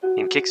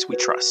Kicks We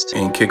Trust.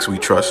 In Kicks We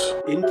Trust.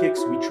 In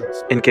Kicks We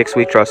Trust. In Kicks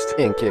We Trust.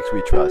 In Kicks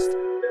We Trust.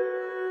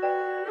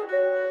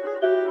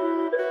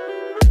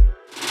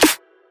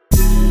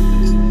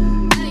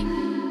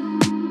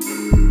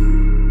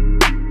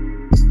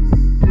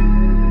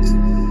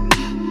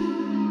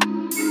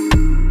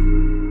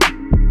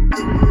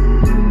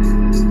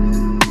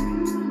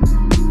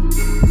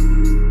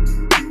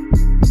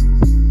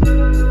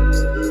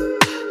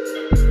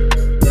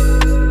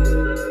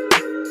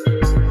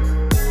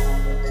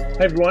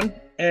 Hi, everyone,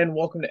 and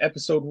welcome to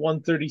episode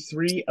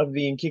 133 of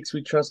the In Kicks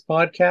We Trust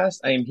podcast.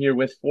 I am here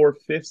with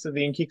 4/5 of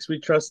the In Kicks We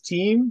Trust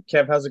team.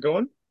 Kev, how's it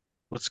going?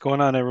 What's going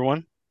on,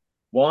 everyone?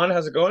 Juan,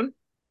 how's it going?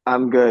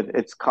 I'm good.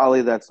 It's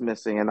Kali that's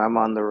missing, and I'm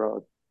on the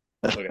road.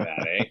 Look at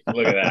that, eh?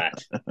 Look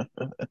at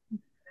that.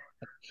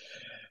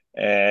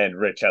 And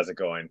Rich, how's it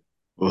going?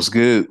 What's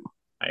good?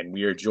 And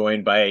we are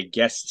joined by a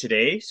guest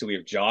today. So we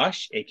have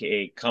Josh,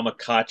 aka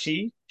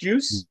Kamakachi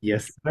Juice.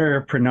 Yes,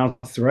 sir.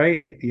 Pronounced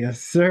right.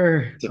 Yes,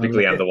 sir.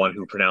 Typically, I'm the one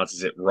who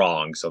pronounces it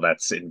wrong, so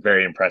that's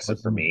very impressive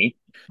for me.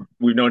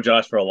 We've known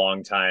Josh for a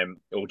long time,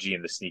 OG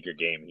in the sneaker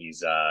game.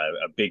 He's a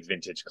big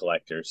vintage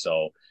collector,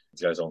 so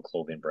he's got his own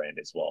clothing brand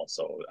as well.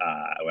 So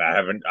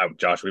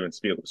Josh, we haven't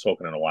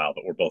spoken in a while,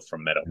 but we're both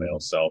from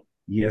Meadowvale, so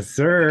Yes,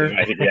 sir.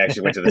 I think we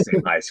actually went to the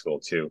same high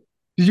school too.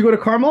 Did you go to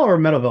Carmel or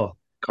Meadowville?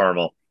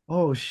 Carmel.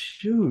 Oh,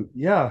 shoot.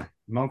 Yeah.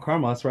 Mount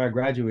Carmel. That's where I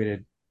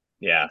graduated.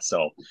 Yeah,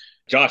 so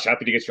Josh,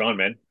 happy to get you on,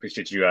 man.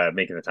 Appreciate you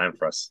making the time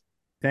for us.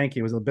 Thank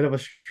you. It was a bit of a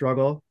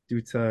struggle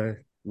due to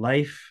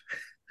life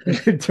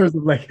in terms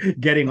of like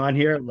getting on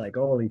here. Like,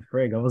 holy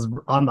frig, I was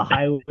on the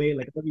highway.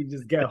 Like, let me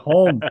just get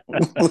home. I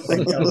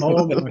got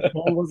home and my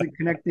phone wasn't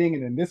connecting.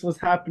 And then this was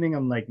happening.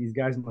 I'm like, these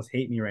guys must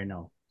hate me right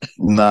now.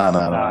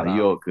 Nah.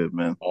 You all good,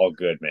 man. All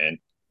good, man.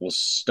 We'll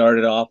start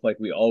it off like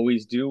we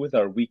always do with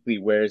our weekly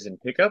wares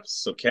and pickups.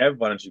 So, Kev,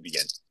 why don't you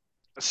begin?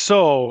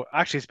 So,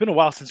 actually, it's been a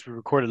while since we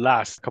recorded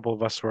last. A couple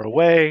of us were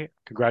away.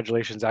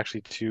 Congratulations,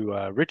 actually,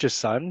 to Rich's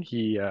son.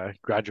 He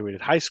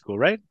graduated high school,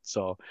 right?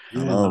 So,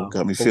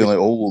 Got me feeling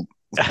old.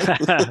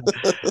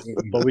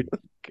 but we did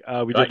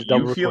the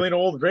double you feeling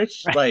old,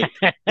 Rich? Like,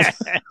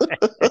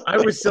 I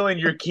was selling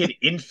your kid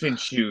infant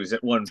shoes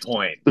at one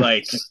point.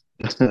 Like,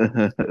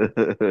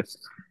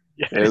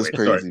 Yeah. It was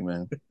Anyway, crazy,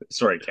 man.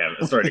 sorry,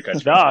 Kev. Sorry to cut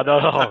you.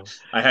 No.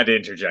 I had to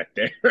interject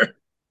there.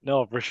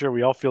 No, for sure.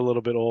 We all feel a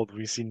little bit old.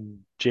 We've seen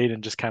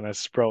Jaden just kind of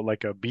sprout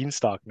like a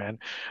beanstalk, man.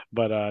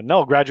 But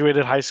no,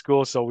 graduated high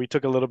school, so we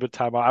took a little bit of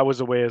time. I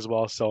was away as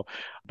well,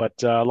 but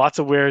lots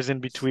of wears in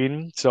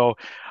between. So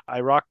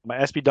I rocked my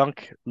SB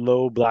Dunk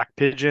low black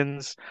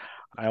pigeons.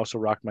 I also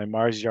rocked my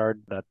Mars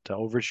Yard, that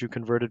overshoe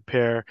converted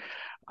pair.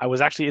 I was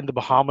actually in the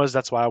Bahamas.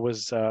 That's why we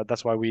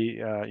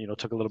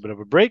took a little bit of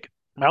a break.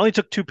 I only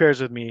took two pairs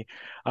with me.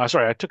 I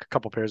took a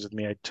couple pairs with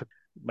me. I took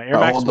my Air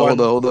Max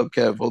Hold up,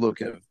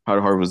 Kev.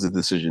 How hard was the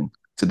decision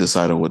to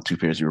decide on what two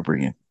pairs you were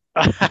bringing?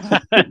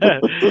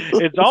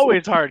 It's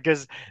always hard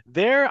because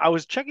I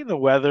was checking the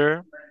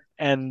weather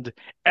and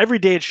every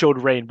day it showed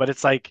rain, but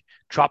it's like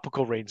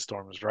tropical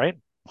rainstorms, right?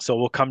 So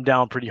we'll come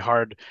down pretty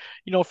hard,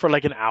 for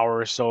like an hour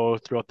or so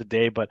throughout the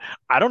day. But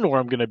I don't know where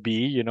I'm going to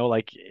be, I'm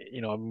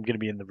going to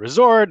be in the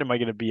resort. Am I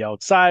going to be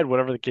outside?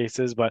 Whatever the case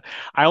is. But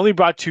I only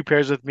brought two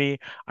pairs with me.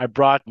 I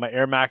brought my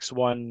Air Max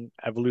 1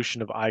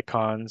 Evolution of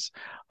Icons.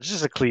 It's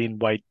just a clean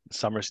white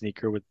summer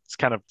sneaker it's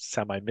kind of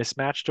semi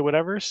mismatched or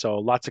whatever. So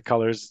lots of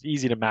colors,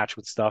 easy to match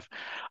with stuff,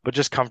 but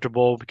just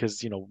comfortable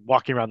because,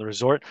 walking around the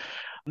resort.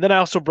 And then I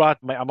also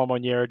brought my Ama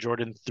Monier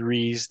Jordan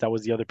 3s. That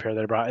was the other pair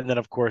that I brought. And then,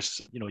 of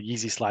course,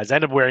 Yeezy slides. I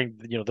end up wearing,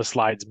 the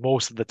slides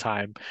most of the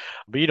time.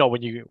 But,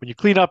 when you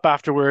clean up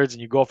afterwards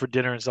and you go for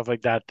dinner and stuff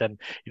like that, then,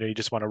 you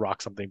just want to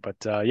rock something. But,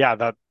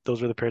 those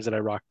were the pairs that I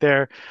rocked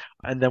there.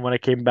 And then when I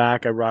came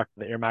back, I rocked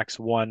the Air Max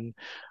 1,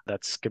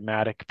 that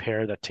schematic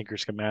pair, that Tinker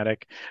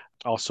schematic.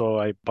 Also,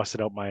 I busted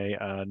out my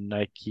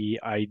Nike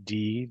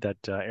ID,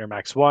 that Air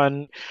Max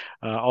 1.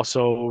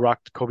 Also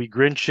rocked Kobe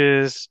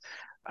Grinches,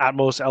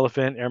 Atmos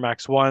Elephant Air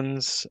Max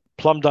 1s,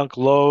 Plum Dunk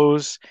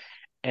lows,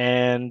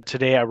 and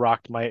today I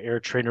rocked my Air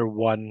Trainer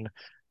 1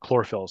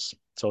 chlorophylls.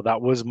 So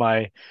that was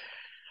my,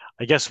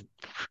 I guess,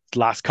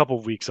 last couple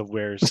of weeks of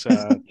wears.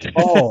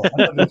 Oh,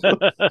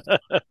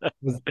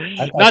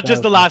 not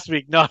just the last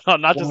week. No,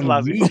 not just the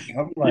last week.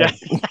 I'm like,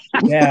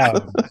 yeah,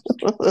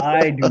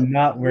 I do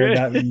not wear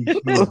that many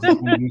shoes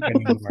one week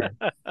anymore.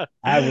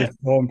 I was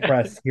so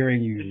impressed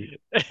hearing you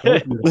go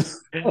through this.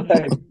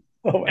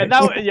 And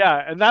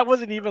that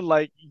wasn't even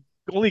like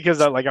only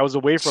because I was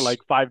away for like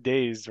 5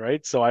 days,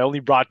 right? So I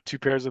only brought two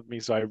pairs with me,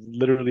 so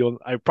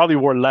I probably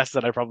wore less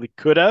than I probably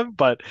could have,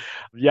 but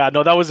yeah,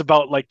 no, that was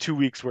about like 2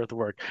 weeks worth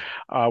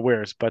of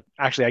wears. But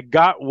actually, I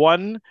got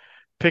one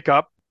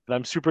pickup that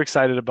I'm super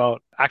excited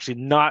about.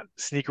 Actually, not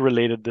sneaker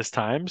related this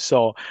time,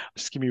 so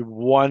just give me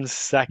 1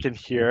 second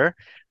here.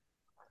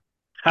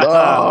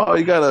 Oh,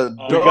 you got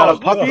a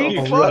puppy?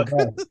 Fuck.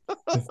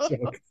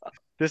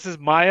 This is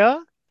Maya.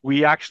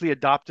 We actually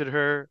adopted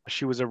her.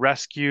 She was a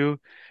rescue.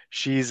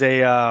 She's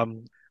they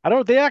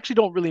actually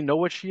don't really know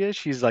what she is.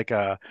 She's like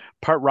a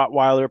part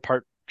Rottweiler,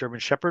 part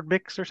German Shepherd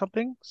mix or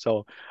something.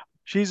 So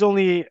She's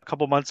only a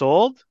couple months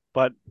old,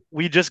 but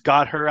we just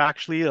got her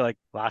actually like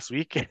last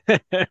week.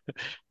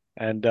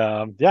 And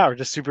yeah, we're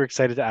just super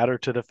excited to add her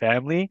to the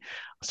family.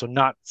 So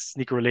not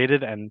sneaker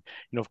related, and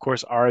of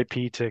course,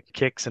 RIP to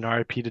Kicks and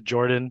RIP to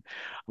Jordan.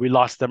 We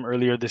lost them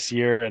earlier this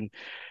year, and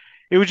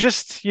it was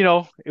just,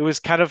 it was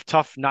kind of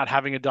tough not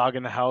having a dog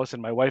in the house.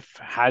 And my wife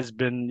has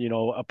been,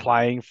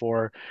 applying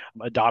for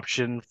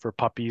adoption for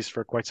puppies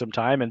for quite some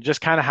time. And it just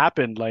kind of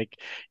happened like,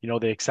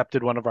 they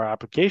accepted one of our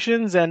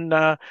applications and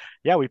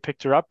yeah, we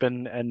picked her up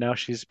and now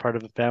she's part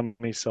of the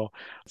family. So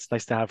it's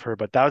nice to have her.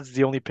 But that was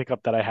the only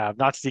pickup that I have,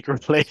 not sneaker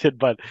related,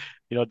 but,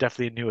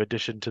 definitely a new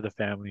addition to the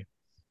family.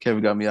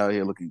 Kevin got me out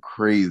here looking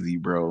crazy,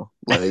 bro.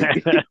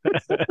 Like,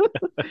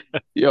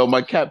 yo,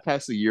 my cat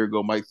passed a year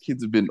ago. My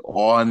kids have been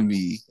on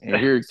me, and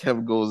here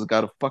Kevin goes,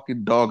 got a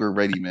fucking dog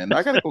already, man.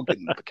 I gotta go get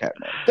another cat,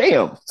 man.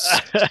 Damn,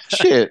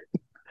 shit.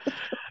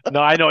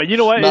 No, I know. You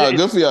know what? Nah,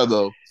 good for y'all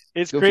though.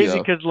 It's Good for crazy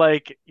y'all. because,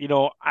 like,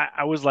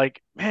 I was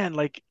like, man,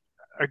 like,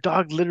 our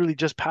dog literally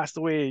just passed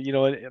away,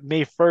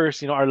 May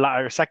 1st.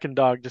 Our second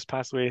dog just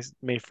passed away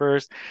May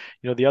 1st.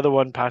 The other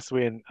one passed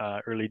away in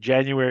early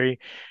January.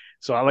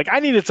 So I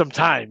needed some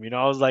time,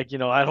 I was like,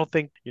 I don't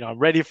think, I'm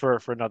ready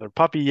for another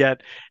puppy yet.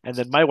 And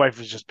then my wife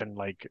has just been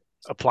like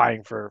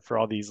applying for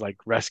all these like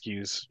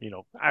rescues,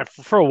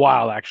 for a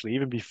while actually,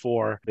 even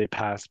before they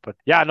passed. But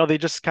yeah, no, they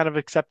just kind of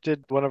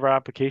accepted one of our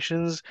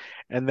applications,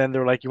 and then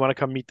they're like, you want to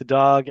come meet the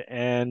dog?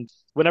 And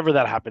whenever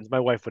that happens, my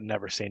wife would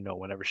never say no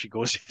whenever she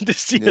goes to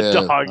see a Yeah,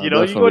 dog. no, You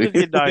go to definitely.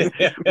 see a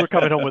dog, we're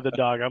coming home with a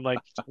dog. I'm like,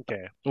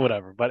 okay,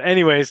 whatever. But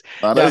anyways,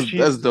 Nah, yeah,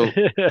 that's dope.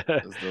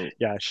 That's dope.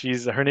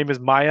 yeah, her name is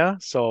Maya.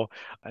 So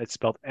it's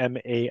spelled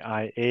Maia.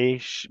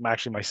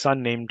 Actually, my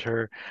son named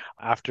her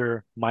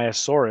after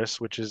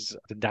Maiasaurus, which is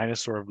the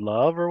dinosaur of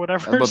love or I was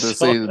whatever. about to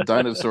So say the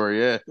dinosaur.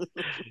 Yeah,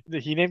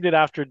 he named it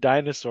after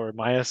dinosaur,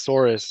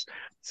 Maiasaurus.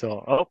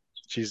 So,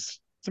 it's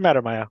the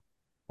matter, Maya.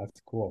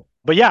 That's cool.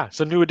 But yeah,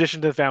 so new addition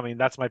to the family, and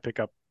that's my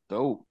pickup.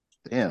 dope.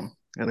 Damn,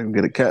 gotta go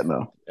get a cat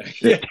now.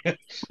 Yeah.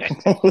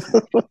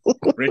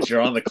 Rich,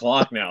 you're on the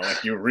clock now.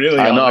 Like you're really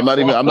I on know. the I'm not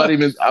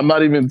even. clock. I'm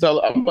not even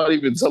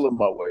telling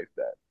my wife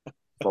that.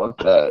 Fuck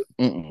that.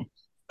 Mm-mm.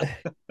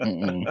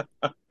 Mm-mm.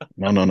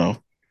 No.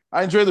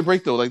 I enjoy the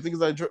break though. Like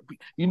things I enjoy.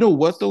 You know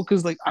what though?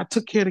 Because like I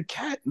took care of the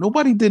cat.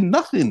 Nobody did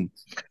nothing.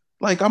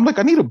 Like I'm like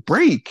I need a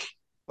break.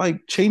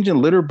 Like changing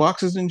litter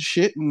boxes and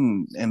shit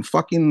and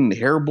fucking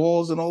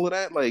hairballs and all of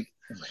that. Like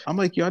I'm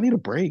like yo, I need a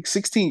break.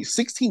 16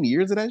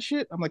 years of that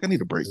shit. I'm like I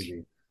need a break.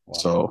 Crazy. Wow.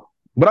 So,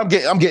 but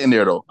I'm getting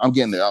there though. I'm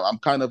getting there. I'm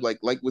kind of like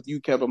with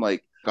you, Kev. I'm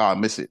like, God, I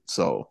miss it.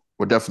 So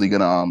we're definitely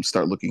gonna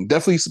start looking.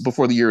 Definitely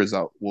before the year is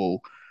out, we'll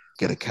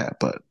get a cat.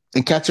 But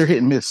and cats are hit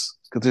and miss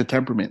because they're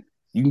temperament.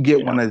 You can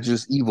get one that's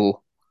just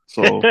evil.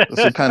 So that's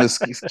what kind of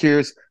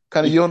scares.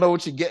 Kind of you don't know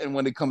what you're getting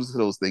when it comes to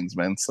those things,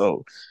 man.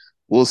 So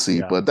we'll see.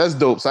 Yeah. But that's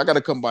dope. So I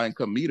gotta come by and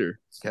come meet her.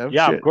 Kev,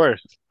 Yeah, shit. of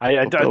course.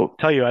 I Dope.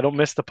 tell you, I don't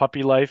miss the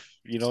puppy life.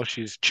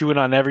 She's chewing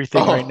on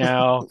everything right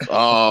now.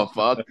 Oh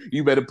fuck!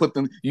 You better put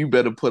them. You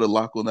better put a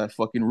lock on that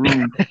fucking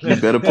room. You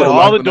better put a All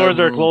lock the on that doors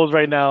are room. closed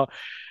right now.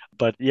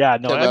 But yeah,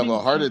 no, Kev I have mean, a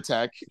heart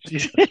attack.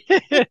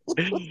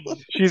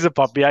 she's a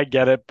puppy. I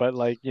get it, but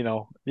like,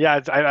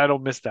 yeah, I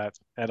don't miss that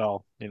at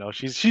all.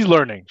 She's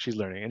learning. She's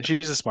learning, and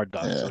she's a smart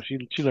dog, Yeah. so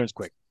she learns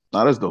quick.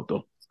 Nah, that's dope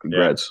though.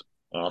 Congrats.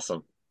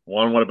 Awesome.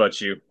 Juan, what about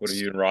you? What have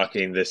you been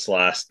rocking this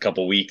last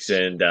couple weeks,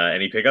 and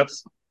any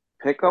pickups?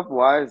 Pickup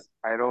wise,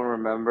 I don't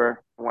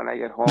remember. When I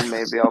get home,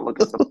 maybe I'll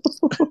look at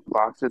the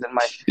boxes in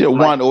my Yeah,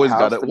 my Juan always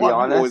got house. it. To be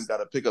Juan, you always honest, got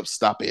to pick up.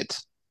 Stop it.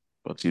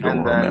 But you don't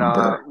and then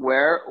remember.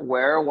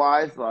 where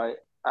wise, like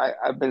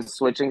I've been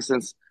switching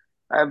since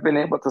I've been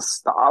able to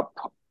stop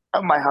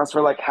at my house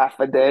for like half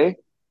a day.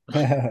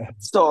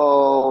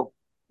 So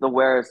the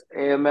where is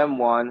AMM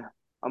one.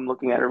 I'm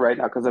looking at it right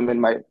now because I'm in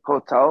my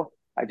hotel.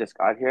 I just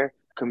got here.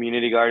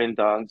 Community Garden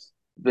Dunks,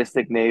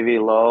 Vistic Navy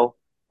Low.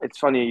 It's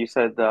funny you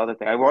said the other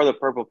thing. I wore the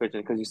purple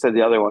pigeon because you said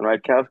the other one,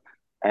 right, Kev?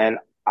 And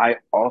I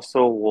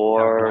also Yeah,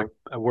 wore,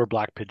 I wore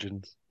black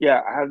pigeons.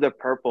 yeah, I have the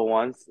purple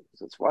ones.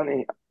 So it's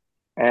funny.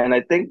 And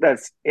I think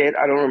that's it.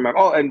 I don't remember.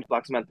 Oh, and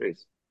Black Cement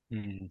threes.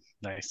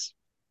 Nice.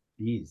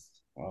 Jeez.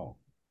 Wow.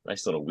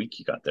 Nice little week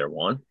you got there,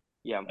 Juan.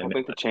 Yeah, I'm And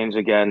hoping to change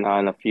again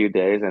in a few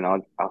days, and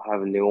I'll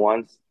have new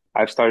ones.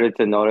 I've started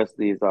to notice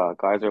these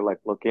guys are like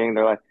looking.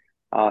 They're like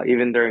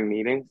even during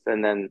meetings,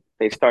 and then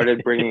they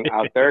started bringing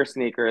out their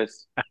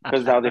sneakers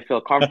because now they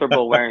feel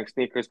comfortable wearing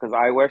sneakers because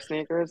I wear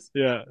sneakers.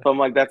 Yeah. So I'm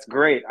like, that's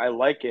great. I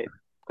like it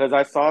because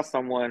I saw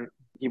someone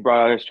he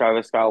brought out his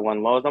Travis Scott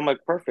one lows. I'm like,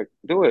 perfect,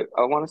 do it.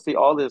 I want to see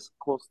all this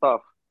cool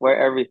stuff. Wear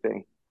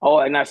everything. Oh,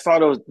 and I saw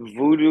those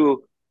Voodoo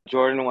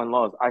Jordan one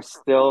lows. I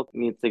still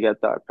need to get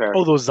that pair.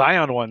 Oh, those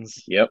Zion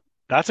ones. Yep.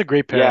 That's a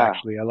great pair, Yeah,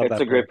 actually. I love it's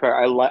that a great pair.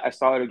 I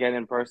saw it again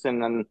in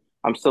person, and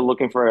I'm still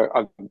looking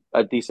for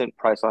a decent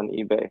price on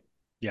eBay.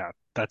 Yeah,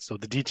 that's so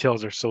the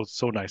details are so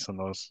nice on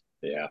those.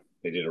 Yeah,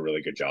 they did a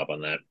really good job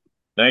on that.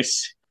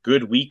 Nice.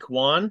 Good week,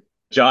 Juan.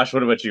 Josh,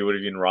 what about you? What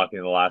have you been rocking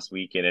in the last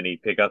week, and any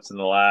pickups in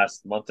the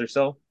last month or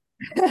so?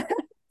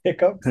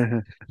 Hiccups?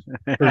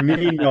 For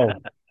me, no.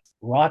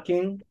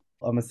 Rocking,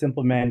 I'm a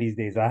simple man these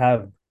days. I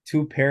have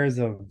two pairs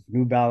of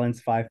New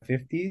Balance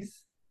 550s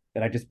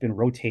that I've just been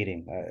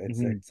rotating.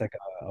 It's like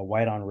a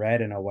white on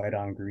red and a white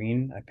on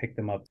green. I picked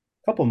them up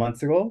a couple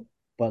months ago,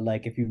 but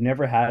like if you've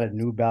never had a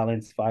New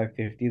Balance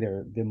 550,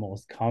 they're the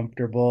most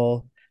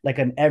comfortable, like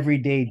an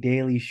everyday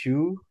daily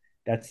shoe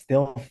that's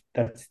still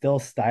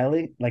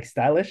stylish,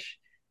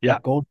 Yeah,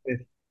 that goes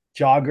with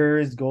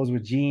joggers, goes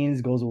with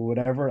jeans, goes with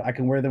whatever. I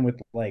can wear them with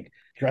like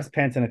dress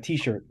pants and a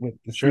t-shirt with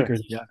the sure.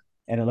 sneakers, Yeah.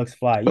 and it looks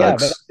fly. Yeah,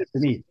 but Facts. that's it for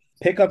me.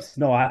 Pickups,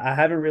 no, I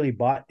haven't really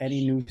bought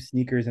any new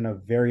sneakers in a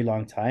very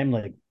long time.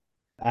 Like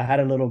I had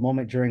a little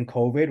moment during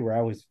COVID where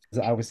I was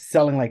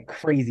selling like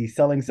crazy,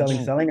 selling.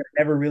 I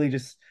never really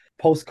just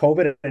post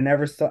COVID. I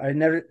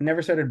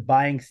never started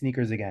buying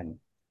sneakers again.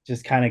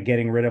 Just kind of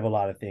getting rid of a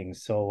lot of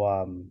things.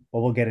 So but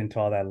we'll get into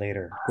all that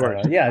later. Of But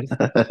course. yeah, just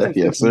some Yes,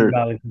 simple New sir.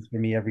 Balances for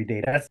me every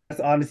day. That's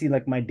honestly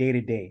like my day to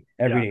day,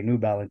 Yeah, everyday New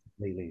Balance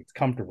lately. It's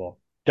comfortable.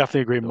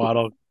 definitely a great Dope.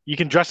 model. You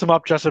can dress them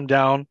up, dress them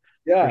down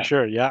for Yeah,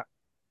 sure. Yeah,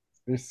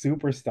 they're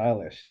super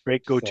stylish.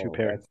 great go-to So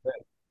pair. that's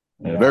it.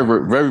 Yeah, Yeah.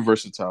 very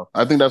versatile.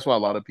 I think that's why a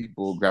lot of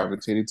people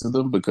gravitated to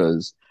them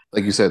because,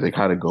 like you said, they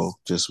kind of go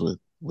just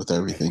with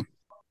everything.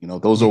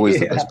 Those are always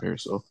the Yeah. best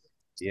pairs. So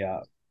Yeah.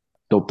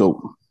 dope.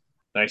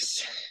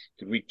 Nice.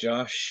 Good week,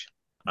 Josh.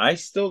 I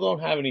still don't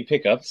have any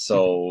pickups,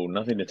 so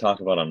nothing to talk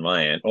about on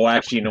my end. Oh,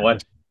 actually, you know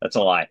what? That's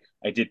a lie.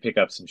 I did pick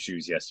up some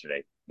shoes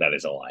yesterday. That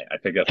is a lie. I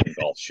picked up some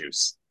golf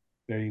shoes.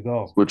 There you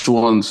go. Which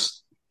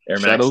ones? Air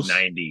Max Shadows?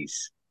 90s.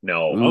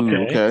 No, Ooh, Okay.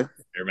 okay.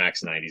 Air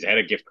Max 90s. I had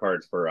a gift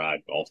card for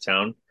Golf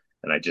Town,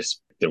 and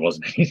there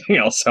wasn't anything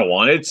else I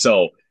wanted,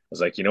 so I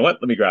was like, you know what?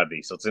 Let me grab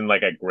these. So it's in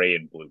like a gray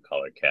and blue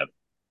color, Kev.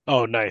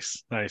 Oh,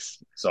 nice,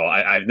 nice. So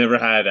I've never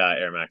had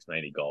Air Max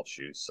 90 golf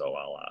shoes, so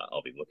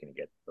I'll be looking to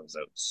get those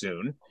out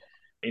soon.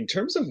 In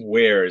terms of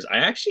wears, I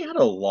actually had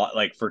a lot.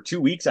 Like for 2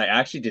 weeks, I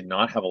actually did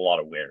not have a lot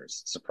of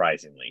wears.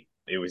 Surprisingly,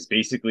 it was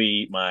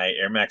basically my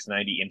Air Max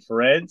 90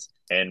 infrareds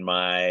and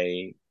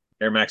my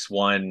Air Max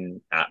One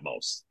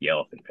Atmos, the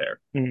elephant pair.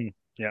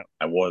 Yeah,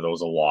 I wore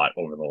those a lot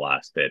over the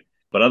last bit.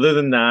 But other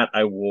than that,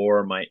 I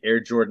wore my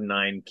Air Jordan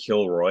 9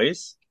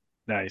 Kilroys.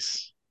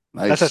 nice.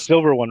 That's a Nice.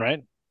 silver one,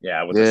 right?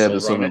 Yeah, with the Yeah, the silver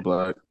on silver and it.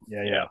 black.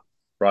 Yeah, Yeah, yeah.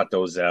 brought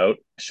those out.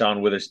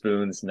 Sean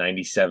Witherspoon's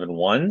 97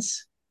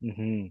 ones.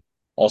 Hmm.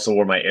 Also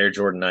wore my Air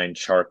Jordan 9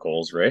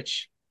 charcoals,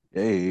 Rich.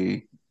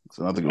 Hey, it's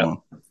another good Yep.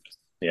 one.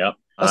 Yep.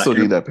 I still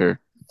need that pair.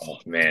 Oh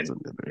man, Still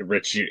need that pair.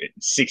 Rich,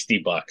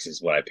 $60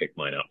 is what I picked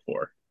mine up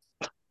for.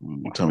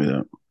 Tell me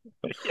that.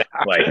 Yeah.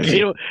 Like,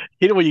 You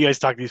know when you guys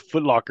talk these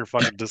Foot Locker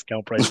fucking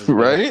discount prices, man.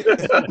 Right?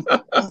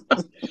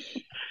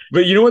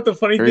 but you know what the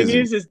funny thing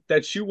Crazy. is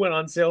that shoe went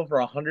on sale for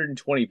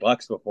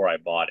 $120 before I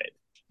bought it.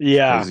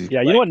 Yeah, Crazy.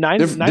 yeah. You know what?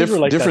 Nines were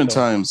like different that,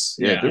 though. times.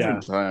 Yeah, Yeah.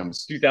 different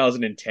times.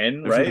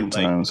 2010, right? Different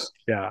Like times.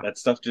 Yeah. that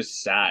stuff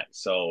just sat.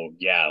 So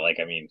yeah, like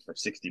I mean, for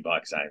 $60,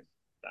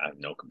 I have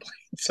no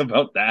complaints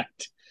about that.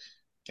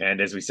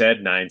 And as we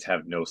said, nines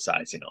have no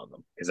sizing on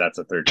them because that's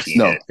a 13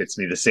 No. and it fits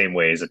me the same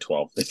way as a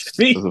 12 fits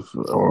me.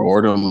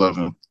 Or the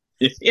 11.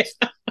 Yeah.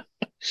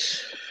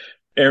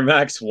 Air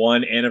Max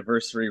 1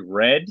 Anniversary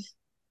Red,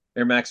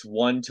 Air Max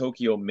 1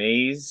 Tokyo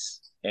Maze,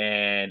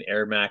 and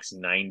Air Max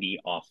 90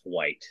 Off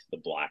White, the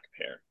black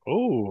pair.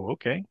 Oh,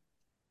 okay.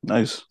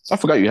 Nice. I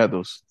forgot you had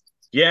those.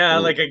 Yeah,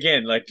 Cool. like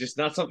again, like just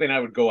not something I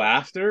would go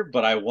after,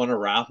 but I won a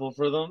raffle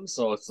for them,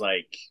 so it's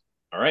like,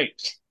 all right.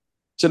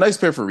 It's a nice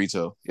pair for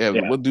retail. Yeah,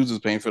 Yeah. what dudes is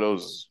paying for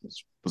those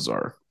is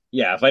bizarre.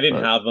 Yeah, if I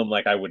didn't Right. have them,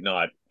 like I would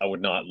not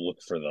look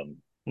for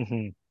them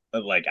Hmm.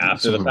 like It's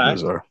after the super fact.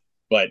 bizarre.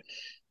 But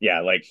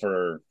yeah, like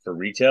for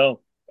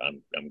retail,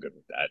 I'm good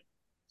with that.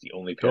 It's the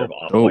only pair of Dope.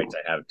 off whites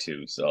I have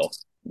too. So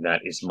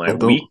that is my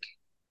Dope. week.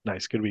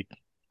 Nice, good week.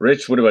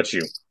 Rich, what about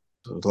you?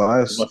 So the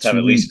last You must have 2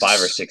 at least weeks.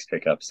 5 or 6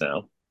 pickups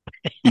now.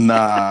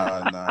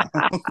 Nah.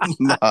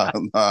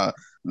 Nah.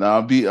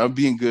 I'm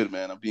being good,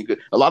 man. I'm being good.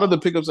 A lot of the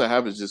pickups I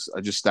have is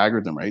I just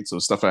staggered them, right? So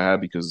stuff I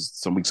had because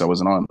some weeks I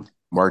wasn't on.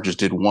 Mark just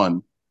did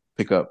one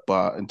pickup.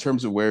 In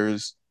terms of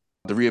wears,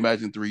 the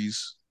Reimagined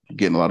threes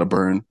getting a lot of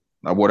burn.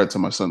 I wore that to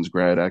my son's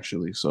grad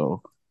actually,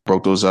 so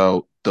broke those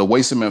out. The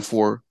Waste Cement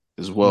 4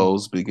 as well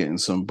has been getting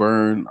some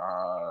burn.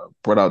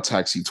 Brought out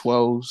Taxi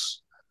 12s.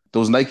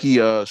 Those Nike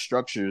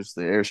structures,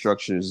 the Air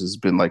structures, has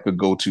been like a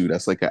go-to.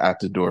 That's like an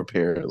at-the-door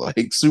pair,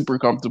 like super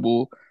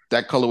comfortable.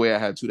 That colorway I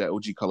had too, that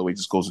OG colorway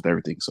just goes with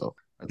everything. So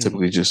I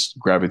typically just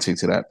gravitate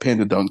to that.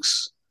 Panda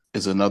Dunks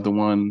is another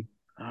one.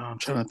 I'm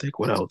trying to think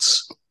what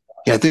else.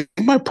 Yeah, I think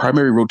my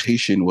primary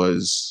rotation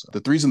was the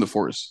threes and the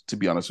fours, to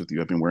be honest with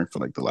you. I've been wearing for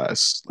like the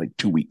last like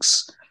 2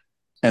 weeks.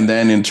 And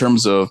then in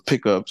terms of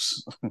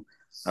pickups,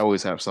 I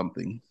always have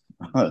something.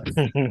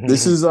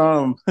 This is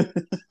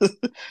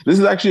this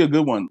is actually a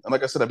good one. And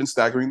like I said, I've been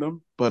staggering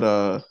them,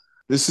 but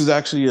this is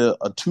actually a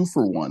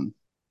 2-for-1.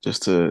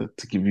 Just to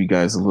give you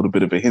guys a little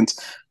bit of a hint.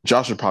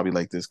 Josh would probably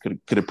like this, could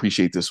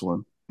appreciate this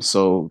one.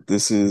 So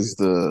this is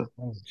the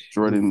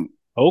Jordan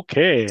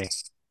Okay.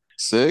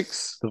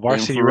 6. The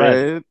varsity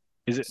infrared. red.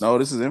 Is it? No,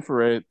 this is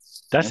infrared.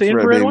 That's the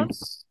infrared baby. one?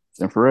 It's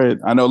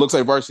infrared. I know it looks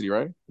like varsity,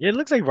 right? Yeah, it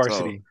looks like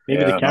varsity. So,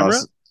 Maybe yeah, the camera?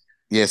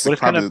 Yes, What is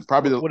kind of what is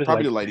probably the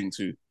lighting? lighting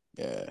too.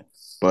 Yeah.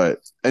 But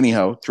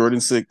anyhow,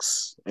 Jordan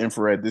 6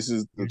 infrared. This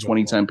is the Beautiful.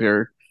 2010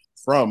 pair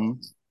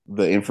from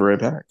the infrared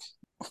pack.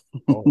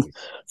 Holy.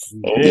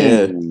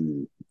 Yeah.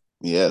 Oh,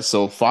 Yeah.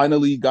 So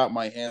finally got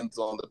my hands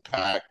on the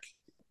pack.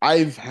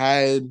 I've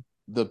had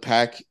the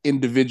pack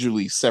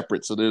individually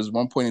separate. So there's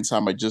one point in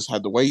time I just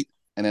had the white,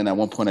 and then at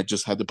one point I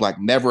just had the black.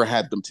 Never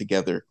had them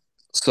together.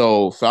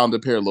 So found a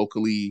pair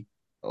locally,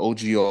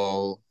 OG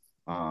all.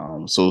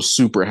 So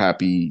super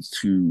happy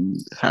to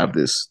have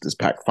this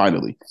pack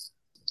finally.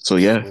 So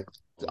yeah,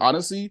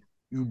 honestly,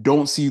 you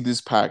don't see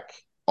this pack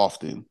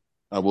often.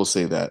 I will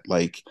say that.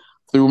 Like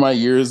through my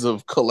years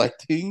of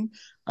collecting,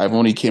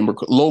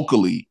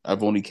 locally.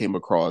 I've only came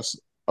across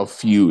a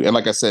few, and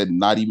like I said,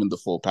 not even the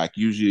full pack.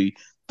 Usually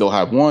they'll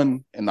have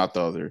one and not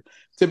the other.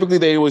 Typically,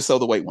 they always sell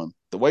the white one.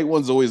 The white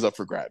one's always up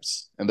for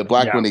grabs, and the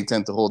black Yeah. one they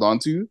tend to hold on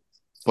to.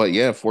 But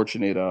yeah,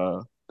 fortunate.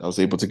 I was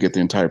able to get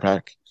the entire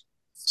pack.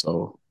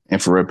 So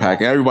infrared pack.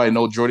 And everybody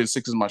know Jordan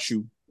 6 is my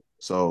shoe.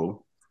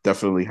 So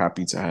definitely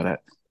happy to have that.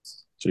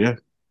 So yeah,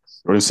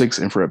 Jordan 6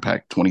 infrared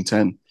pack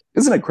 2010.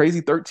 Isn't it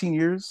crazy? 13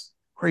 years?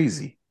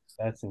 Crazy.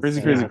 That's Crazy,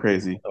 insane. crazy, Yeah.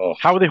 crazy. oh,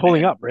 How are they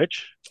holding man. up,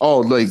 Rich? Oh,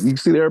 like you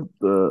see there,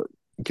 you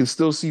can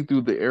still see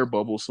through the air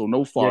bubble, so no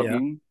Yeah, yeah.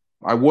 fogging.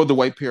 I wore the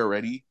white pair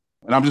already,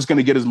 and I'm just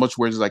gonna get as much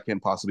wear as I can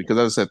possibly because,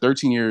 as I said,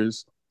 13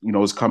 years,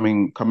 is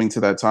coming to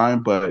that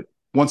time. But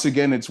once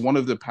again, it's one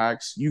of the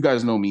packs. You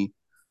guys know me.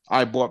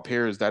 I bought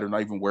pairs that are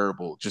not even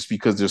wearable just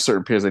because there's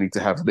certain pairs I need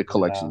to have in the Yeah.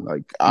 collection.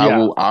 Like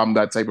Yeah. I'm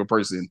that type of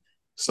person.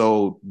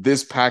 So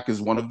this pack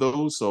is one of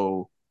those.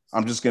 So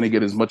I'm just gonna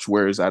get as much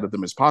wears out of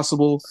them as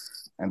possible,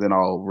 and then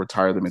I'll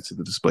retire them into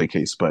the display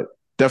case. But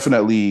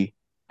definitely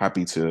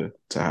happy to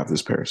have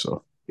this pair.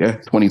 So yeah,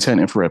 2010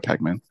 infrared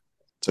pack, man.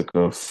 Took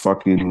a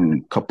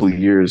fucking couple of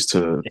years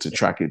to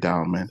track it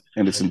down, man,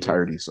 in its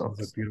entirety. So Those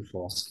look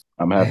beautiful.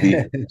 I'm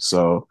happy.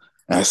 So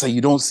and I say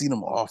you don't see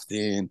them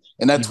often.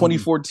 And that Mhm.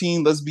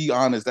 2014, let's be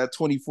honest, that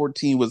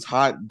 2014 was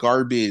hot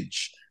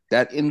garbage.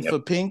 That Yep.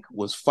 Infa Pink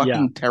was Yeah.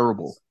 fucking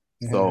terrible.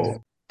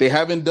 So they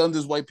haven't done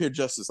this white pair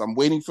justice. I'm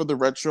waiting for the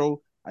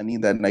retro. I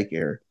need that Nike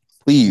Air.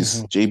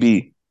 Please,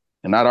 JB.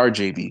 And not our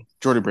JB,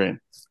 Jordan Brand.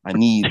 I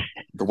need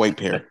the white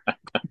pair.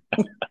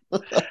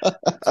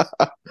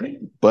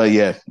 But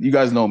yeah, you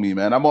guys know me,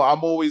 man. I'm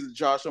always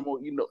Josh.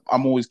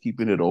 I'm always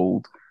keeping it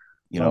old,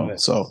 Love it.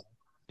 So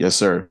yes,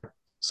 sir.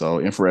 So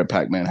infrared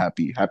Pac-Man,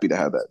 happy to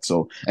have that.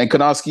 So and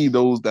Kanoski,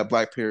 that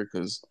black pair,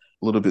 because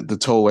a little bit the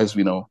toe, as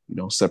we know,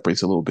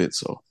 separates a little bit.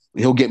 So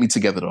he'll get me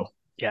together though.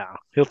 Yeah.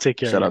 He'll take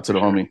care Shout of out to the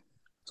homie.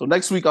 So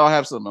next week I'll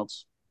have something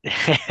else. you.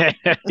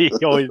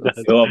 He always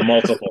does. You'll have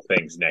multiple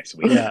things next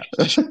week. Yeah.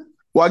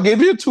 Well, I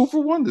gave you a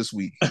 2-for-1 this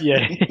week.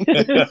 Yeah.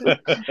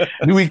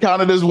 Do we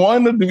count it as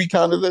one or do we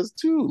count it as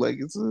two? Like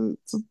it's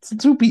a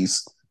two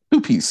piece.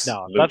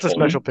 No, that's a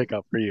special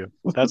pickup for you.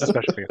 That's a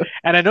special pickup.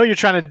 And I know you're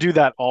trying to do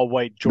that all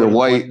white The Jordan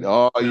white. 1,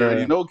 Oh, you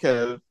already know,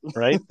 Kev.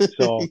 right?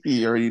 So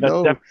You already that's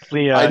know.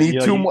 definitely I need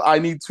I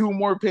need two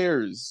more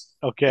pairs.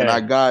 Okay. And I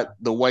got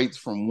the whites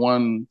from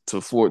 1 to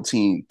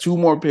 14. Two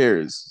more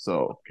pairs.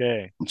 So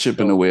Okay. I'm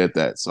chipping away at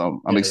that.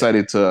 So I'm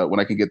excited to when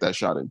I can get that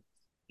shot in.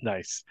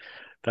 Nice.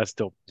 That's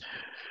dope.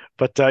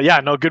 But yeah,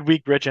 no, good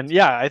week, Rich. And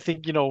yeah, I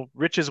think,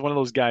 Rich is one of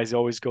those guys who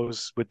always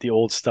goes with the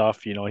old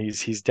stuff.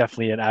 He's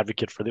definitely an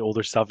advocate for the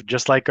older stuff,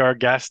 just like our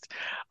guest,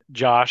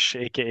 Josh,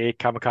 aka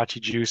Kamikachi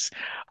Juice.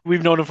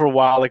 We've known him for a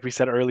while, like we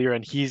said earlier,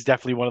 and he's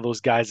definitely one of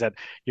those guys that,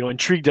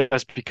 intrigued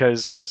us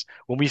because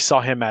when we saw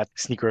him at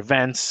sneaker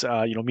events,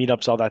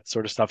 meetups, all that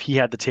sort of stuff, he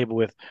had the table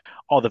with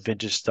all the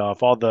vintage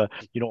stuff, all the,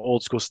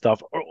 old school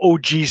stuff, or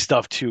OG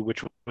stuff too,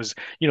 which was,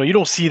 you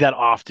don't see that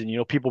often.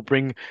 People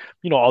bring,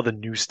 all the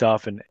new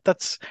stuff, and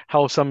that's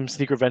how some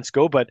sneaker events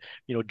go. But,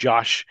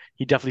 Josh,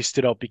 he definitely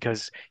stood out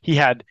because he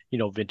had,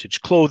 vintage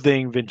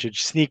clothing,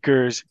 vintage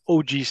sneakers,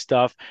 OG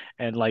stuff,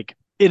 and like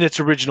in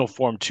its original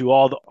form too,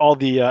 all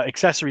the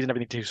accessories and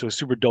everything too. So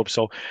super dope.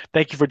 So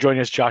thank you for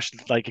joining us, Josh.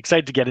 Like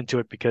excited to get into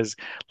it because,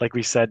 like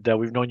we said,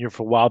 we've known you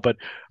for a while, but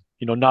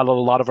not a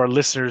lot of our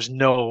listeners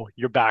know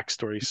your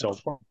backstory. So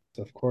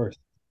Of course.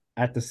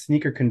 At the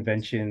sneaker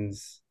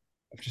conventions,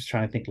 I'm just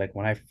trying to think like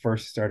when I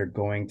first started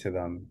going to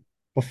them,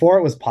 before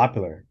it was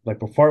popular, like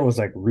before it was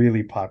like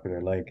really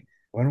popular, like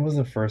when was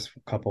the first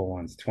couple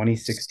ones?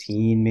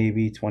 2016,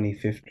 maybe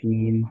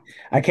 2015.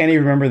 I can't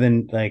even remember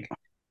then like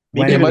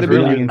when Maybe it it was was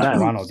really earlier in than that.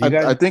 Toronto. Do you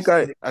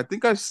guys I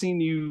think I've seen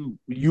you.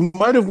 You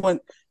might have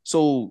went.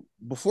 So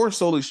before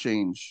Soul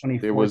Exchange,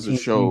 there was a 2014,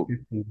 show.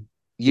 2015?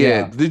 Yeah.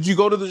 Yeah. Did you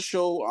go to the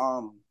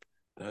show?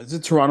 Is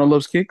it Toronto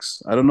Loves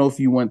Kicks? I don't know if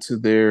you went to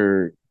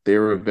their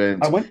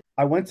event.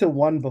 I went to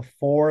one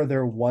before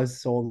there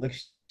was Soul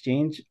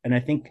Exchange, and I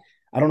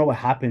don't know what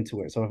happened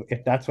to it. So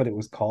if that's what it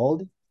was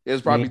called, It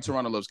was probably maybe.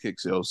 Toronto Loves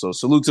Kicks, yo. So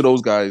salute to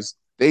those guys.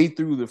 They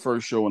threw the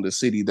first show in the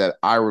city that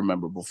I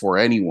remember before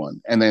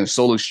anyone, and then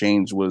Soul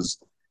Exchange was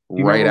Do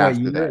you right remember what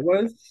after year that. it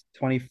was?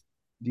 20. Do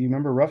you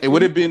remember roughly? It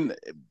would have been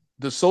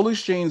the Soul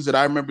Exchange that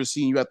I remember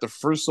seeing you at the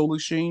first Soul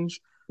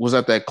Exchange was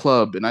at that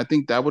club, and I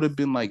think that would have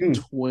been like Hmm. Okay.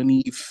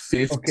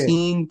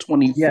 2015,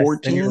 Yes,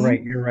 then you're 2014.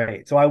 right. You're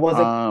right. So I was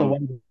at the Um,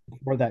 one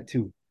before that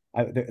too.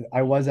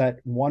 I was at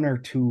one or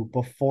two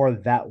before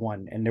that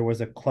one, and there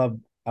was a club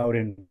out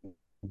in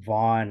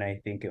Vaughan, I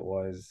think it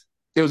was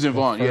it was in the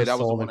Vaughn. Yeah, first that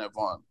was the Soul. one at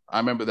Vaughn. I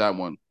remember that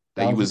one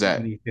that That you was was in at.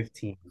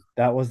 2015.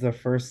 That was the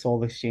first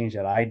Soul Exchange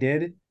that I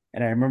did,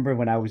 and I remember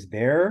when I was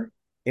there,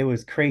 it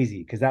was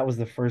crazy because that was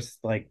the first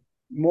like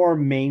more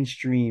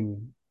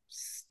mainstream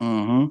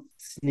Mm-hmm.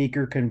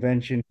 sneaker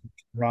convention in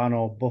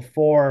Toronto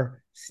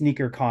before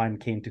SneakerCon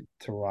came to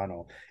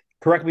Toronto.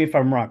 Correct me if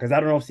I'm wrong, because I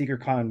don't know if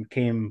SneakerCon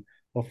came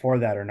before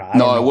that or not. I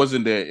don't No, it know.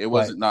 wasn't there. It But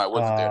wasn't. No, it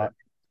wasn't there.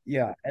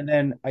 yeah. And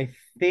then I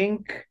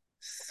think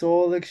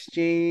Soul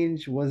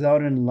Exchange was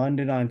out in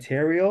London,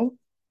 Ontario.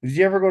 Did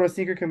you ever go to a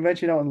sneaker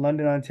convention out in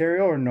London,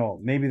 Ontario, or no?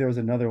 Maybe there was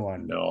another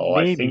one. No,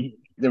 I think Maybe.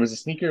 there was a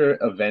sneaker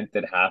event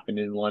that happened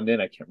in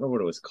London. I can't remember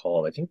what it was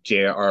called. I think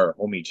JR,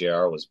 homie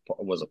JR was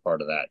a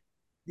part of that.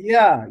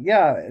 Yeah,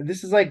 yeah.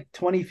 This is like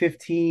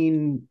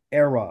 2015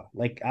 era,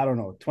 like I don't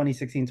know,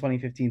 2016,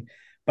 2015.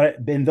 But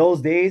in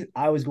those days,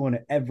 I was going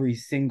to every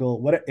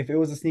single what if it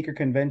was a sneaker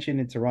convention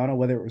in Toronto,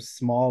 whether it was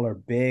small or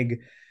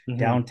big, Hmm.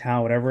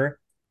 downtown, whatever,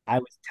 I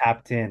was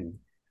tapped in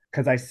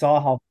because I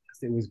saw how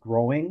fast it was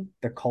growing,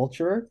 the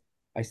culture.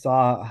 I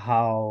saw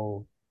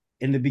how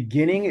in the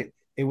beginning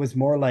it was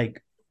more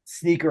like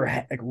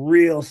like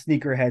real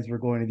sneakerheads were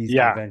going to these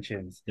Yeah.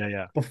 conventions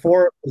Yeah.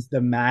 before it was the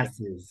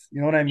masses. You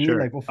know what I mean? Sure.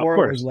 Like Of before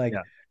it was course. like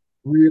Yeah.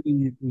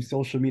 really through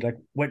social media. Like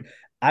when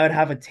I would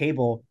have a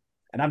table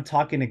and I'm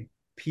talking to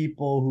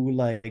people who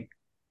like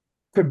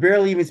could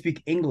barely even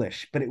speak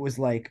English, but it was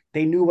like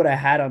they knew what I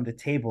had on the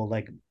table.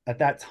 Like at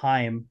that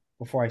time,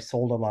 before I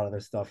sold a lot of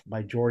this stuff,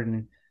 my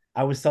Jordan,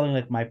 I was selling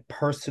like my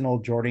personal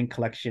Jordan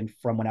collection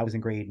from when I was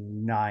in grade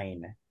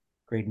nine,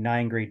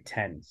 grade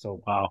 10.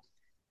 So Wow.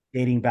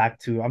 dating back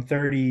to I'm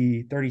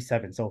 30,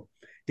 37. So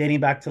dating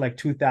back to like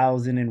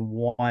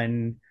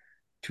 2001,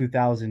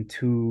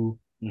 2002,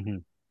 Hmm.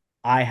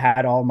 I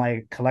had all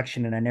my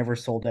collection and I never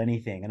sold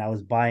anything. And I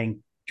was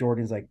buying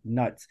Jordans like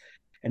nuts.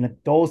 And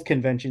at those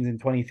conventions in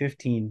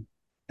 2015,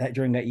 that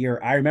during that year,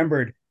 I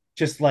remembered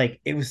just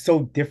like it was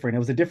so different. It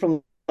was a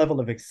different level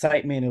of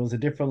excitement. It was a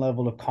different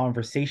level of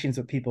conversations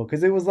with people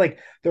because it was like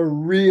the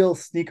real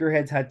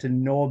sneakerheads had to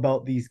know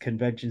about these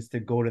conventions to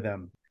go to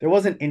them. There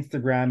wasn't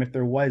Instagram. If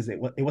there was, it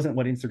wasn't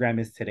what Instagram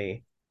is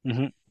today.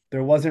 Hmm.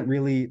 There wasn't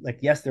really like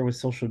yes there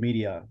was social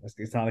media.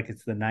 It's not like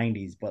it's the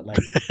 90s, but like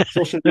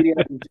social media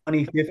in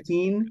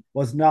 2015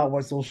 was not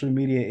what social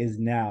media is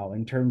now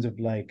in terms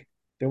of like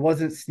there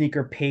wasn't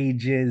sneaker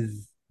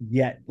pages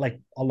yet, like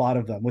a lot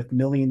of them with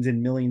millions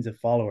and millions of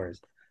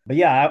followers. But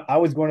yeah, I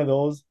was one of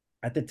those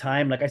at the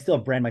time. Like I still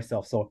brand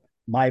myself, so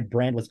my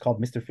brand was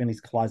called Mr.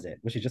 Finley's Closet,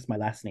 which is just my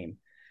last name.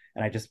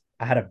 And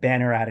I had a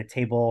banner, I had a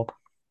table,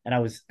 and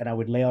I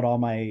would lay out all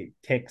my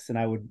ticks, and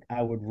I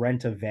would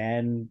rent a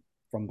van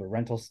from the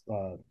rental,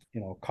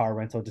 car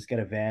rental, just get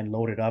a van,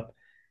 load it up,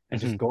 and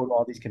Hmm. just go to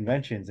all these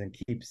conventions and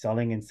keep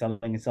selling and selling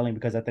and selling.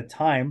 Because at the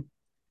time,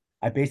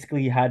 I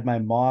basically had my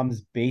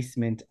mom's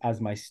basement as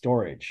my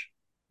storage.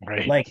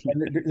 Right. Like,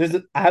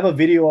 I have a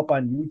video up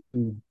on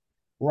YouTube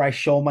where I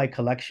show my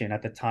collection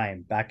at the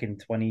time, back in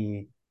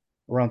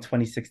around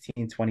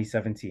 2016,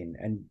 2017.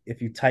 And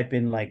if you type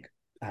in like,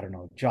 I don't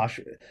know, Josh,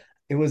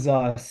 it was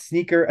a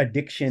sneaker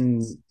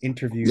addiction Yeah,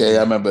 interviewed yeah, I me.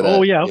 remember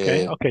Oh that. yeah.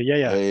 Okay. Yeah, Okay. Yeah.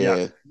 yeah, Yeah. Yeah.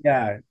 yeah.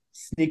 Yeah,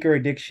 Sneaker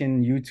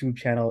Addiction YouTube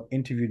channel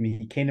interviewed me.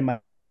 He came to my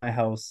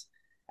house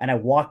and I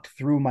walked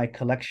through my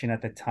collection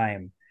at the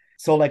time.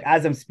 So like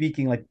as I'm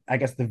speaking, like I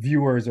guess the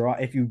viewers or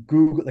if you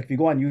Google, like if you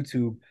go on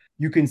YouTube,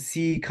 you can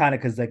see kind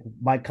of because like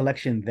my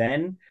collection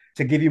then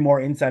to give you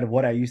more insight of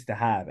what I used to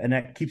have. And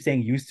I keep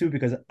saying used to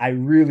because I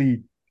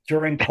really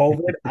during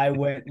COVID, I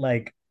went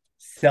like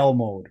sell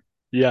mode.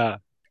 Yeah.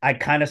 I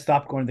kind of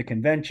stopped going to the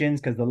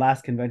conventions because the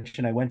last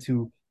convention I went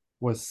to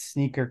was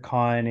Sneaker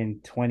Con in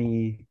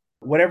 20,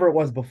 whatever it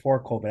was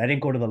before COVID. I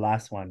didn't go to the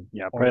last one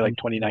Yeah. or Probably the like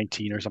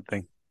 2019 or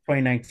something.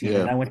 2019.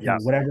 And Yeah. I went to Yeah.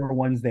 whatever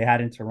ones they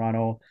had in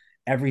Toronto,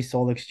 every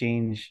Soul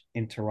Exchange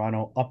in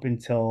Toronto up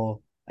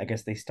until I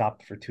guess they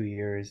stopped for 2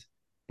 years.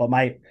 But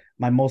my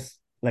most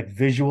like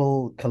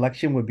visual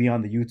collection would be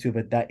on the YouTube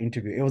at that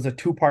interview. It was a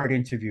two-part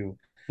interview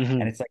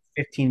Hmm. and it's like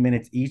 15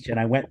 minutes each. And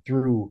I went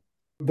through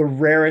the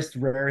rarest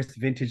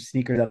vintage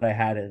sneakers that I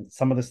had. And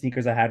some of the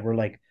sneakers I had were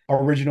like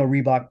original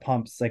Reebok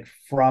pumps, like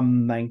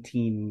from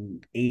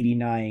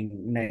 1989,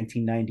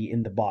 1990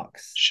 in the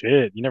box.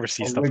 Shit. You never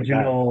see stuff like that.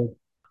 Original,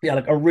 yeah,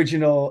 like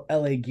original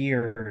LA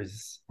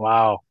Gears.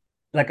 Wow.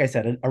 Like I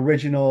said, an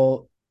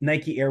original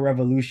Nike Air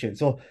Revolution.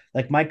 So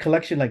like my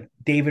collection, like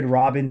David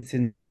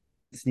Robinson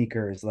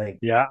sneakers, like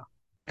Yeah.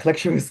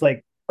 collection was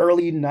like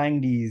early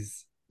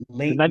 90s, The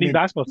late 90s mid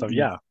basketball stuff. 90s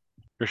Yeah.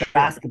 For sure.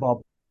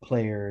 basketball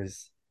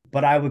players.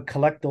 But I would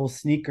collect those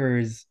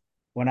sneakers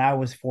when I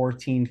was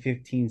 14,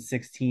 15,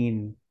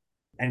 16,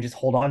 and just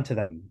hold on to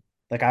them.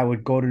 Like I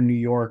would go to New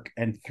York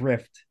and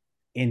thrift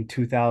in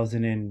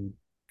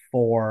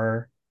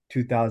 2004,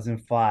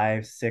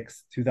 2005,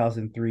 6,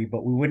 2003,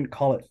 but we wouldn't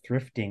call it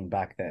thrifting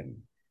back then.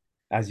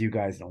 as you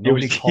guys know. It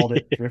was Nobody called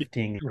it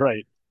thrifting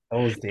right.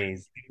 those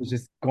days. It was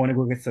just going to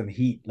go get some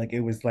heat. Like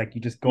it was like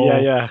you just Yeah, go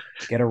yeah.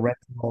 get a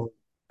rental,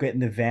 get in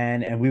the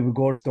van, and we would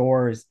go to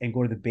stores and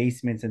go to the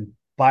basements and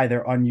buy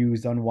their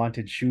unused,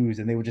 unwanted shoes,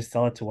 and they would just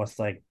sell it to us.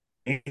 Like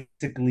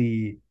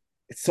basically,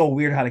 it's so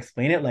weird how to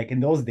explain it. Like in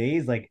those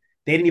days, like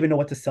they didn't even know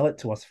what to sell it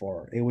to us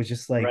for. It was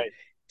just like Right.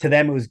 to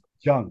them it was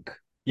junk,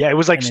 Yeah, it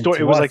was like and then store.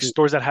 It to was like us,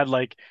 stores that had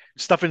like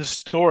stuff in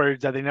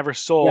storage that they never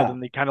sold, yeah,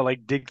 and they kind of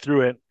like dig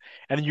through it,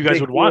 and then you guys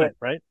dig would through want it, it.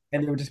 right?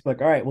 And they would just be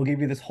like, all right, we'll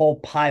give you this whole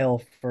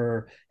pile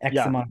for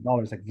X Yeah, amount of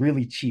dollars, like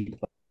really cheap,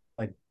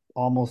 like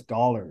almost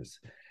dollars.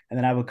 And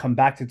then I would come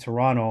back to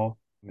Toronto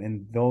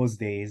in those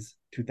days,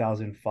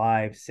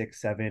 2005,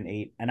 6, 7,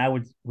 8, and I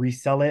would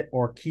resell it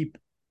or keep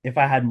if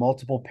I had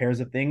multiple pairs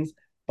of things.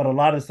 But a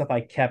lot of the stuff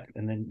I kept.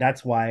 And then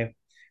that's why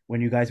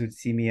when you guys would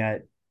see me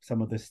at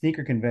some of the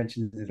sneaker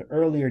conventions in the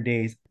earlier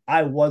days,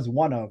 I was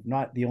one of,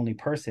 not the only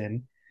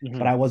person,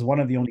 but hmm I was one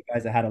of the only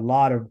guys that had a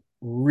lot of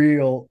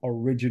real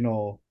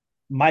original.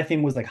 My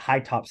thing was like high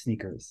top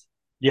sneakers,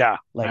 yeah.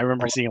 I like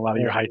remember seeing a lot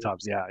of your high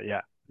tops. Yeah,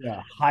 yeah,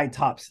 yeah, high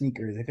top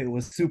sneakers. If it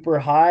was super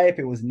high, if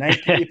it was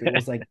Nike, if it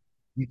was like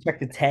you check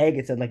the tag,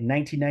 it said like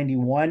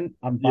 1991,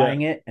 I'm yeah,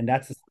 buying it, and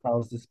that's the stuff I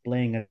was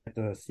displaying at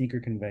the sneaker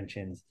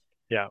conventions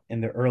yeah.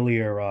 in the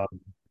earlier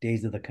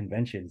days of the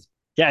conventions.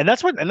 Yeah, and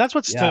that's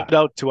what Yeah, stood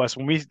out to us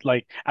when we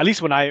like at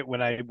least when I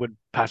would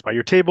pass by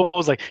your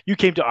tables, like you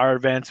came to our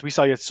events, we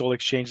saw you at Soul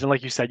Exchange, and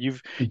like you said,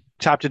 you've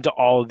tapped into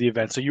all of the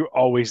events, so you're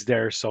always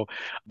there. So,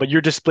 but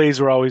your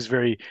displays were always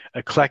very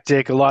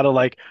eclectic, a lot of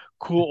like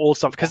cool old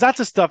stuff, because that's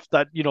the stuff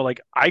that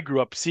like I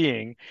grew up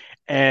seeing,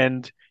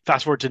 and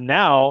fast forward to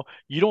now,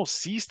 you don't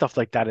see stuff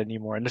like that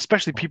anymore, and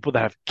especially people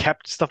that have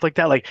kept stuff like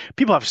that. Like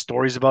people have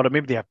stories about it,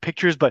 maybe they have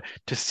pictures, but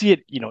to see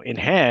it, in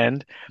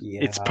hand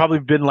it's yeah, probably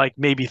been like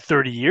maybe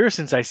 30 years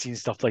since I've seen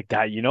stuff like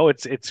that.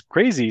 It's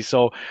crazy.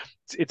 So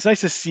it's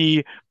nice to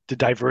see the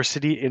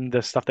diversity in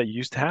the stuff that you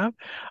used to have.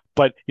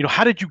 But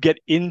how did you get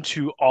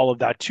into all of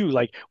that too?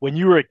 Like when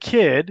you were a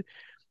kid,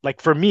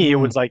 like for me, it mm,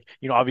 was like,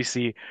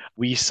 obviously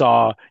we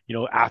saw,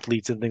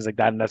 athletes and things like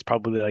that. And that's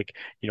probably like,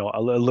 a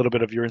little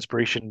bit of your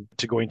inspiration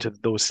to going to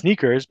those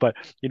sneakers. But,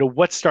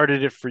 what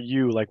started it for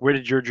you? Like where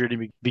did your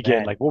journey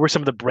begin? man. Like what were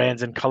some of the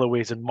brands and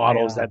colorways and I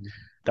models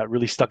that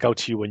really stuck out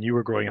to you when you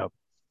were growing up?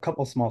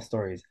 couple small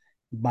stories.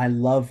 My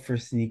love for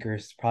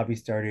sneakers probably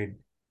started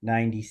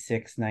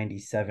 96,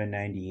 97,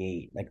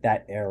 98, like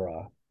that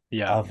era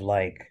Yeah. of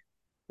like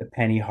the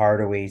Penny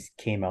Hardaways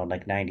came out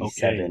like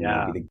Okay, 97,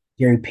 maybe yeah. the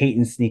Gary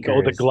Payton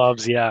Oh, the sneakers.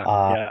 gloves, yeah,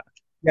 Uh yeah.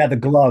 yeah, the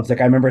gloves.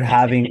 Like I remember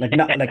having like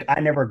not like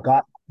I never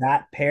got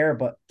that pair,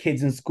 but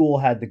kids in school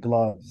had the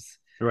gloves.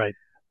 Right.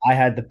 I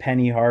had the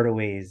Penny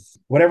Hardaways,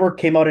 whatever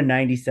came out in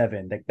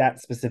 97, like that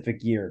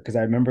specific year. Cause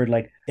I remembered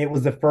like it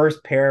was the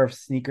first pair of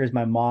sneakers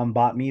my mom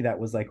bought me that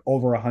was like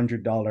over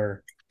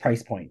 $100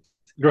 price point.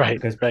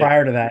 Right, Because right.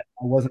 prior to that,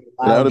 I wasn't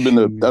That would allowed have been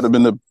the that would shoes. have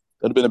been the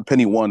that'd have been a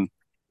penny one.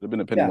 That'd have been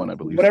a penny Yeah. one, I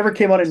believe. Whatever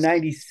came out in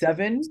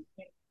 97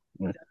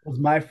 Mm. was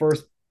my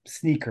first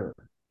sneaker.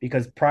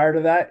 Because prior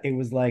to that, it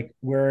was like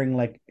wearing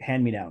like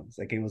hand-me-downs.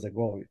 Like it was like,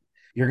 whoa,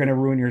 you're gonna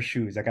ruin your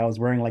shoes. Like I was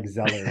wearing like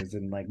Zellers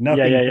and like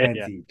Yeah, yeah, nothing yeah,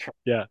 yeah. fancy.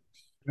 Yeah.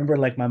 Remember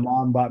like my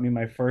mom bought me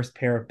my first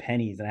pair of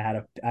pennies and I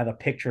have a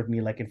picture of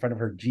me like in front of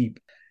her Jeep.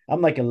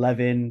 I'm like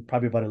 11,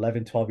 probably about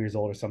 11, 12 years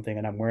old or something,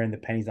 and I'm wearing the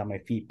pennies on my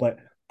feet, but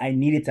I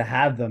needed to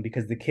have them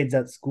because the kids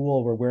at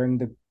school were wearing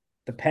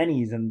the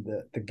pennies and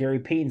the Gary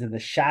Paytons and the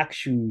Shaq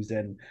shoes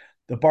and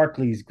the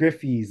Barclays,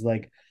 Griffeys,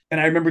 like, and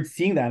I remembered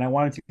seeing that and I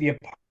wanted to be a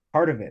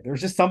part of it. There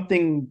was just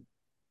something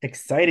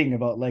exciting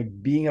about like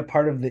being a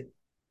part of the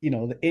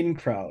in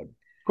crowd.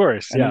 Of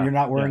course, And then yeah. you're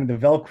not Yeah. wearing the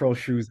Velcro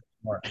shoes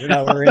anymore. You're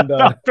not wearing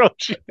the Velcro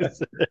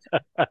shoes.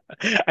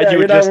 And yeah, you you're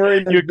would not just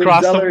wearing you the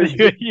cross them,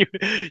 Zellers.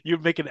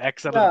 you'd make an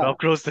X out of the Yeah,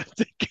 Velcros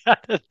to kind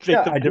of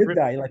make yeah, them I did different.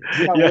 that. Like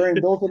you're not Yeah, of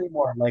wearing those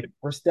anymore. Like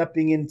we're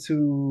stepping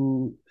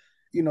into,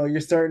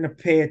 you're starting to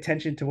pay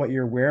attention to what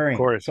you're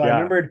wearing. course, So I yeah.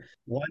 remembered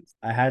once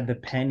I had the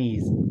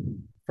pennies.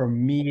 For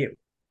me,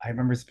 I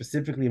remember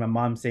specifically my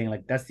mom saying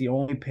like that's the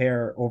only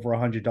pair over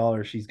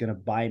 $100 she's gonna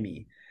buy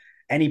me.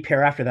 Any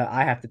pair after that,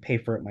 I have to pay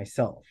for it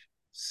myself.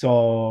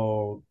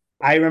 So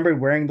I remember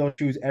wearing those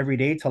shoes every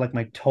day till like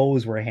my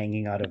toes were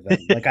hanging out of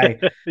them. Like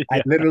I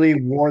Yeah. literally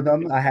wore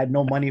them. I had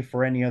no money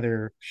for any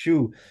other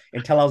shoe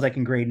until I was like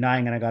in grade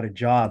 9 and I got a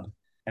job.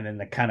 And then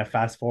the kind of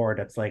fast forward,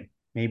 that's like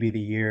maybe the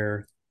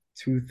year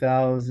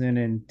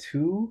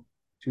 2002,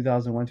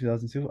 2001,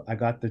 2002. I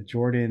got the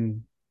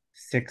Jordan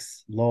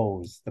 6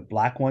 lows, the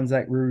black ones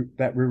that were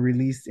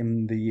released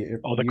in the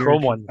Oh, the year.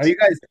 chrome Are ones. you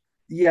guys?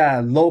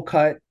 Yeah, low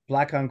cut,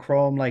 black on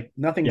chrome, like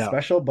nothing Yeah.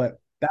 special, but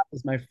that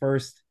was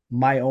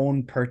my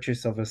own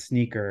purchase of a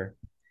sneaker,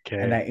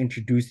 and Okay. that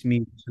introduced me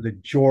to the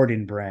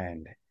Jordan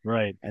brand.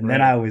 Right, And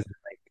then right. I was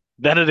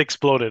Then it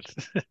exploded.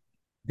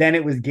 then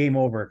it was game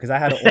over because I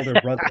had an older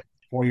brother,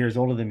 4 years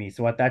older than me.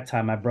 So at that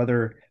time, my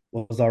brother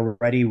was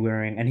already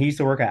wearing, and he used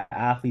to work at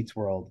Athlete's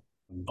World.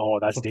 Oh,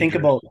 that's So think dangerous.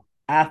 about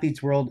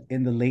Athlete's World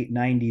in the late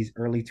 90s,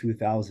 early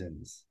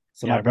 2000s.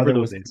 So Yeah, I my remember brother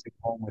those was days. coming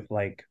home with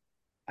like,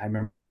 I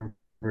remember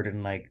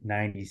in like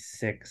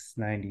 96,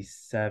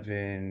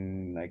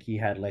 97. Like he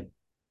had like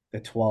the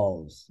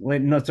 12s.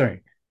 Wait, no,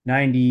 sorry.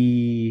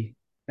 90,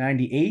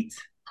 98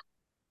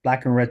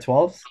 black and red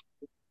 12s.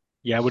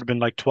 Yeah, it would have been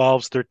like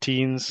 12s,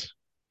 13s.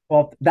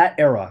 Well, that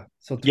era.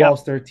 So Yep.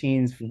 12s,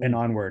 13s, and Mhm.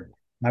 onward.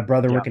 My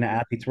brother Yeah. working at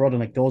Athletes World, and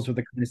like those were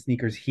the kind of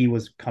sneakers he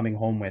was coming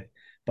home with,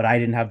 but I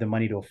didn't have the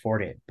money to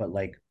afford it. But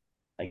like,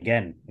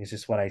 again, it's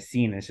just what I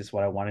seen. It's just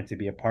what I wanted to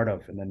be a part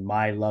of. And then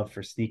my love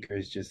for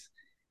sneakers just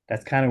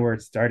that's kind of where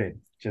it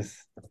started. Just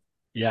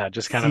Yeah,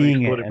 just kind of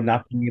seeing it exploded and from there.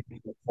 not being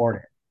able to afford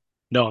it.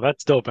 No,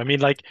 that's dope. I mean,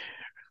 like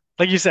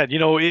you said,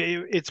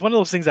 it's one of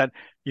those things that,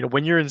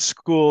 when you're in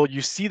school,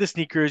 you see the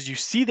sneakers, you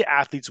see the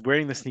athletes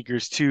wearing the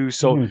sneakers too.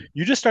 So Mhm.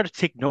 you just start to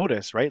take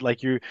notice, right?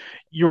 Like you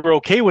were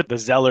okay with the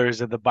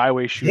Zellers and the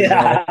Byway shoes and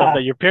all that stuff Yeah.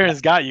 that your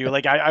parents got you.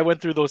 Like I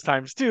went through those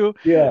times too.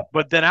 Yeah.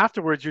 But then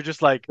afterwards, you're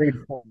just like, Grade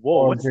whoa,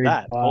 four, what's grade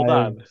that? Hold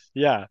five. on.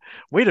 Yeah.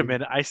 Wait a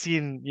minute. I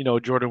seen,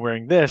 Jordan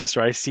wearing this,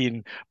 or I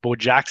seen Bo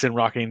Jackson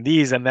rocking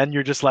these. And then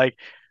you're just like,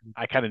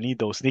 I kind of need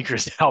those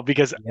sneakers now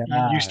because you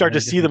Yeah. start to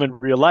Then see just them in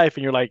real life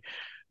and you're like,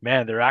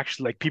 man, they're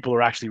actually like people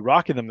are actually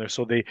rocking them there.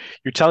 So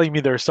you're telling me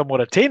they're somewhat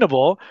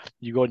attainable.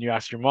 You go and you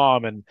ask your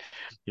mom, and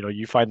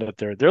you find that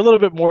they're a little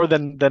bit more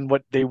than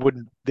what they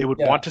would want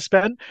yeah. to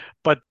spend.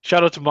 But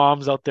shout out to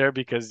moms out there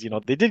because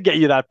they did get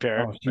you that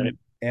pair, Oh, right?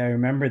 I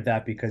remembered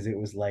that because it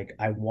was like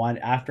I want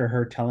after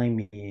her telling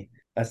me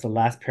that's the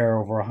last pair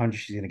over 100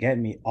 she's gonna get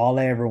me. All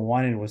I ever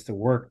wanted was to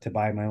work to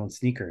buy my own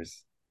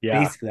sneakers. Yeah.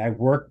 Basically, I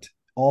worked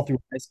all through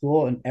high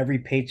school, and every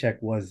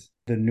paycheck was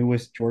the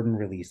newest Jordan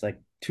release, like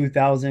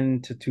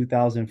 2000 to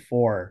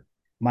 2004.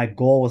 My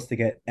goal was to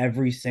get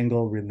every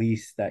single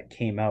release that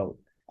came out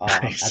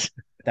at Nice.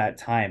 that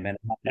time, and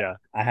Yeah.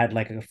 I had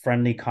like a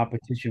friendly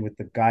competition with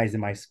the guys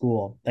in my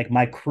school, like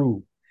my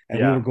crew, and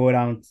we Yeah. would go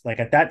down like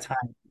at that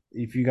time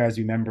if you guys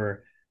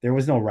remember, there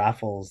was no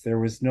raffles, No.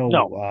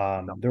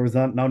 No. there was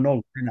no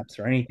lineups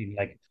or anything.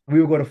 Like we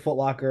would go to Foot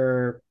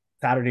Locker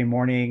Saturday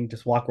morning,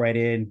 just walk right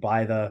in,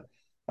 buy the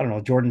I don't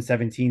know Jordan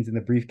 17s in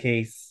the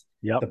briefcase,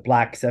 Yep. the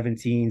black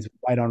 17s,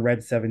 white on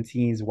red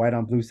 17s, white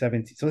on blue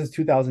 17s. So this is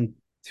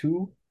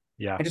 2002,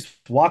 Yeah. and just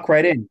walk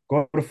right in,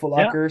 go to Foot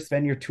Yeah. Locker,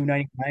 spend your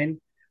 299,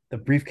 the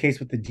briefcase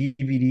with the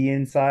DVD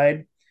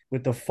inside,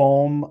 with the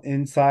foam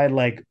inside,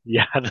 like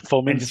Yeah. The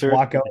foam and just insert.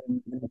 walk out.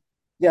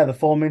 Yeah, the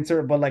foam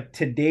insert. But like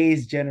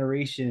today's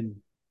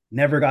generation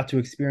never got to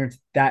experience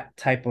that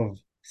type of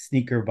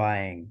sneaker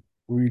buying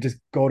where you just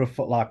go to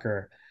Foot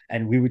Locker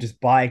and we would just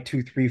buy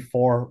two, three,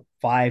 four,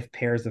 five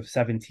pairs of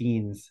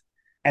 17s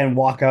and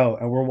walk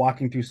out. And we're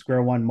walking through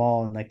Square One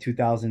Mall in like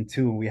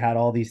 2002 and we had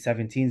all these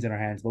 17s in our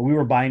hands, but we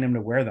were buying them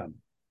to wear them.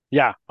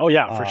 Yeah. Oh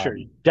yeah, for sure.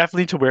 Um,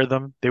 Definitely to wear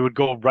them. They would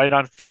go right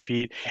on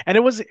feet. And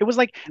it was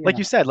like yeah,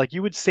 you said, like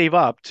you would save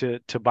up to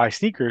buy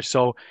sneakers.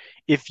 So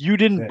if you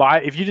didn't,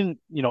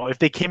 if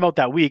they came out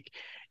that week,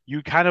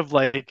 you kind of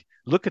like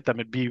look at them,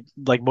 it'd be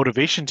like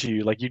motivation to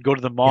you. Like you'd go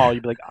to the mall, yeah,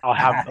 you'd be like, I'll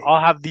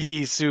have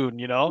these soon.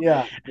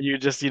 yeah, And you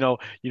just,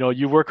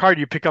 you work hard,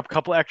 you pick up a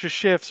couple extra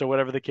shifts or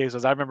whatever the case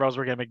was. I remember I was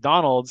working at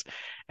McDonald's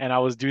and I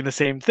was doing the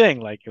same thing.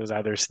 Like it was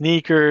either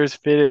sneakers,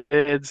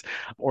 fitteds,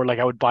 or like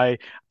I would buy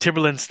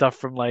Timberland stuff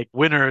from like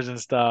Winners and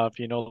stuff,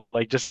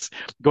 like just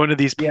going to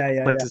these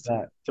yeah. places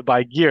to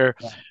buy gear.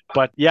 Yeah.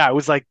 But yeah, it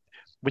was like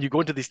when you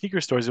go into these sneaker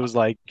stores, it was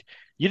like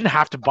you didn't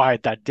have to buy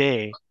it that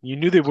day. You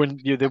knew they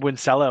wouldn't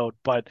sell out,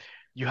 but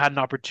you had an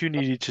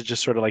opportunity to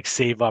just sort of like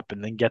save up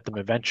and then get them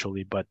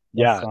eventually. But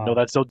That's yeah,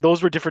 no,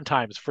 those were different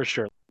times for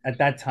sure. at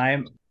that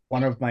time,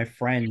 one of my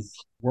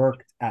friends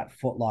worked at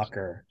Foot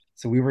Locker.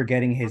 So we were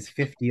getting his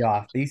 50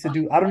 off. They used to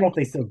do, I don't know if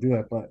they still do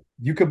it, but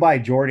you could buy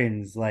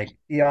Jordans like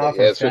 50 off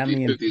Yeah, or it's 50,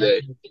 family and 50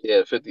 day.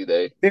 Yeah, 50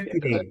 day. 50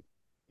 day.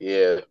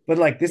 Yeah. But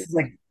like this is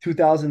like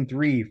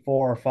 2003,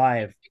 four or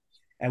five.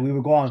 And we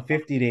would go on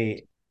 50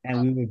 day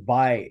and we would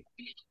buy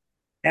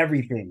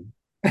everything.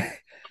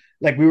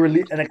 Like we were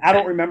like I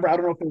don't remember. I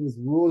don't know if there was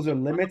rules or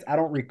limits. I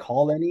don't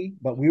recall any,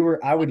 but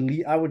I would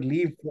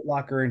leave Foot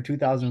Locker in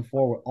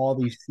 2004 with all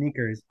these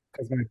sneakers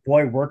because my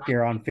boy worked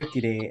there on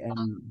 50 day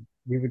and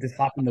we would just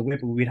hop in the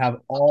whip and we'd have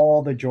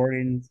all the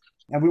Jordans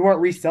and we weren't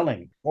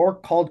reselling or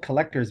called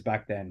collectors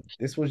back then.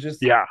 This was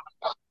just Yeah,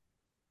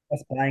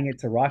 us buying it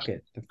to rock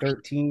it. The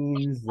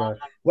 13s, the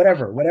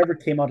whatever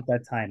came out at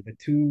that time, the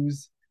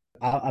twos.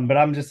 But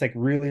I'm just like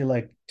really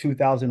like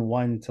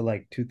 2001 to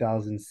like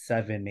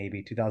 2007,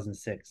 maybe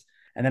 2006.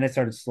 And then it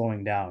started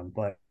slowing down.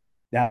 But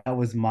that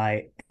was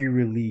my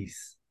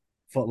release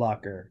Foot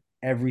Locker,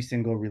 every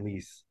single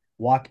release.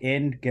 Walk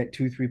in, get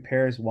two, three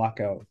pairs, walk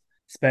out.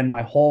 Spend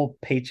my whole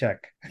paycheck.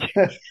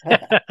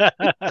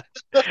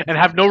 and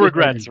have no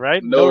regrets,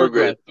 right? No No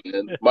regret,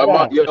 regrets. man. My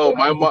mom, Yeah, yo,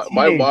 I was a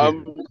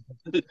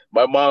teenager.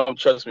 my mom,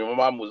 trust me, my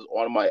mom was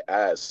on my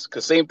ass.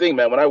 Cause same thing,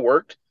 man. When I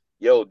worked,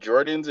 yo,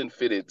 Jordans and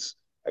fitteds.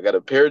 I got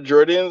a pair of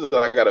Jordans and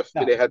I got a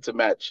Yeah, fitted hat to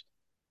match.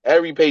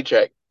 Every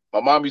paycheck.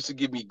 My mom used to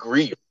give me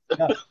grief.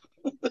 yeah.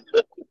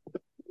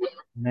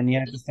 And then you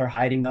have to start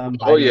hiding them,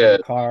 Oh hiding in yeah.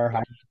 the car,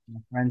 hiding in a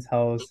friend's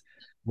house,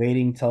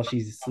 waiting till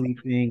she's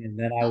sleeping, and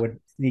then I would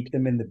sneak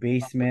them in the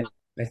basement.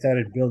 I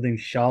started building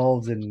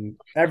shelves and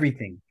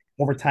everything.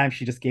 Over time,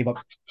 she just gave up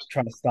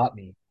trying to stop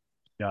me.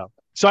 Yeah.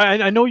 So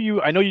I know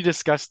you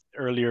discussed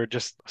earlier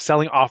just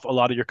selling off a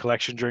lot of your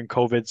collection during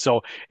COVID.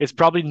 So it's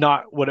probably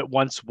not what it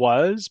once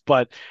was,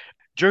 but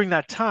during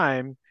that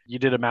time you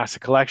did a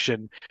massive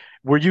collection.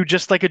 Were you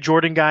just like a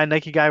Jordan guy,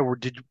 Nike guy, or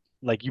did you,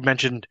 like you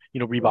mentioned,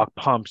 Reebok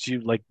pumps, you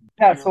like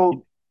Yeah,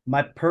 so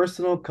my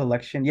personal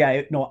collection,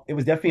 yeah, no, it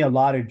was definitely a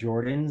lot of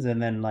Jordans,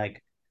 and then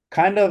like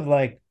kind of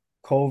like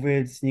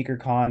COVID, sneaker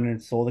con,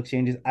 and soul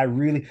exchanges. I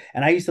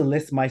used to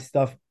list my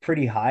stuff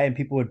pretty high, and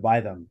people would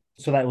buy them,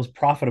 so that it was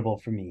profitable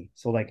for me.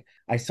 So like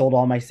I sold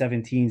all my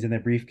 17s in the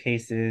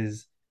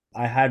briefcases.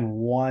 I had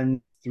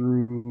one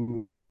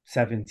through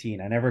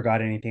 17. I never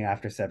got anything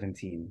after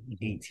 17, Mhm.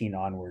 18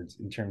 onwards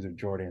in terms of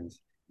Jordans.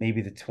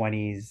 Maybe the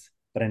 20s,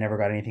 but I never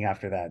got anything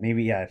after that.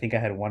 Maybe, yeah, I think I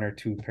had one or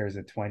two pairs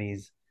of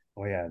 20s.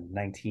 Oh yeah,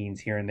 19s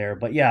here and there.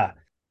 But yeah,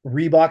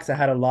 Reeboks I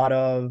had a lot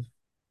of,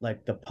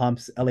 like the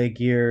pumps, LA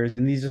Gears,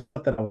 and these are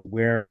stuff that I was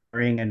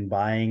wearing and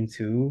buying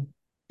too.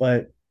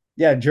 But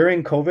yeah,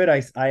 during COVID,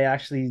 I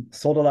actually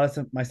sold a lot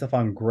of my stuff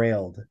on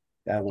Grailed,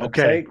 that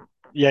Okay. website.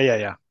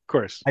 Yeah. Of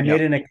course. I Yeah.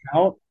 made an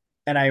account,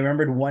 and I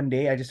remembered one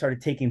day I just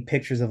started taking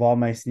pictures of all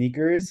my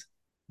sneakers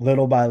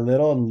little by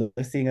little and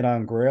listing it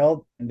on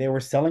Grailed. And they were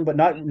selling, but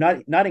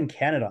not in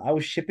Canada. I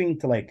was shipping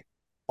to like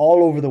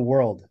all over the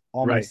world,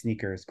 all my Right.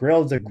 sneakers.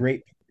 Grailed are Mhm.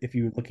 great if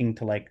you're looking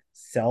to like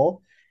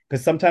sell,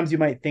 because sometimes you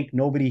might think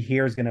nobody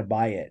here is gonna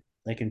buy it.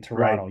 Like in Right.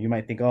 Toronto, you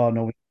might think, oh,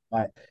 nobody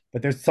buy it.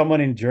 But there's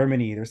someone in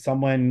Germany, there's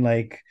someone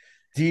like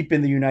deep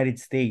in the United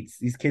States.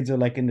 These kids are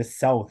like in the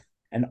South,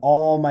 and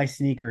all my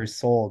sneakers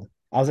sold.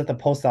 I was at the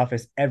post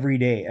office every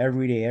day,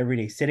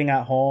 sitting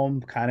at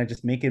home, kind of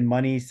just making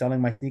money,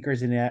 selling my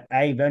sneakers. And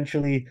I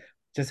eventually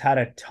just had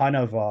a ton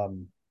of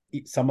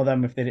some of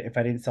them, if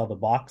I didn't sell the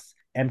box,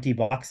 empty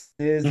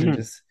boxes, and Mhm.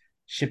 just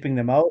shipping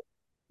them out.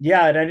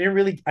 Yeah, and I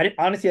didn't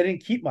honestly, I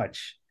didn't keep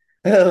much.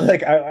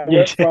 Like I Yeah.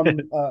 went from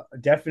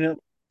definitely,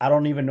 I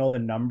don't even know the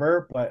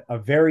number, but a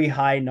very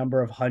high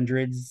number of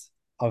hundreds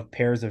of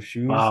pairs of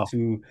shoes Wow.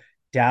 to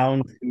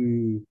down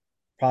to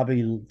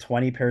probably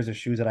 20 pairs of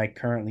shoes that I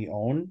currently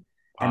own.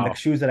 And the Wow.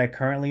 shoes that I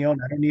currently own,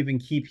 I don't even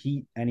keep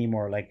heat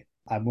anymore. Like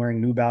I'm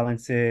wearing New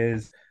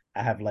Balances.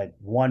 I have like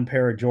one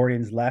pair of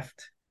Jordans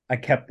left. I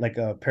kept like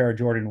a pair of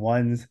Jordan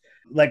ones.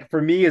 Like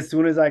for me, as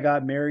soon as I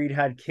got married,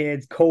 had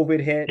kids, COVID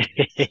hit,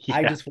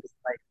 I Yeah. just was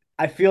like,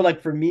 I feel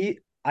like for me,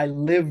 I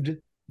lived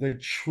the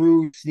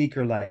true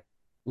sneaker life,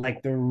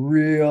 like the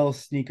real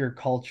sneaker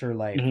culture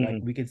life. Like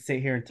Mhm. we could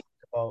sit here and talk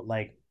about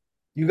like,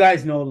 you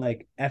guys know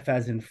like F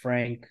as in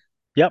Frank,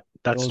 Yep.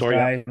 That those story.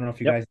 Yeah. guys. I don't know if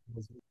you Yep.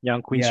 guys, Yeah,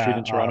 on Queen Street yeah,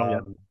 in Toronto.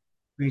 Yeah.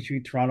 Queen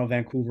Street, Toronto,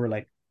 Vancouver.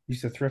 Like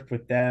used to thrift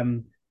with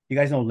them. You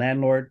guys know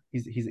Landlord.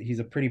 He's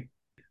a pretty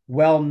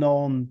well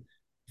known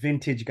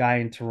vintage guy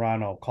in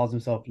Toronto. Calls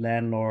himself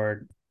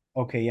Landlord.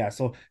 Okay, yeah.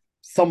 So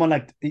someone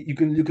like you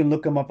can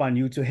look him up on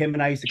YouTube. Him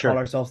and I used to call Sure.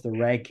 ourselves the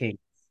Rag King,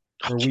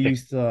 where we Okay.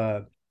 used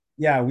to,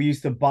 yeah, we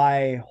used to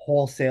buy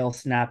wholesale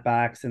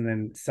snapbacks and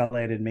then sell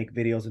it and make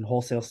videos, and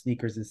wholesale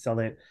sneakers and sell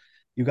it.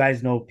 You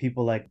guys know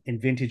people like in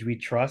Vintage We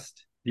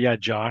Trust. Yeah,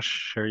 Josh.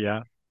 Sure.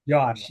 Yeah.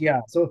 Josh,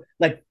 yeah. So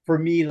like for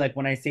me, like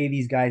when I say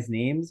these guys'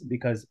 names,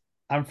 because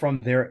I'm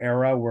from their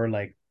era where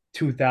like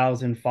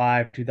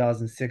 2005,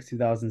 2006,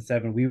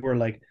 2007, we were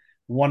like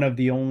one of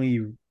the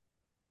only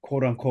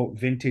quote unquote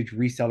vintage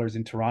resellers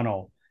in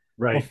Toronto.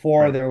 Right.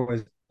 Before Right. there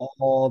was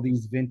all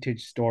these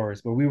vintage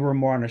stores, but we were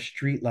more on a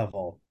street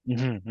level,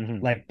 Hmm.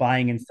 like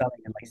buying and selling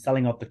and like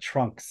selling out the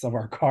trunks of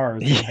our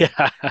cars and like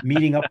Yeah.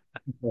 meeting up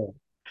with people.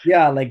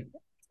 Yeah, like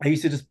I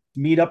used to just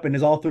meet up, and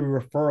it's all through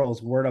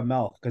referrals, word of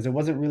mouth, because it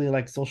wasn't really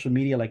like social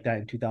media like that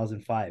in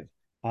 2005.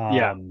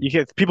 Yeah. You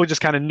get people just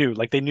kind of knew,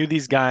 like they knew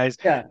these guys,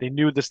 Yeah, they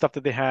knew the stuff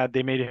that they had,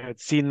 they maybe had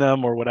seen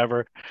them or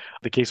whatever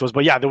the case was.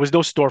 But yeah, there was no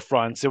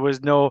storefronts, there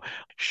was no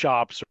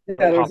shops yeah, or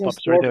there's no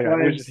pop-ups or anything like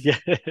that. It was just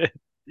storefronts, yeah.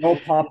 no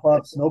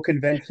pop-ups, no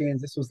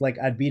conventions. This was like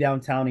I'd be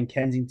downtown in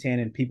Kensington,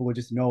 and people would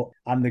just know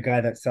I'm the guy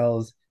that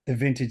sells the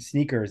vintage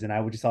sneakers, and I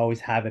would just always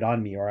have it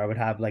on me. Or I would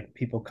have like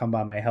people come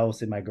by my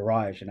house in my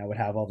garage, and I would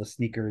have all the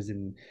sneakers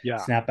and Yeah.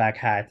 snapback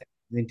hat,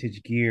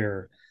 vintage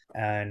gear,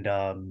 and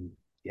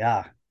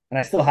yeah. And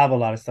I still have a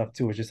lot of stuff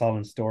too. It's just all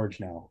in storage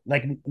now.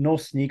 Like no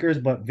sneakers,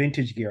 but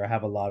vintage gear. I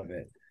have a lot of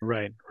it.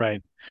 Right,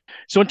 right.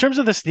 So in terms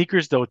of the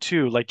sneakers though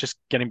too, like just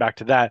getting back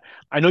to that,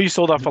 I know you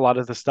sold off a lot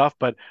of the stuff,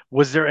 but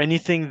was there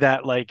anything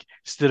that like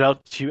stood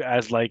out to you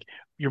as like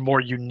your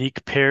more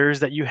unique pairs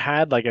that you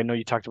had? Like I know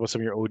you talked about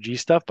some of your OG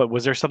stuff, but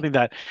was there something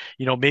that,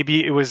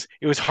 maybe it was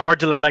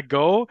hard to let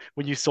go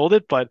when you sold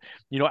it, but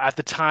at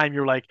the time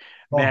you're like,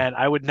 Oh, man,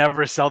 I would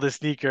never sell this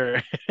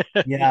sneaker.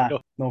 You yeah, know?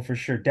 no, for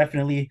sure.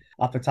 Definitely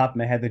off the top of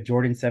my head, the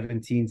Jordan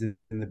 17s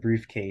in the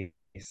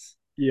briefcase.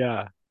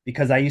 Yeah.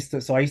 Because I used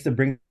to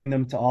bring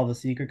them to all the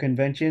sneaker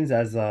conventions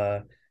as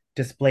a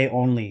display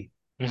only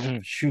Hmm.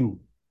 shoe,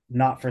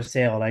 not for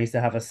sale. And I used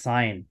to have a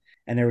sign,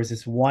 and there was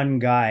this one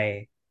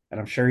guy, and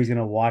I'm sure he's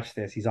gonna watch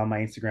this. He's on my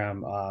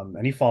Instagram,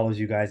 and he follows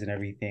you guys and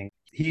everything.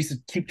 He used to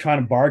keep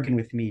trying to bargain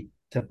with me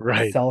to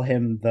Right. sell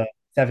him the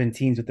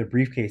 17s with the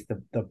briefcase,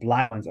 the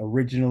black ones,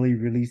 originally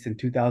released in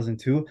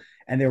 2002,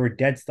 and they were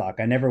dead stock.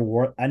 I never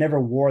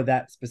wore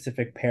that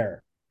specific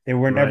pair. They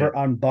were never Right.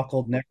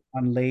 unbuckled, never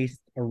unlaced,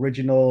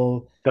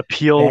 original The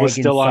peel was bag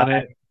still on inside.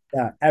 it.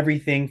 Yeah,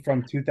 everything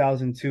from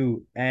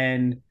 2002.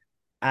 And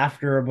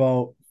after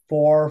about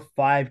 4 or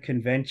 5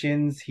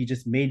 conventions, he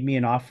just made me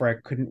an offer I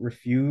couldn't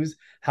refuse.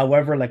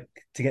 However, like,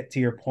 to get to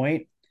your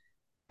point,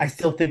 I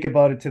still think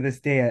about it to this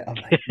day.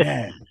 I'm like,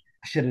 man,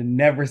 I should have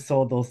never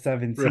sold those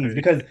 17s, Right.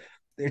 because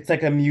it's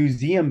like a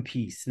museum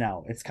piece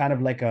now. It's kind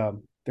of like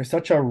there's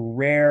such a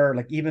rare,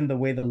 like, even the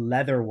way the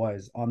leather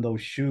was on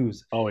those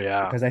shoes. Oh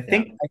yeah. Because I Yeah.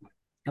 think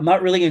I'm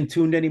not really in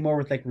tuned anymore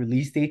with like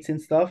release dates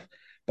and stuff,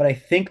 but I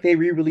think they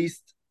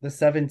re-released the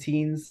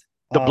 17s.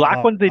 The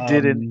black ones they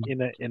did in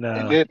Um, in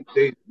They a did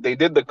they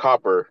did the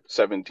copper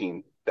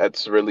 17.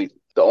 That's really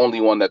the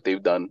only one that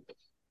they've done.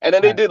 And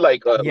then they uh, did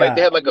like they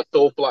yeah, had like a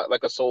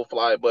soul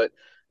fly, but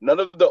none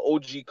of the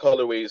OG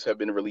colorways have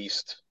been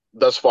released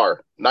thus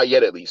far. Not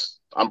yet, at least.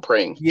 I'm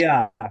praying.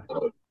 yeah.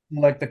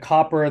 Like the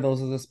copper,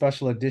 those are the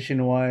special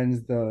edition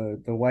ones,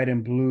 the white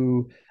and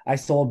blue. I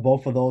sold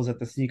both of those at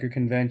the sneaker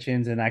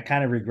conventions, and I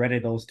kind of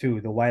regretted those too,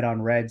 the white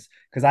on reds,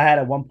 because I had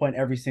at one point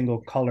every single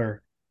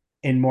color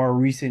in more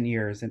recent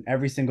years, and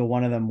every single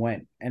one of them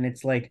went. And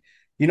it's like,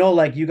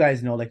 like you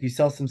guys know, like you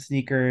sell some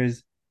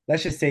sneakers,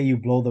 let's just say you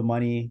blow the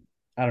money,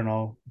 I don't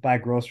know, buy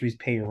groceries,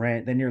 pay your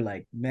rent, then you're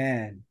like,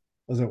 man,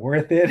 was it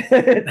worth it?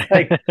 It's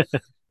like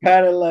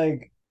kind of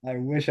like I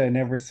wish I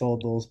never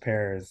sold those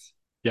pairs.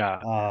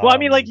 Yeah. Well, I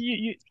mean, like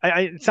Um,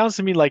 it sounds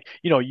to me like,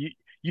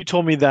 you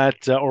told me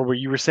that, or where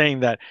you were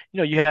saying that,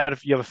 you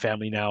have a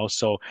family now,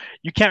 so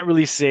you can't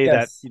really say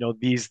that, yes.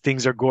 these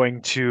things are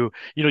going to,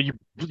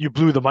 you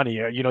blew the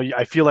money.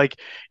 I feel like,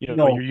 you're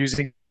No,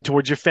 using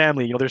towards your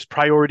family. There's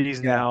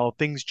priorities yeah. now.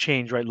 Things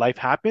change, right? Life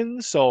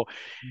happens. So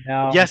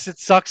Now, yes, it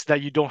sucks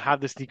that you don't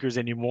have the sneakers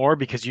anymore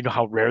because you know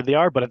how rare they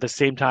are, but at the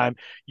same time,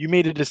 you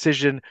made a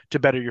decision to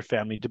better your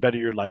family, to better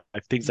your life,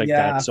 things like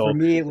that. yeah, for So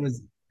me,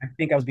 I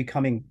think I was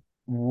becoming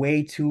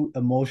way too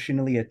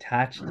emotionally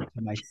attached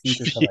to my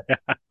sneaker collection.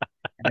 yeah,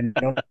 And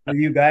I know if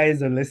you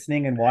guys are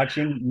listening and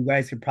watching, you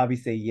guys could probably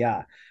say,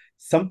 yeah,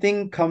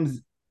 something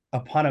comes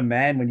upon a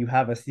man when you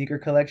have a sneaker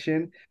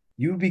collection.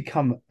 You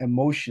become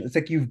emotional. It's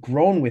like you've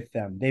grown with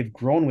them. They've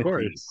grown of with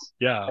you. course.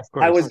 Yeah, of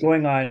I was course.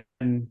 going on,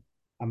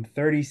 I'm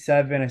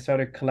 37. I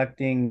started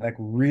collecting, like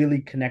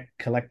really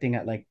collecting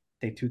at like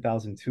say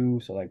 2002.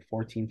 So like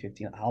 14,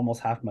 15,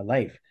 almost half my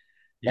life.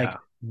 Yeah.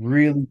 Like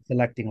really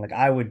collecting. Like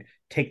I would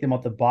take them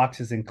out the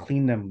boxes and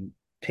clean them,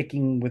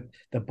 picking with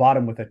the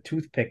bottom with a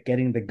toothpick,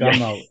 getting the Yeah.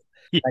 gum out.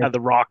 Yeah, Like the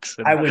rocks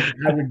I and would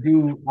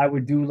I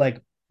would do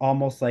like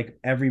almost like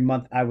every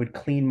month I would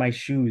clean my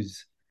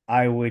shoes.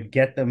 I would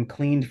get them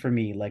cleaned for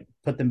me, like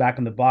put them back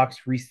in the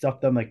box,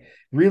 restuff them, like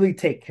really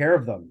take care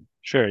of them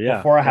sure,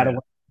 yeah. before I had Yeah, to yeah.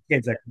 work with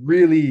kids, like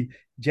really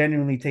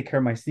genuinely take care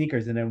of my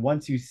sneakers. And then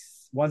once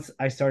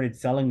I started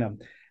selling them,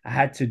 I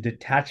had to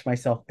detach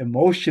myself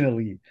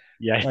emotionally.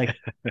 Yeah, Like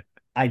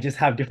I just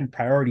have different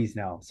priorities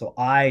now. So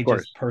I of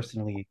just course.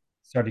 personally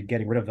started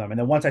getting rid of them. And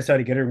then once I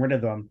started getting rid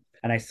of them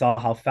and I saw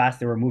how fast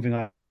they were moving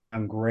on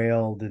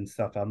Grailed and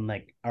stuff, I'm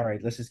like, all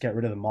right, let's just get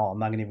rid of them all. I'm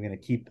not even gonna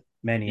keep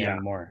many Yeah.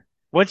 anymore.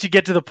 Once you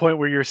get to the point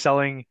where you're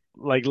selling,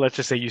 like, let's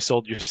just say you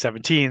sold your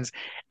 17s,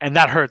 and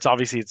that hurts,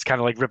 obviously, it's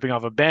kind of like ripping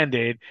off a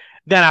band-aid.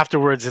 Then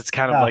afterwards, it's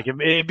kind of Yeah. like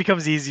it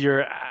becomes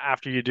easier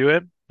after you do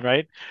it,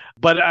 right?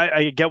 But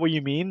I get what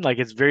you mean. Like,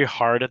 it's very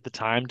hard at the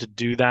time to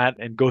do that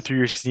and go through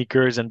your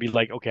sneakers and be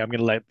like, okay, I'm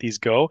gonna let these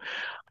go.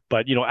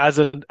 But as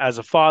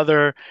a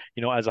father,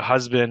 as a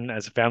husband,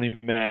 as a family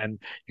man,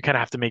 you kind of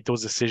have to make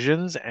those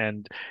decisions.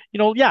 And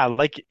yeah,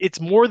 like it's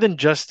more than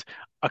just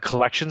a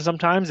collection.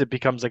 Sometimes it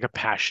becomes like a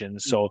passion.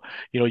 So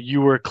you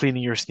were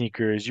cleaning your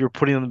sneakers, you were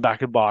putting them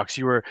back in the box,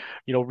 you were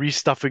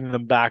restuffing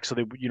them back so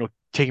they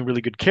taking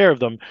really good care of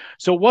them.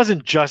 So it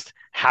wasn't just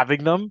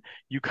having them.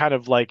 You kind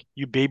of like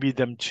you babied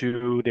them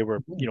too. They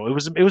were,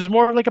 it was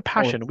more like a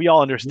Oh, passion. We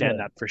all it's understand real.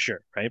 that for sure,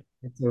 right?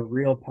 It's a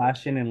real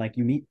passion, and like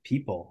you meet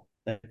people.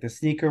 Like the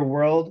sneaker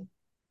world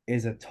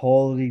is a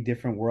totally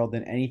different world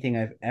than anything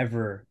I've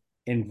ever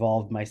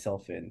involved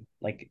myself in.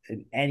 Like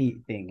in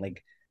anything,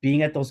 like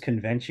being at those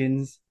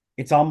conventions,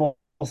 it's almost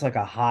like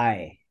a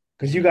high.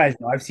 Because you Mhm. guys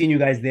know, I've seen you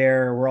guys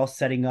there. We're all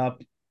setting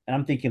up, and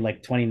I'm thinking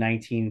like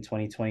 2019,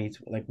 2020.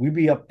 Like we'd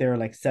be up there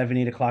like 7,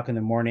 8 o'clock in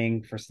the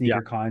morning for Yeah,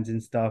 sneaker cons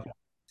and stuff,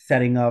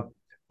 setting up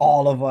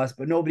all of us,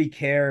 but nobody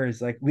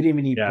cares. Like we didn't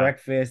even eat yeah,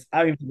 breakfast. I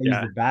don't even use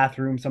yeah, the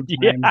bathroom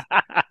yeah. sometimes.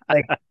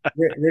 Like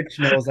Rich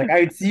knows. Like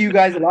I would see you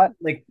guys a lot.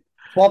 Like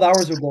 12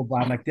 hours would go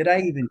by. I'm like, did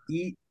I even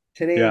eat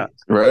Yeah. today?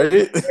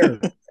 Right?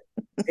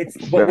 It's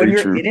but when Very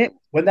you're true. in it,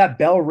 when that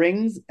bell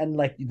rings and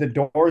like the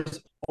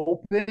doors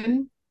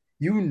open,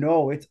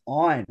 it's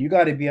on. You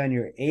got to be on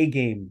your A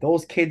game.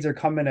 Those kids are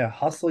coming to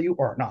hustle you,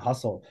 or not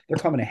hustle. They're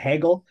coming to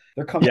haggle.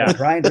 They're coming to Yeah.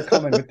 grind. They're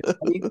coming with the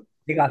money.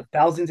 They got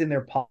thousands in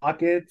their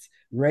pockets,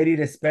 ready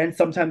to spend.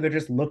 Sometimes they're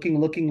just looking,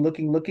 looking,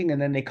 looking, looking,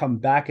 and then they come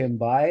back and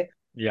buy.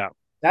 Yeah.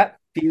 That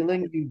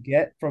feeling you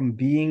get from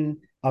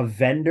being a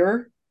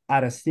vendor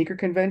at a sneaker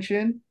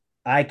convention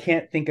I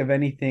can't think of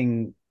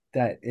anything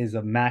that is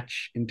a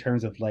match in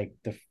terms of like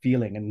the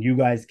feeling. And you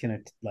guys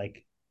can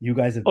like you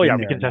guys have Oh yeah, been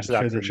we there, can and I'm test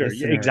that sure for the sure.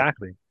 Yeah, listener,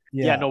 exactly.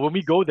 Yeah, yeah, no, when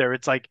we go there,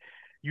 it's like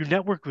you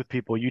network with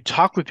people, you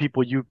talk with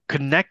people, you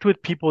connect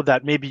with people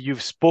that maybe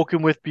you've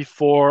spoken with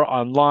before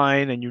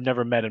online and you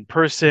never met in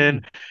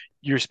person. Mhm.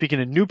 You're speaking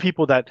to new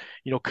people that,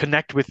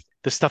 connect with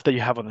the stuff that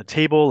you have on the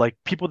table, like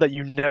people that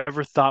you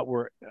never thought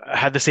were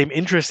had the same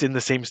interest in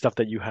the same stuff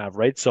that you have,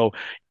 right? So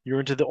you're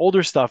into the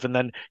older stuff, and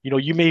then,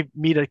 you may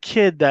meet a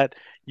kid that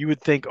you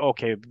would think,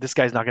 okay, this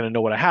guy's not going to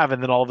know what I have,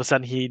 and then all of a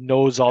sudden he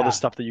knows all the Yeah.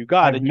 stuff that you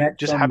got, and you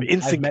just have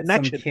I've instant met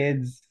some connection,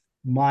 kids,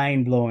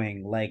 mind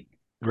blowing. Like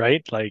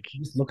right? Like,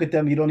 just look at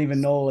them, you don't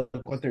even know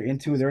like, what they're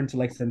into. They're into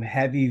like some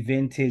heavy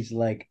vintage,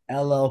 like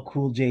LL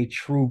Cool J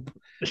Troop,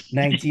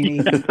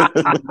 1980.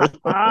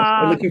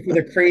 They're ah, looking for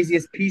the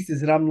craziest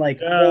pieces, and I'm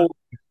like, yeah, oh,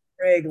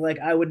 Craig, like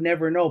I would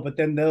never know. But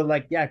then they're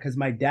like, yeah, because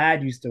my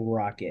dad used to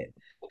rock it.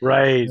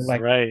 right, They're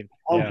like, right,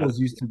 yeah. uncles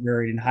used to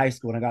wear it in high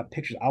school, and I got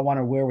pictures. I want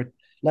to wear with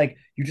like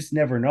you just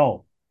never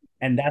know,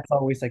 and that's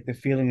always like the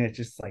feeling that's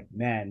just like,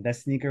 man, that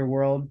sneaker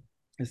world,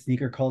 the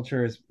sneaker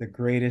culture is the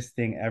greatest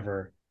thing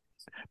ever.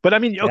 But I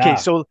mean, okay, Yeah,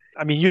 so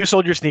I mean, you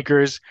sold your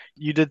sneakers,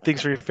 you did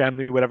things for your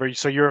family, whatever.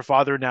 So you're a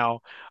father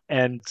now,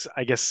 and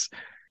I guess,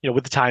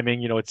 with the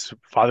timing, it's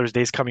Father's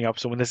Day's coming up.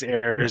 So when this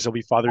airs, it'll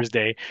be Father's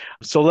Day.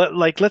 So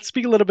let's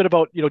speak a little bit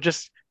about,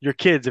 just your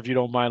kids, if you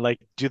don't mind. Like,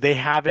 do they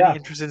have any yeah.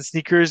 interest in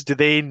sneakers? Do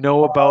they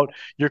know Um, about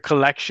your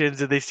collections?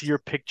 Do they see your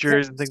so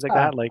pictures and things like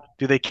yeah, that? Like,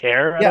 do they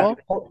care at yeah.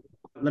 all?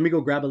 Let me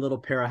go grab a little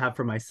pair I have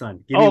for my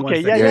son. Give me Oh, one okay,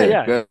 yeah, second. yeah, Yeah,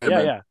 yeah, go ahead, yeah,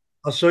 man. yeah.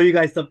 I'll show you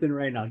guys something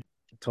right now. I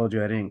told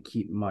you I didn't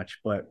keep much,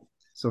 but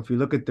so if you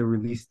look at the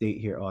release date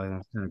here, oh,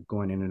 I'm kind of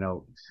going in and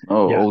out.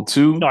 Yeah. Oh, oh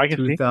two. No, I can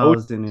see. Oh,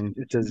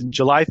 it says 2002.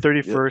 July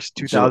Yeah. 31st,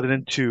 So,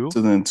 2002.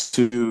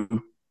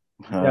 2002.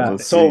 Yeah.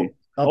 Let's see. So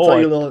I'll tell Oh,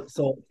 you a little.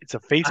 So it's a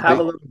face I have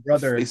a Fa- box. little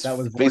brother that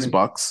was born face in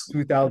box.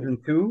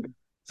 2002.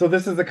 So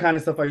this is the kind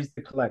of stuff I used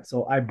to collect.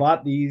 So I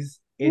bought these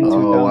in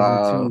Oh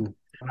wow. 2002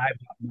 when I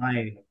bought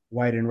my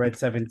white and red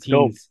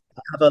Dope. 17s.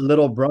 I have a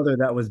little brother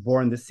that was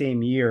born the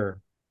same year.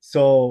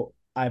 So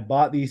I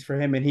bought these for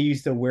him and he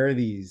used to wear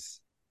these.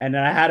 And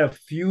then I had a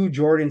few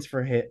Jordans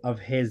of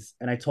his,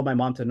 and I told my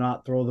mom to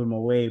not throw them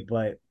away,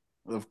 but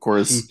Of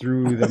she course.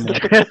 threw them away.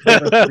 She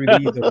never threw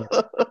these away.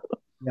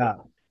 Yeah.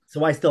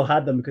 So I still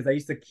had them because I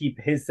used to keep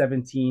his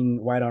 17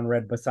 white on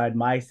red beside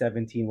my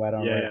 17 white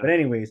on Yeah, red. yeah. But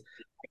anyways,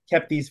 I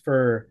kept these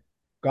for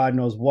God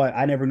knows what.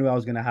 I never knew I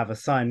was gonna have a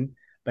son,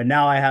 but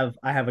now I have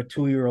a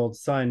 2-year-old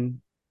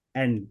son,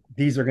 and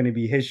these are gonna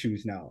be his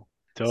shoes now.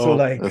 So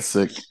Dope. like That's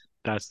sick.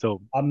 That's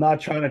dope. I'm not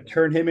trying to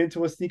turn him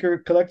into a sneaker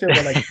collector,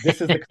 but like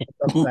this is the kind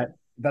of stuff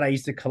that I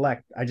used to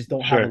collect. I just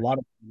don't have a Sure. lot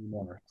of them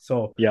anymore.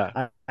 So Yeah.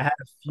 I had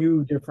a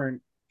few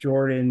different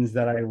Jordans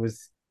that I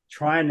was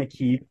trying to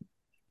keep.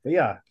 But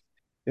yeah,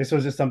 this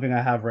was just something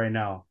I have right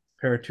now.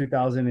 Pair of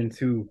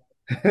 2002.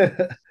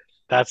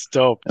 That's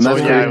dope. And So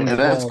that's crazy. yeah, And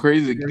that's 2012.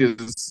 crazy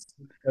because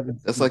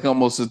that's like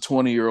almost a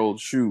 20-year-old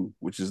shoe,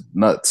 which is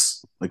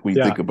nuts. Like when you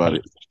yeah. think about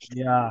it.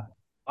 Yeah.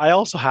 I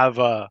also have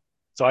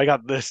so I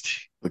got this.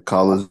 The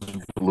college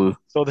blue.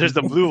 So there's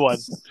the blue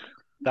one.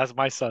 That's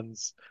my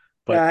son's.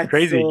 But That's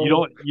crazy. You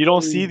so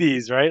don't see crazy.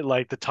 these, right?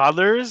 Like the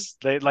toddlers,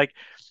 they like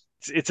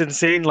it's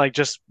insane, like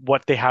just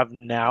what they have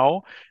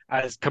now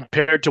as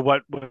compared to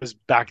what was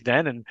back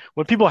then. And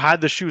when people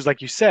had the shoes,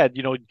 like you said,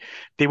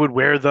 they would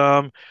wear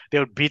them, they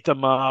would beat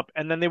them up,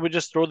 and then they would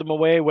just throw them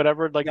away,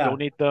 whatever, like Yeah.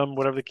 donate them,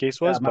 whatever the case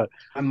Yeah. was. My, But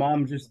my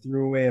mom just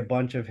threw away a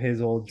bunch of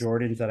his old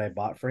Jordans that I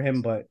bought for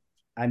him, but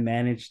I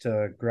managed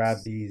to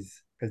grab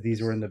these because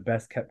these were in the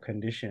best kept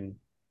condition.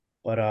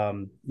 But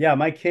yeah,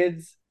 my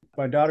kids,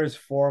 my daughter's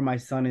 4, my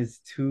son is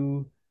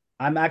 2.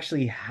 I'm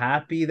actually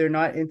happy they're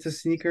not into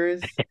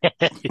sneakers.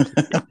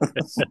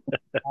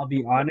 I'll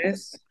be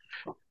honest.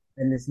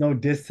 And it's no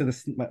diss to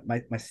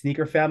my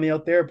sneaker family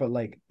out there, but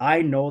like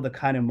I know the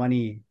kind of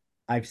money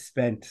I've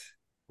spent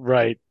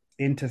right,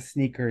 into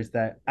sneakers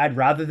that I'd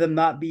rather them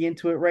not be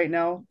into it right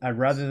now. I'd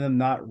rather them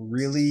not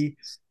really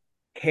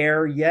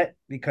care yet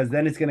because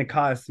then it's gonna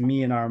cost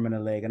me an arm and a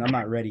leg, and I'm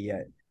not ready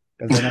yet.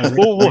 Because I know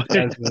we'll, Rich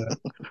has the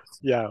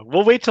yeah,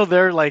 we'll wait till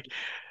they're like,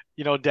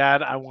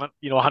 Dad, I want,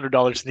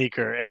 $100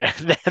 sneaker,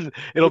 and then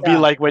it'll be yeah,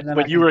 like when and then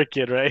when you were a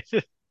kid, right?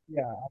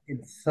 yeah, I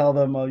could sell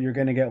them. Oh, you're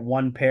gonna get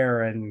one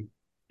pair, and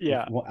if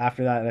Yeah, well,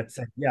 after that, that's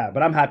it. Yeah.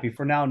 But I'm happy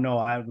for now. No,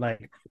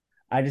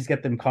 I just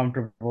get them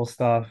comfortable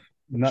stuff.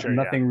 sure,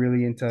 yeah, Nothing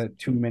really into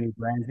too many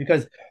brands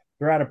because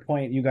they're at a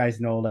point you guys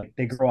know like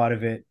they grow out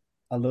of it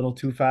a little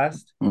too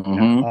fast.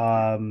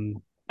 yeah. Hmm.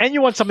 And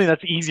you want something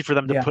that's easy for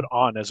them to Yeah, put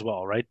on as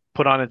well, right?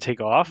 Put on and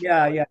take off.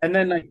 yeah. And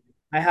then like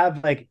I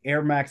have like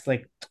Air Max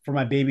like for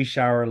my baby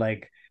shower.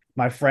 Like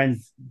my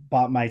friends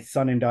bought my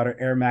son and daughter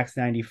Air Max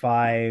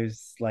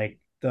 95s, like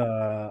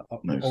the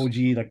Nice.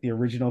 OG, like the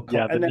original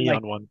Yeah, color. the And then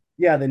like neon one.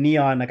 yeah, the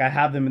neon. Like I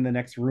have them in the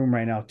next room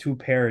right now, 2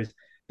 pairs.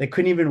 They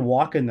couldn't even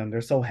walk in them.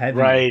 They're so heavy.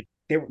 Right.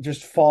 They would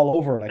just fall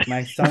over. Like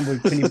my son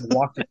would couldn't even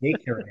walk to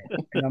daycare in it.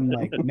 And I'm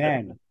like,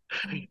 man,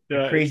 the Yeah,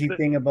 crazy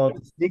thing about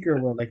the sneaker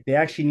world, like they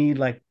actually need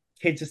like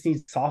kids just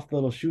need soft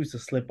little shoes to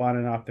slip on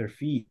and off their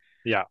feet.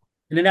 Yeah.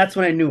 And then that's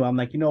when I knew. I'm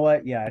like, you know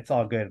what? Yeah, it's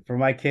all good for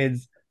my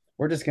kids.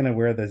 We're just gonna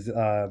wear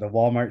the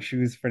Walmart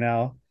shoes for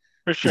now.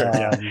 For sure,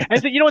 yeah. Um,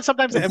 And you know what?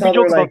 Sometimes, and we until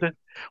they're joke about like, this.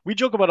 We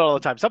joke about it all the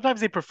time.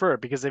 Sometimes they prefer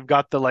it because they've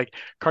got the like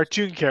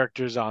cartoon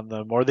characters on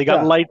them, or they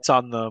got yeah, lights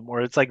on them,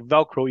 or it's like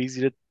Velcro,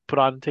 easy to put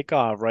on and take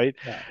off, right?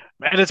 yeah,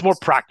 And it's more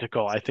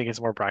practical. I think it's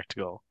more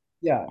practical.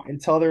 yeah.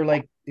 Until they're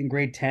like in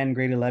grade 10,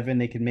 grade 11,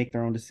 they can make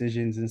their own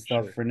decisions and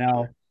stuff. Sure. For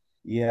now,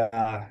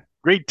 yeah,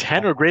 Grade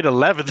 10 or grade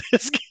 11,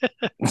 this kid,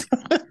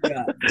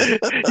 yeah.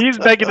 he's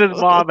begging his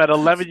mom at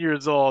 11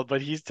 years old,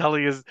 but he's saying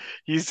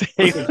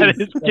that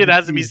his kid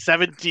has to be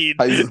 17.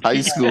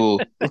 High school.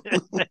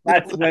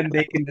 That's when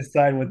they can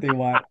decide what they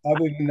want.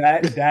 Other than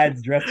that,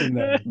 dad's dressing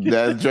them.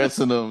 Dad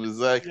dressing them, Yeah.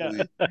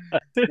 exactly.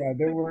 Yeah,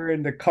 they're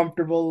wearing the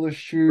comfortable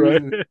shoes,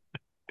 Right.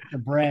 the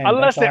brand.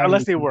 Unless That's all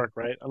unless they I'm- work,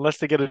 right? Unless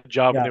they get a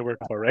job and Yeah. they work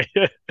for, right?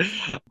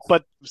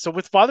 But so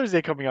with Father's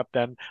Day coming up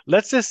then,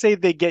 let's just say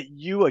they get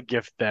you a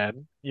gift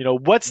then.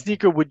 What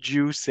sneaker would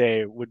you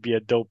say would be a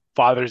dope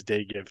Father's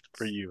Day gift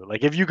for you?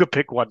 Like if you could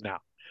pick one now.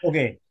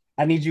 Okay,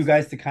 I need you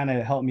guys to kind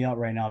of help me out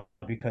right now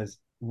because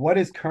what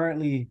is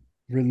currently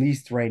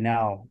released right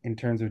now in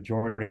terms of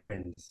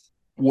Jordans?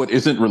 What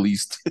isn't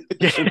released?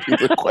 Should be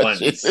the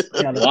question. Ones.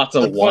 Yeah, Lots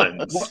of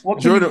ones. What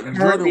can Jordan- you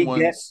currently Jordan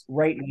get ones.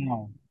 right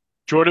now?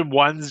 Jordan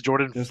 1s,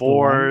 Jordan Just the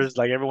 4s, ones?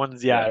 like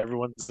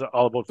everyone's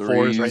all about 4s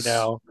right Threes.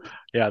 now.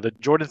 Yeah, the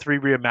Jordan 3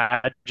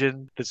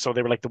 reimagined, so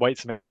they were like the white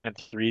cement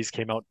 3s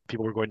came out,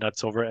 people were going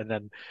nuts over it, and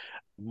then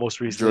most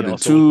recently Jordan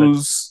also with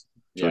twos.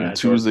 Jordan Yeah,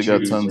 twos, they got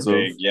twos tons are of.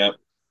 big. Yep.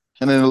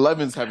 And then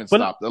 11s haven't But-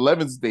 stopped.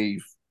 11s,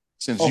 Dave,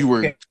 since you were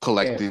Okay.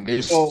 collecting,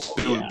 they're So,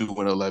 still yeah.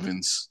 doing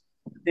 11s.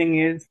 Thing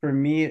is, for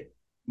me,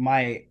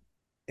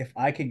 if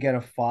I could get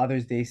a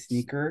Father's Day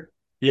sneaker,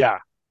 yeah.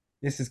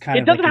 this is kind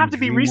It of doesn't like have in to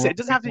be dream recent. world It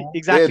doesn't have to right now.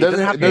 exactly. Yeah, It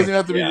doesn't have it to. doesn't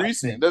have to be Yeah.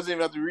 recent. It doesn't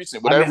even have to be recent.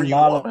 I'm Whatever in you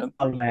La want,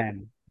 La man.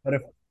 Land. But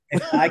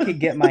if I could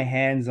get my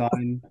hands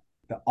on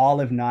the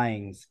Olive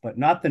Nines, but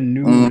not the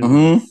new Mhm.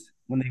 release,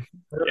 when they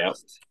Yep.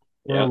 first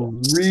were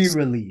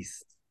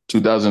re-released,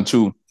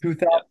 2002.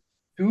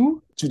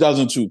 2002,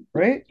 2002.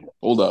 right?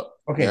 Hold up.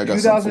 Okay, Yeah, I got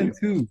something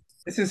for you. 2002.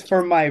 This is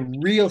for my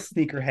real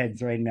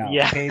sneakerheads right now.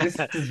 Yeah. Okay, this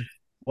is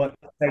what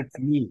excites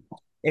me.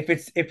 If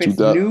it's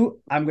 2000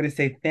 new, I'm gonna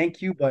say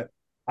thank you, but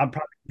I'm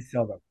probably gonna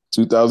sell them.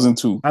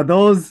 2002. Are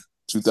those?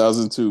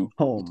 2002.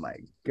 Oh my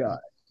god!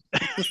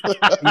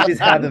 You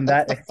just have them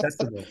that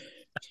accessible.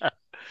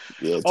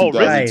 Yeah, Oh,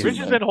 2002. Rich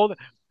has man. been holding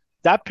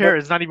that pair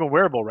is not even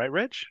wearable, right,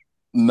 Rich?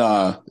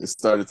 Nah, it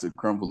started to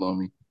crumble on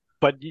me.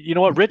 But you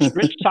know what? Rich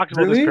talks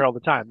about this Really? pair all the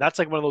time. That's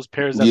like one of those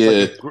pairs that's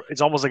Yeah.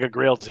 it's almost like a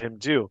grail to him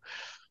too.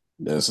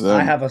 That's I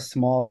them. have a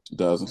small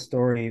 2000.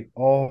 story.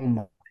 Oh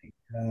my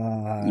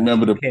god!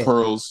 Remember the Okay,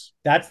 pearls?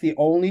 that's the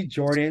only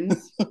Jordans.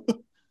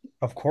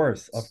 Of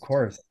course.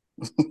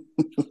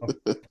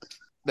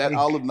 That Like-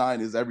 olive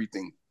 9 is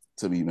everything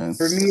to me, man.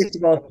 For me, it's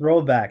about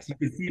throwbacks. You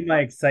can see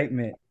my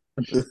excitement.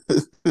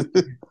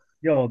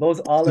 Yo, those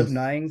Olive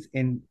Nines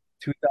in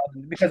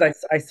 2000, because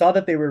I saw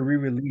that they were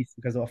re-released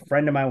because a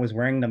friend of mine was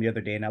wearing them the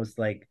other day, and I was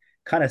like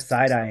kind of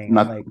side-eyeing. I'm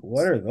Not- like,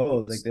 what are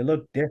those? Like they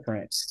look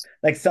different.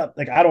 Like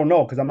I don't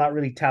know because I'm not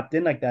really tapped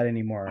in like that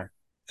anymore.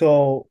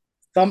 So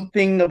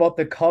something about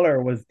the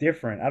color was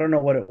different. I don't know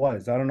what it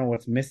was. I don't know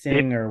what's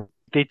missing or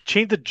They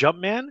changed the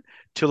Jumpman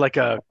to like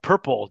a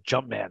purple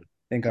Jumpman.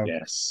 think of.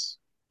 Yes.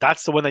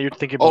 That's the one that you're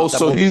thinking about. Oh, that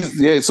so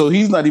most- so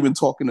he's not even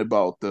talking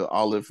about the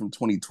olive from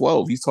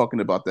 2012. He's talking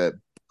about that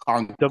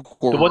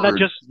the one that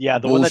just the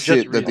one that just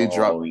bullshit that they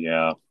dropped. Oh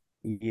yeah.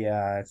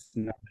 Yeah, it's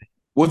not.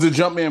 Was the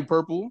Jumpman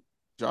purple,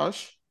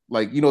 Josh?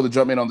 Like the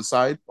Jumpman on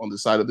the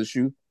side of the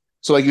shoe.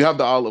 So like you have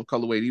the olive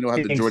colorway, you don't I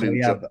have the think so, Jordan.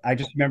 yeah, but I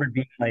just remember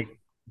being like,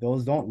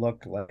 those don't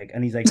look like,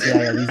 and he's like,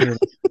 yeah, these are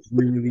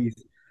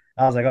re-released.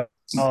 I was like,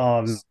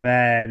 oh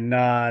man,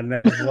 nah,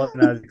 that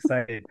wasn't as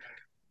excited.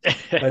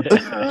 But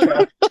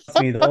trust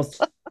me, those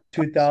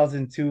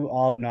 2002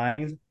 all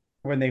nines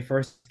when they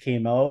first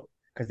came out,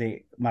 because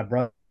my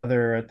brother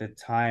at the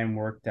time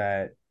worked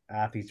at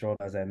Athletes World,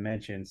 as I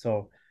mentioned.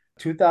 So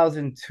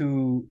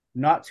 2002,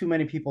 not too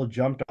many people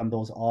jumped on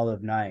those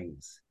olive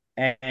nines,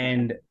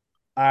 and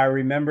I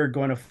remember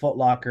going to Foot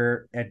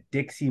Locker at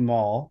Dixie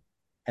Mall,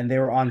 and they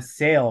were on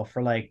sale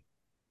for like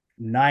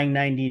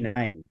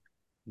 $9.99,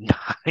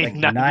 like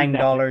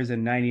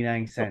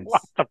 $9.99.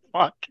 What the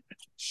fuck?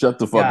 Shut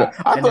the fuck Yeah, up.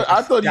 I and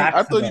thought there's I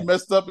stacks thought of you them.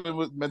 messed up and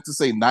was meant to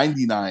say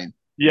 99.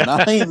 Yeah.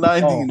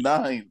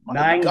 $9.99.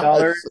 My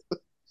gosh.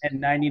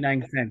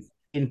 $9.99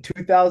 in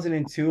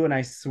 2002, and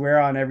I swear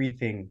on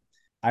everything,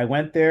 I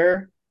went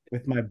there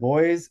with my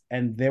boys,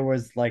 and there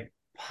was like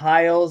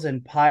piles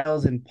and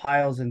piles and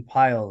piles and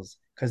piles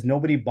because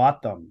nobody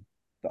bought them.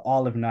 The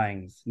olive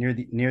nines near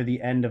the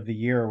end of the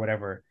year or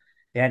whatever.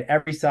 They had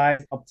every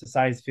size up to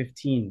size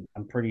 15.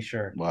 I'm pretty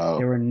sure. Wow.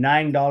 They were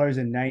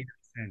 $9.99.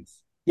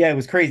 Yeah, it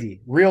was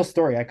crazy. Real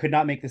story. I could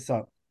not make this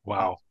up.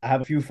 Wow. I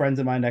have a few friends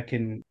of mine that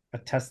can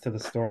attest to the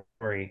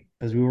story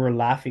because we were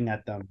laughing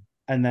at them.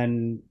 And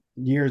then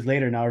years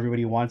later, now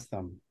everybody wants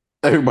them.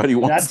 Everybody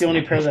wants That's the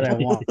only pair that I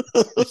want.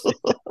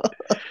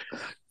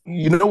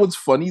 You know what's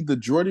funny? The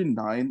Jordan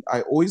 9,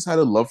 I always had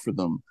a love for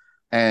them.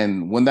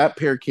 And when that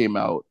pair came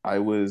out, I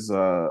was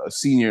a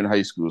senior in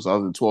high school, so I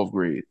was in 12th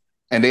grade.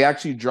 And they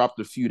actually dropped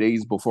a few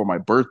days before my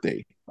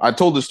birthday. I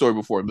told this story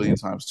before a million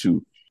times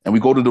too. And we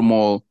go to the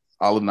mall,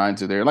 Olive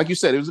Nines are there. And like you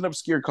said, it was an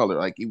obscure color.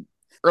 Like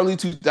early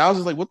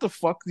 2000s, like, what the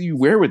fuck do you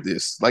wear with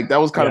this? Like, that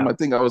was kind of Yeah. my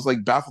thing. I was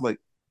like baffled, like,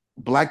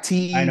 black I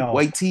tee, know.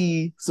 white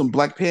tee, some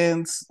black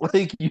pants,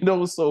 like,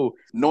 so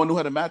no one knew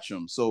how to match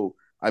them. So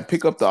I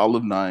pick up the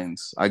Olive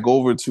Nines. I go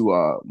over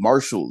to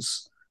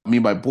Marshall's, me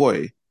and my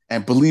boy,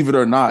 and believe it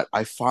or not,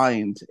 I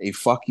find a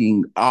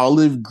fucking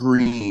olive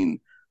green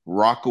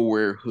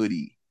Rockaware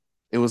hoodie.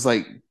 It was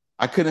like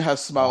I couldn't have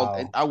smiled,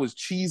 and Wow. I was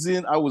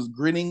cheesing, I was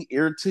grinning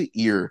ear to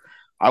ear.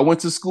 I went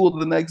to school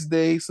the next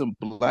day, some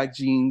black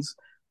jeans,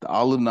 the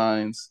Olive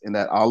Nines, and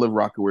that olive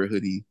Rockaware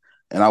hoodie,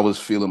 and I was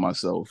feeling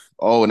myself.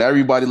 Oh, and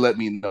everybody let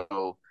me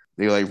know.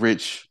 They were like,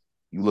 Rich,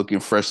 you looking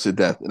fresh to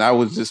death. And I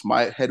was just,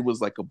 my head was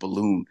like a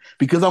balloon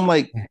because I'm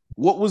like,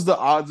 what was the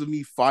odds of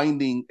me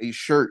finding a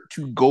shirt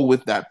to go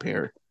with that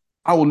pair?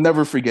 I will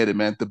never forget it,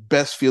 man. The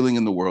best feeling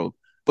in the world.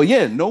 But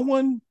yeah, no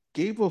one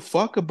gave a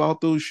fuck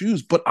about those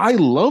shoes, but I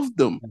loved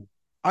them.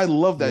 I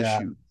love that Yeah,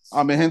 shoe.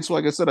 I mean, hence,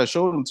 like I said, I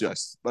showed them to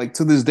us. Like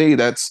to this day,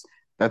 that's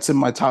in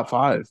my top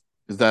five.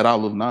 Is that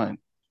Olive Nine?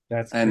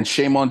 that's And crazy.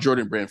 shame on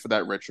Jordan Brand for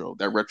that retro.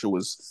 That retro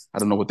was, I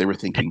don't know what they were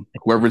thinking.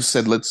 Whoever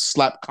said let's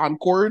slap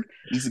Concord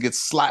needs to get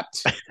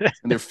slapped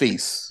in their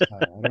face.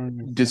 I don't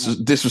understand.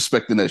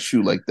 Disrespecting that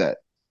shoe like that.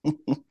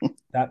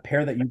 That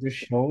pair that you just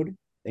showed,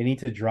 they need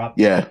to drop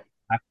Yeah,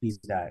 exactly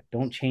that.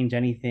 Don't change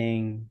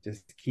anything.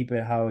 Just keep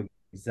it how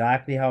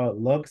exactly how it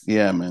looks,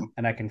 yeah, man.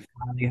 and I can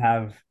finally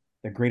have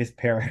the greatest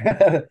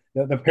pair,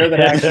 the pair that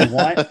I actually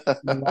want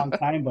in a long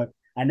time. But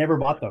I never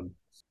bought them.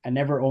 I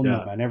never owned them.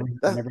 Yeah, I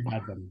that, never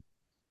had them.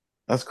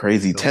 that's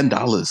crazy. so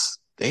 $10.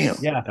 Damn.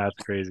 Yeah, that's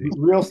crazy.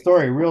 real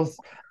story. Real.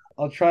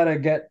 I'll try to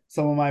get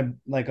some of my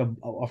like a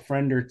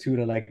friend or two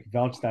to like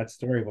vouch that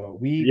story. But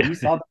Yeah, we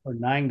saw them for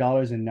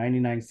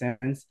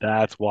 $9.99.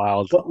 that's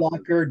wild. Foot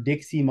Locker,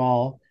 Dixie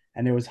Mall,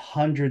 and there was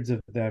hundreds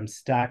of them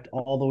stacked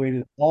all the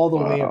way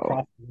Wow.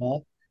 across the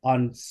mall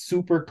on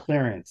super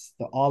clearance,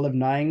 the Olive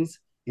Nines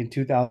in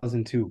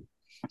 2002.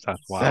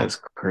 That's wild. That's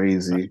That's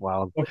crazy.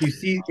 wild. So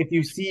if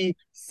you see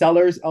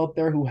sellers out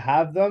there who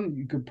have them,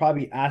 you could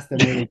probably ask them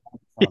where they got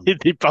it from.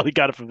 They probably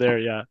got it from there.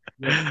 Yeah,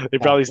 Yeah. they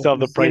probably If still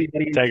have you the see price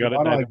anybody in tag on it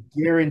Toronto, now.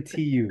 I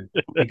guarantee you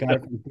they got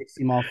it from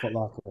Dixie Mall Foot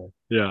Locker.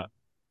 Yeah.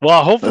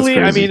 Well, That's hopefully,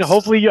 I crazy. mean,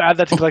 hopefully you add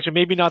that to collection.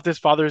 Maybe not this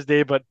Father's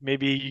Day, but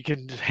maybe you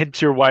can hint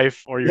to your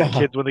wife or your Yeah.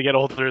 kids when they get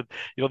older.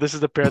 This is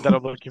the pair that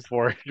I'm looking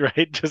for,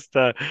 right? Just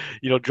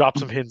drop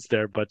some hints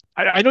there. But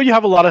I know you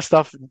have a lot of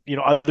stuff,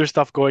 other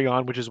stuff going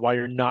on, which is why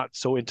you're not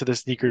so into the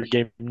sneaker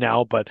game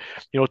now. But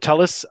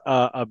tell us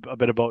a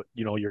bit about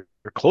your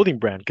clothing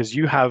brand because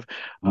you have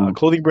a Mm.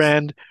 clothing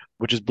brand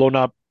which is blown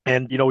up,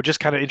 and we're just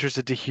kind of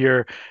interested to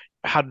hear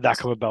how did that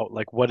come about?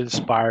 Like, what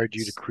inspired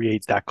you to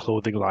create that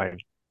clothing line?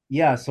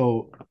 Yeah,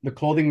 so the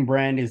clothing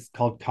brand is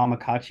called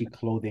Tamakachi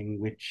Clothing,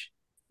 which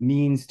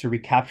means to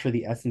recapture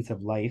the essence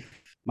of life.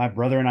 My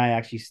brother and I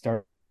actually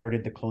started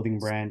the clothing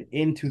brand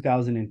in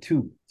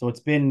 2002. So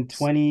it's been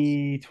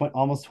 20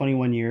 almost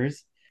 21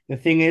 years. The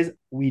thing is,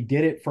 we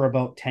did it for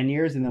about 10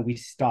 years and then we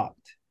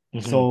stopped. Hmm.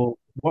 So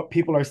what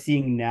people are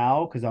seeing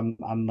now, because I'm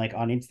like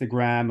on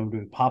Instagram, I'm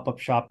doing pop-up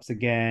shops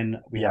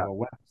again. We have Yeah.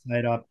 a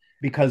website up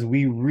because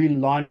we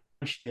relaunched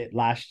it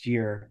last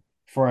year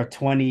for a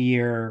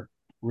 20-year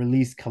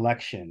release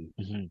collection.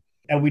 Hmm.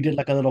 And we did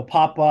like a little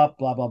pop up,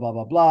 blah, blah, blah,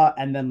 blah, blah.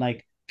 And then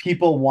like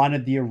people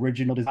wanted the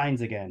original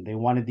designs again. They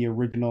wanted the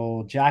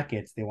original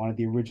jackets. They wanted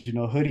the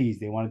original hoodies.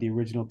 They wanted the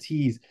original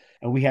tees.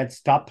 And we had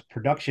stopped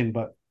production,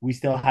 but we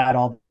still had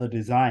all the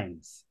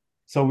designs.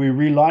 So we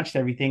relaunched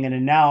everything. And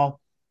then now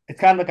it's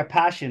kind of like a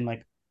passion.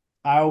 Like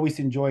I always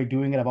enjoy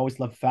doing it. I've always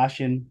loved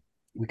fashion.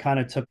 We kind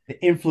of took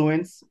the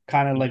influence,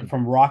 kind of like Hmm.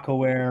 from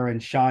Rockaware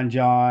and Sean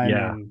John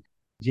Yeah. and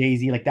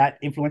Jay-Z, like that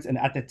influence. And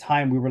at the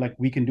time, we were like,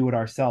 we can do it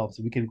ourselves.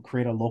 We can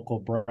create a local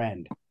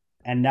brand.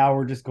 And now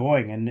we're just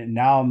going. And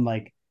now I'm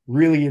like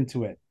really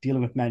into it,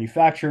 dealing with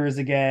manufacturers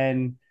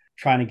again,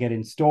 trying to get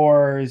in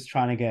stores,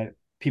 trying to get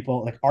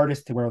people like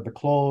artists to wear the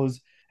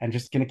clothes, and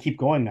just gonna keep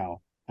going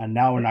now. And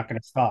now we're not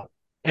gonna stop.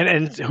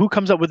 And who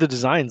comes up with the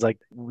designs? Like,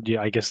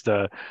 yeah, I guess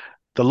the Yeah,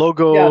 the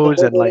logos and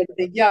logo and like,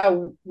 everything. Yeah,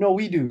 no,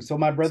 we do. So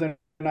my brother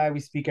and I, we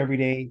speak every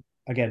day.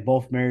 Again,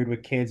 both married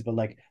with kids, but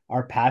like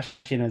our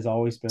passion has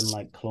always been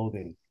like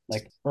clothing,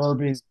 like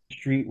urban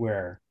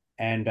streetwear.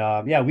 And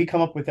yeah, we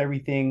come up with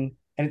everything.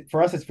 And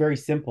for us, it's very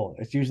simple.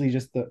 It's usually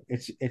just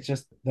it's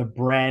just the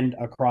brand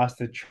across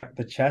the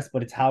chest,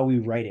 but it's how we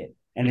write it,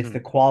 and it's Mhm. the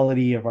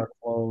quality of our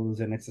clothes,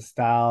 and it's the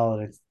style,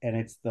 and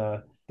it's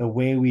the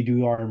way we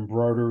do our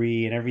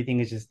embroidery, and everything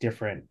is just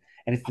different,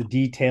 and it's the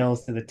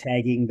details to the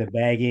tagging, the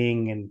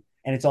bagging, and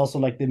it's also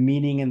like the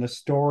meaning and the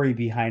story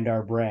behind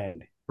our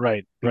brand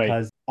Right, right.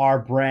 because our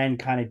brand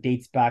kind of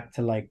dates back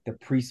to like the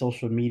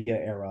pre-social media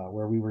era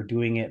where we were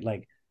doing it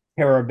like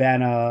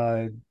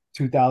Caravana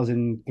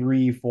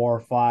 2003, 4,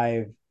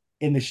 5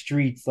 in the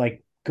streets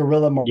like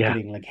guerrilla Yeah.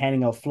 marketing, like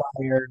handing out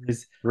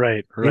flyers,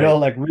 Right. you Right. know,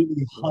 like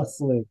really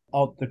hustling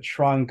out the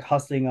trunk,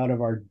 hustling out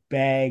of our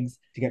bags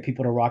to get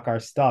people to rock our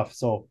stuff.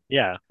 So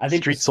Yeah. I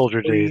think the Street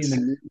soldier story in days.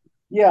 the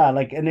yeah,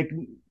 like and it,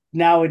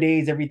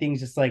 nowadays everything's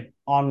just like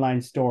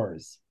online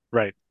stores.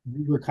 Right.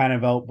 We were kind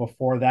of out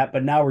before that,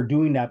 but now we're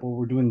doing that, but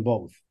we're doing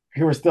both.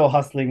 We're still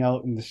hustling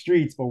out in the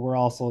streets, but we're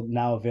also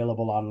now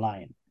available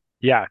online.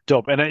 Yeah,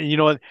 dope. And you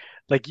know what?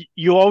 Like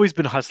you always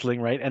been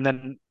hustling, right? And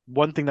then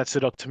one thing that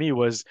stood out to me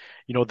was,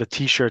 the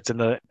t-shirts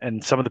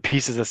and some of the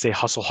pieces that say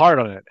hustle hard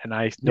on it. And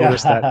I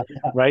noticed that,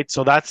 Yeah. right?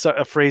 So that's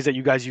a phrase that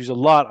you guys use a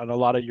lot on a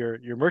lot of your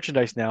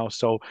merchandise now.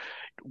 So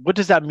what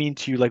does that mean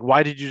to you? Like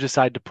why did you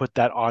decide to put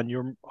that on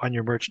your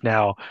merch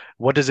now?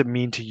 What does it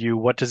mean to you?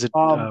 What does it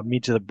um,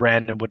 mean to the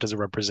brand and what does it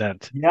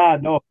represent? yeah,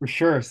 no, for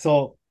sure.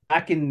 So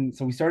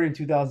we started in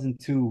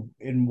 2002.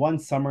 In one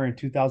summer in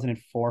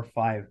 2004,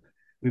 5,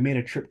 we made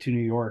a trip to New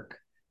York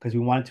because we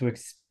wanted to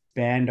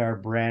expand our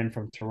brand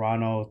from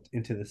Toronto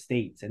into the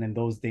States. And in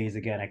those days,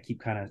 again, I keep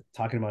kind of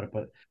talking about it,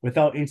 but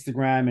without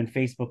Instagram and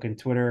Facebook and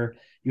Twitter,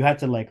 you had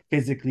to like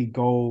physically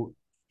go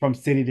from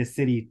city to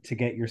city to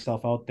get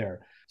yourself out there.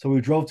 So we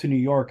drove to New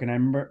York, and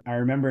I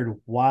remembered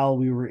while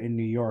we were in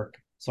New York.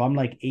 So I'm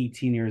like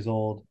 18 years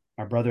old.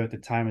 My brother at the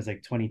time was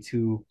like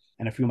 22,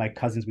 and a few of my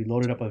cousins. We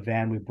loaded up a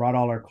van. We brought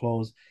all our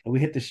clothes and we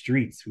hit the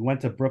streets. We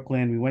went to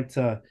Brooklyn. We went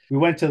to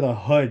the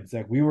hoods.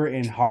 Like we were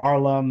in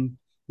Harlem.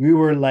 We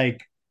were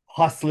like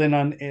hustling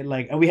on it.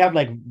 Like, and we have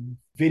like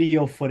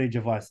video footage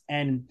of us.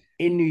 And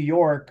in New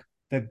York,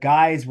 the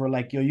guys were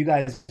like, "Yo, you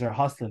guys are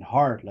hustling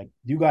hard. Like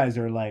you guys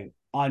are like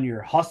on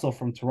your hustle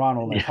from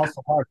Toronto. Like Yeah.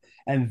 hustle hard."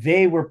 And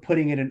they were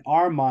putting it in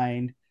our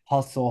mind,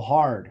 hustle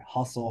hard,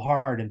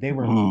 and they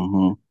were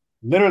Mm-hmm.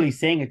 literally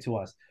saying it to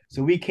us.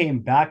 So we came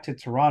back to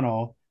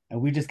Toronto and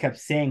we just kept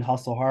saying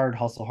hustle hard,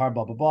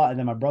 blah blah blah. And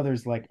then my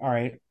brother's like, all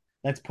right,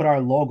 let's put our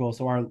logo.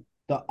 So our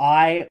the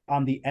eye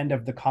on the end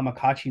of the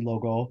Kamakachi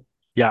logo,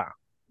 Yeah.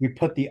 we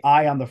put the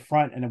eye on the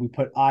front, and then we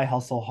put I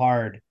hustle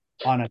hard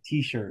on a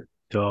t-shirt.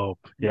 Dope.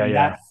 Yeah, And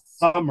yeah. that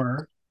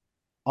summer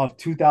of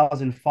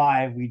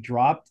 2005, we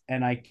dropped,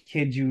 and I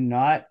kid you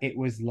not, it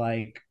was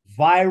like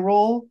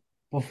viral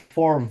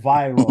before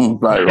viral.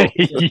 Viral.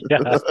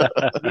 Yeah.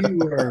 We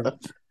were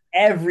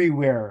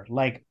everywhere.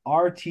 Like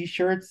our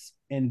t-shirts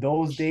in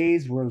those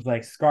days were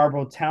like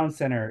Scarborough Town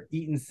Center,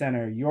 Eaton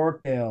Center,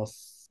 Yorkdale,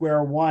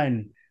 Square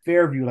One,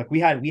 Fairview. Like we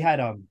had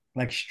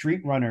like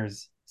street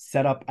runners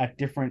set up at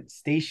different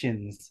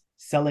stations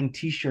selling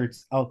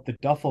t-shirts out the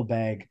duffel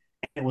bag.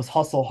 It was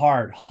hustle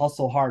hard,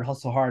 hustle hard,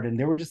 hustle hard. And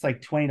they were just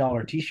like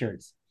 $20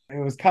 t-shirts. It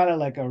was kind of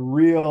like a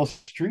real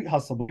street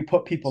hustle, but we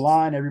put people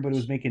on, everybody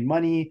was making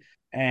money.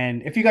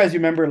 And if you guys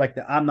remember like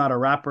the I'm Not a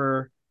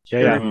Rapper Yeah,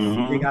 yeah. shirts,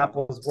 Big Mm-hmm.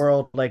 Apple's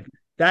world, like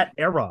that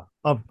era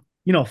of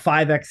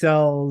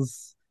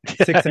 5XLs,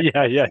 six X,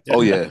 Yeah, yeah, yeah.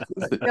 Oh yeah.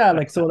 yeah,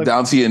 like so, like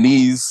Down to your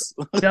knees.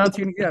 down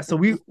to yeah.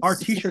 So our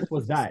t-shirts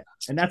was that,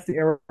 and that's the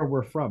era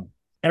we're from.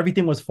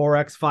 Everything was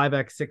 4X,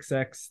 5X,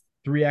 6X,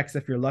 3X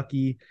if you're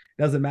lucky.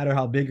 Doesn't matter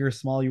how big or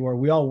small you were.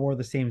 We all wore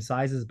the same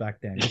sizes back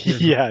then.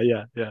 Yeah,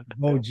 yeah, yeah.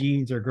 Girbo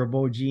jeans or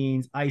Gerbo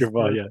jeans, Well,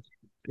 iceberg, yeah.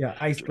 yeah,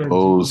 iceberg jeans,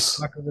 Those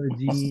buckler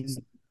jeans.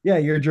 Yeah,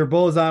 your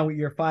Gerbos on with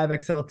your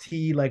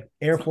 5XLT, like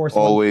Air Force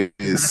One. always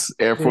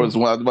Air Force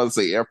One. I was about to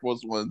say Air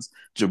Force Ones,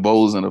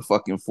 Jabos, and a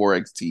fucking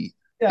 4XT.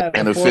 Yeah,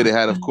 And the a fitted four,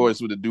 hat, of course,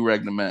 with a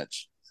do-rag to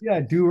match. yeah,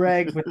 do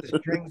rag with the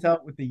strings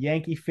out with the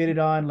Yankee fitted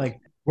on. Like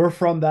we're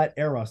from that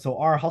era. So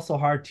our hustle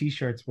hard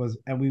t-shirts was,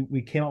 and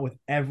we came out with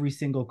every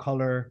single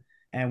color,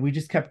 and we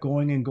just kept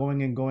going and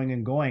going and going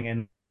and going.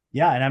 And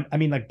yeah, and I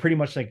mean like pretty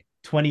much like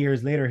 20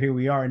 years later, here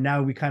we are. And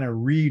now we kind of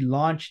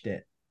relaunched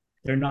it.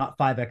 They're not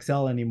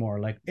 5XL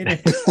anymore. Like, and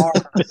if they are,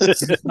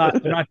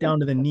 they're not down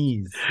to the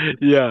knees.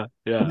 Yeah,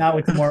 yeah. Now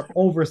it's more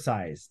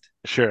oversized.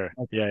 Sure.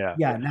 Like, Yeah, yeah.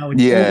 yeah, now it's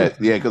Yeah,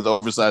 oversized. yeah, because the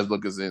oversized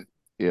look is in.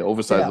 Yeah,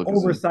 oversized Yeah, look is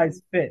in.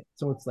 oversized fit.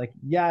 So it's like,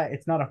 yeah,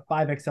 it's not a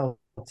 5XL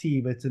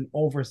tee, but it's an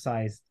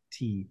oversized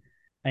tee.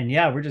 And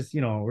yeah, we're just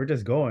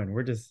going.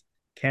 We're just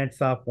can't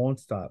stop, won't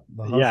stop.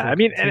 The Yeah, hustle I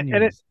mean, and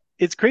continues.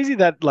 it's crazy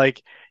that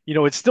like,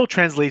 it still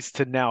translates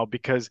to now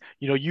because,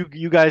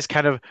 you guys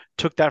kind of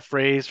took that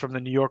phrase from the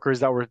New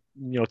Yorkers that were,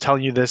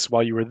 telling you this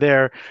while you were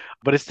there,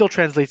 but it still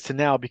translates to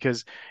now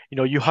because,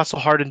 you hustle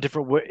hard in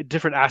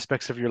different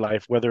aspects of your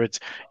life, whether it's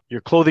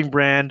your clothing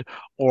brand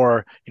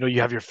or,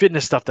 you have your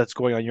fitness stuff that's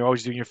going on. You're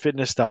always doing your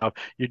fitness stuff.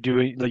 You're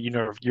doing like,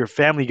 you're a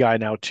family guy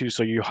now too,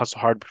 so you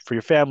hustle hard for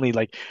your family.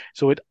 Like,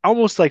 so it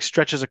almost like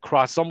stretches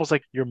across. It's almost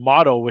like your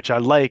motto, which I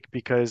like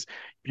because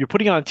you're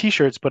putting on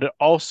t-shirts, but it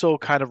also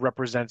kind of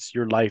represents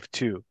your life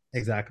too,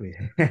 Exactly.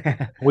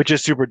 which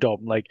is super dope.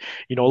 Like,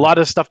 a lot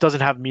of stuff doesn't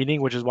have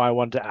meaning, which is why I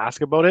wanted to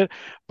ask about it.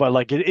 But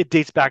like it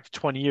dates back to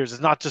 20 years.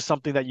 It's not just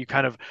something that you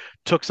kind of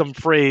took some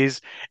phrase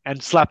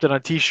and slapped it on a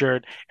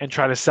t-shirt and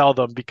try to sell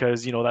them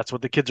because, that's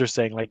what the kids are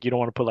saying. Like, you don't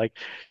want to put like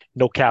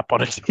no cap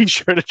on a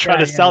t-shirt and try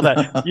Yeah, to yeah. sell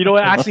that. It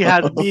actually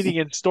has meaning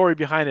and story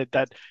behind it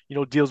that,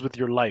 deals with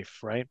your life,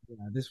 right? Yeah,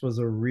 this was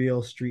a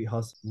real street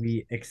hustle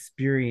we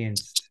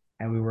experienced,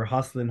 and we were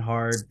hustling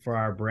hard for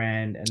our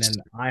brand. And then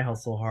I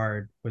hustle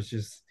hard was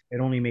just it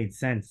only made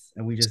sense,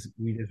 and we just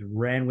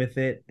ran with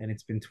it, and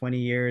it's been 20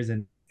 years,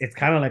 and it's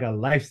kind of like a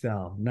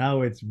lifestyle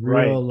now. It's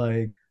Right. real,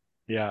 like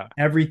Yeah.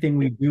 everything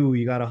we do,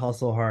 you got to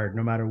hustle hard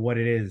no matter what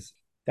it is.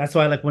 That's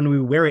why, like, when we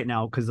wear it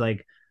now, because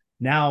like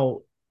now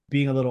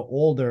being a little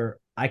older,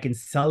 I can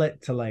sell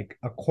it to like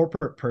a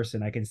corporate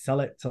person, I can sell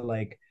it to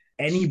like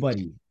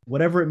anybody,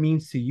 whatever it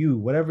means to you,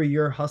 whatever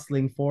you're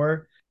hustling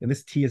for. And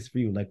this tee is for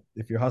you. Like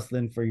if you're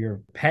hustling for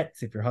your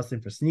pets, if you're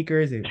hustling for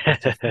sneakers, if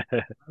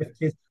it's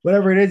just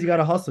whatever it is, you got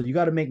to hustle. You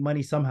got to make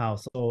money somehow.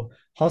 So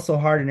hustle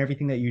hard in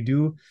everything that you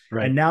do.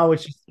 Right. And now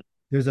it's just,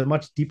 there's a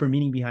much deeper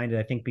meaning behind it,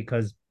 I think,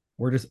 because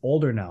we're just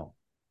older now.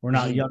 We're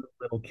not young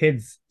little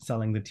kids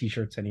selling the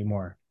t-shirts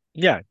anymore.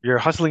 Yeah, you're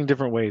hustling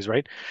different ways,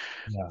 right?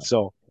 Yeah.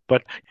 So,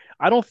 but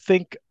I don't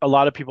think a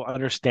lot of people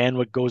understand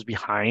what goes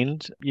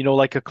behind,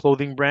 like a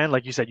clothing brand.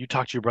 Like you said, you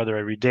talk to your brother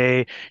every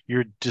day,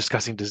 you're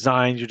discussing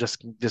designs, you're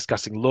just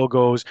discussing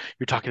logos,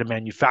 you're talking to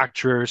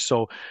manufacturers.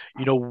 So,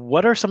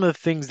 what are some of the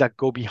things that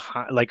go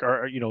behind, like,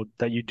 or,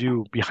 that you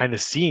do behind the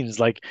scenes?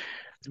 Like,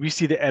 we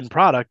see the end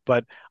product,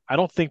 but I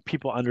don't think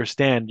people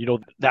understand,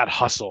 that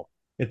hustle.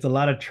 It's a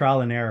lot of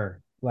trial and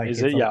error. Like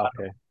Is it? Yeah,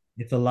 okay.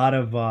 it's a lot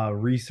of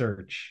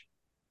research.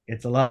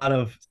 It's a lot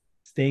of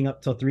staying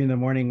up till 3 in the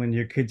morning when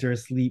your kids are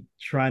asleep,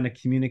 trying to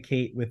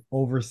communicate with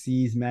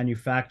overseas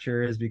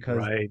manufacturers because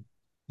Right.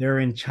 they're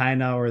in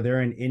China or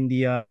they're in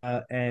India,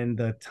 and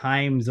the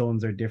time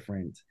zones are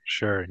different.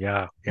 Sure.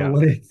 Yeah.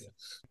 So Yeah.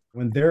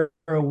 when they're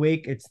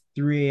awake, it's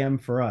 3 a.m.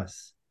 for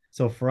us.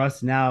 So for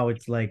us now,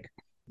 it's like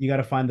you got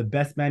to find the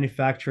best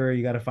manufacturer,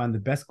 you got to find the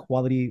best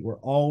quality. We're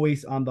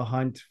always on the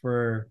hunt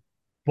for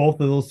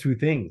both of those two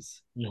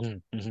things. You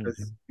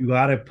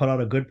got to put out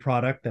a good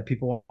product that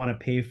people want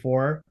to pay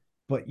for,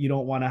 but you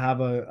don't want to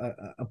have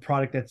a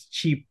product that's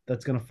cheap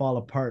that's going to fall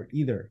apart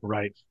either.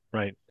 Right.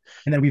 Right.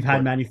 And then we've had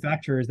Right.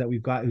 manufacturers that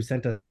we've got who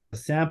sent us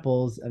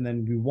samples, and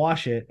then we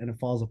wash it and it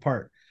falls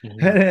apart.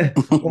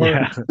 Or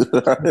Yeah.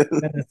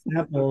 send us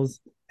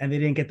samples and they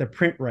didn't get the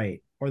print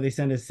right, or they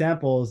send us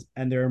samples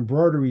and their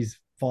embroideries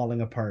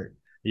falling apart.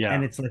 Yeah.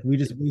 And it's like we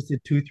just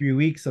wasted 2-3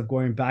 weeks of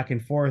going back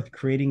and forth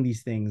creating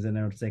these things, and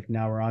then it's like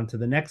now we're on to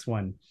the next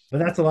one. But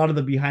that's a lot of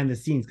the behind the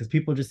scenes, because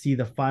people just see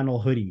the final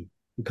hoodie.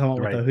 We come out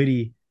with Right. a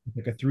hoodie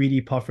like a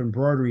 3D puff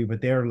embroidery,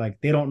 but they're like,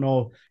 they don't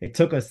know it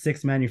took us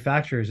 6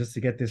 manufacturers just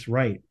to get this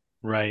right.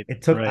 Right.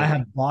 It took, Right. I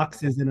have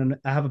boxes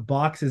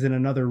in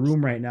another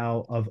room right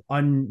now of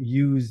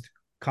unused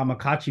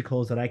Kamakachi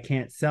clothes that I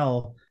can't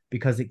sell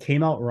because it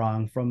came out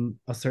wrong from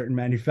a certain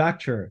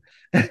manufacturer.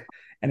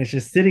 And it's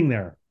just sitting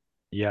there.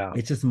 Yeah.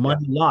 It's just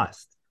money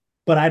lost.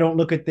 But I don't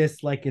look at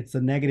this like it's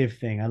a negative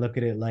thing. I look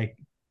at it like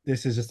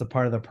this is just a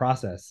part of the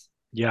process.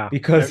 Yeah.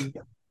 Because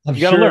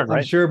You gotta learn, right?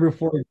 I'm sure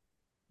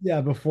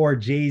before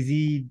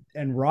Jay-Z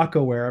and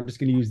Rockaware, I'm just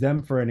going to use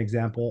them for an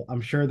example.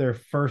 I'm sure their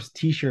first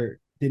T-shirt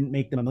didn't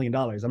make them $1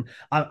 million.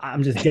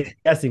 I'm just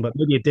guessing, but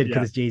maybe it did because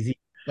Yeah. it's Jay-Z.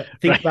 But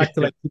think Right. back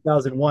to like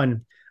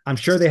 2001. I'm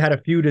sure they had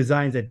a few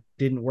designs that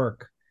didn't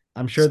work.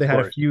 I'm sure they Of had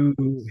a course. few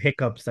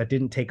hiccups that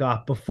didn't take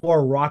off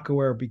before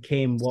Rockaware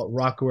became what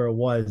Rockaware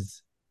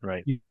was.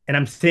 Right. And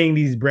I'm saying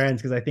these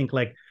brands because I think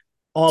like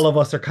all of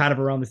us are kind of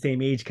around the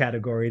same age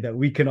category that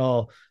we can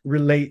all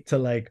relate to,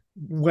 like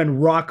when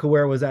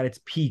Rockaware was at its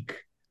peak,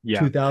 Yeah.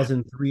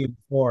 2003 and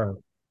 4.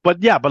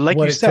 But like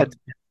What you it said, took.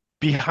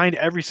 behind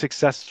every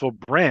successful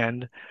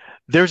brand,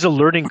 there's a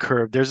learning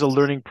curve, there's a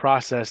learning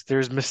process,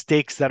 there's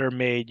mistakes that are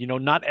made.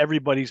 Not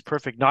everybody's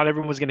perfect. Not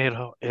everyone's going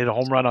to hit a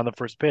home run on the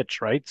first pitch,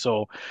 right?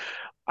 So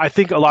I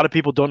think a lot of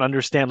people don't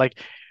understand. Like,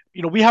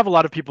 we have a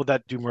lot of people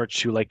that do merch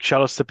too. Like,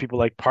 shout outs to people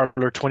like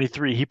Parlor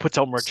 23. He puts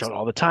out merch out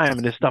all the time,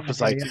 and his stuff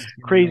is like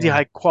crazy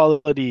high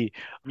quality.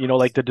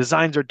 Like the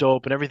designs are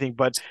dope and everything.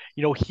 But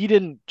he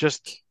didn't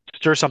just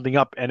stir something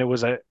up and it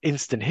was an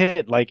instant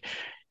hit. Like,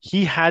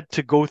 he had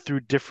to go through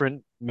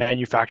different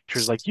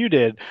manufacturers like you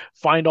did,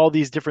 find all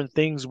these different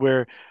things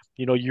where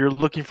you're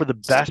looking for the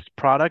best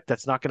product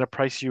that's not going to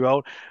price you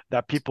out,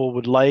 that people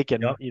would like,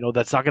 and Yep.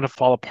 that's not going to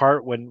fall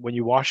apart when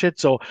you wash it.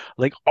 So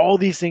like all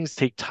these things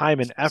take time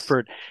and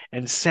effort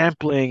and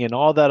sampling and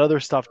all that other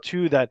stuff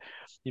too, that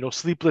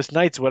sleepless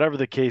nights, whatever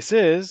the case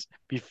is,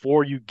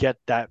 before you get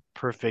that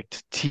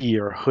perfect tee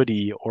or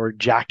hoodie or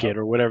jacket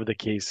or whatever the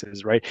case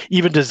is, right?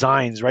 Even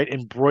designs, right?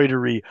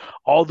 Embroidery,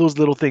 all those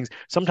little things.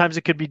 Sometimes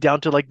it could be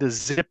down to like the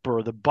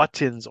zipper, the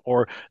buttons,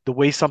 or the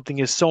way something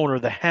is sewn, or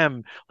the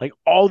hem. Like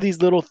all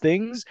these little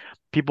things,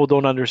 people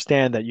don't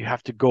understand that you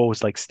have to go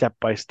like step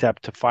by step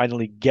to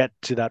finally get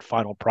to that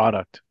final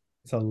product.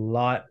 It's a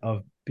lot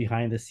of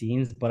behind the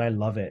scenes, but I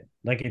love it.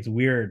 Like it's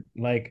weird.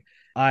 Like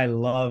I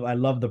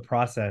love the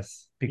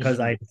process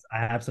because I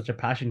have such a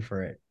passion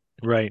for it.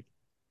 Right.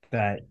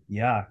 That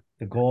yeah,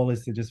 the goal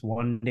is to just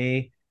one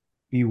day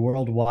be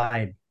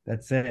worldwide.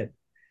 That's it.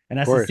 And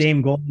Of that's the course.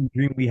 same goal and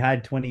dream we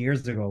had 20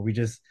 years ago. We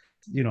just,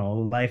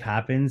 life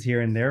happens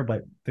here and there,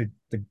 but the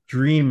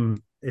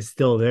dream is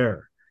still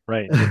there.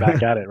 Right. You're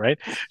back at it, right?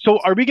 So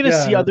are we going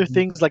to see Yeah. other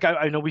things? Like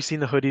I know we've seen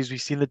the hoodies,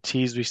 we've seen the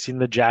tees, we've seen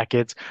the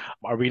jackets.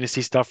 Are we going to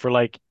see stuff for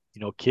like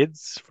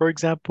kids, for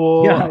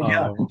example,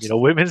 Yeah, yeah,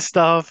 women's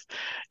stuff,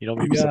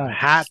 maybe some yeah.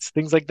 hats,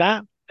 things like that,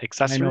 I know,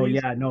 accessories.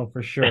 yeah, no,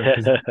 for sure.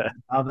 Because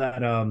now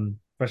that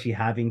especially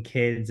having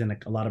kids and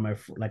like a lot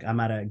of like I'm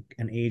at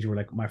an age where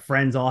like my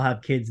friends all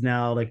have kids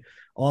now. Like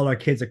all our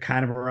kids are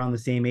kind of around the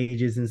same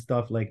ages and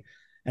stuff. Like,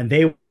 and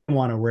they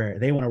want to wear it.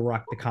 They want to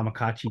rock the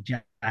Kamikaze Of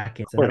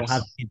jackets. And I don't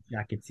have course. kid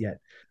jackets yet.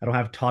 I don't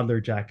have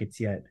toddler jackets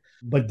yet.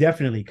 But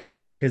definitely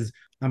because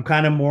I'm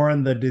kind of more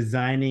in the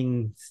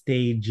designing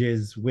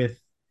stages with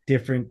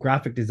different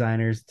graphic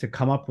designers to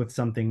come up with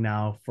something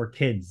now for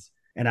kids,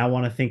 and I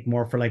want to think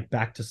more for like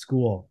back to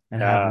school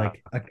and have Yeah,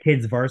 like a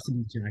kid's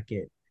varsity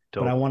jacket.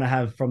 But I dope. want to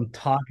have from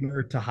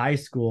toddler to high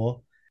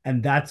school,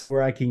 and that's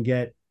where I can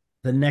get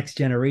the next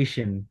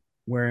generation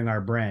wearing our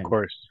Of brand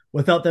course.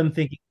 without them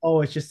thinking,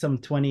 oh, it's just some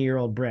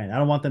 20-year-old brand. I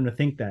don't want them to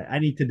think that. I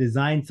need to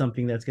design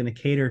something that's going to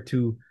cater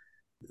to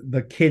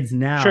the kids Sure.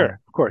 now,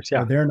 Of course.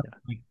 where Yeah. they're not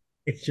like,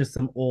 it's just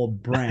some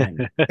old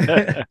brand.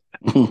 Yeah.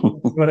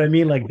 What I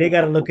mean? Like they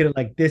got to look at it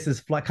like this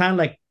is kind of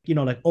like,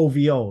 like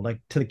OVO,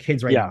 like to the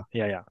kids right Yeah. now.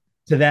 Yeah. Yeah.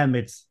 To them,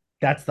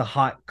 that's the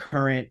hot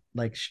current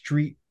like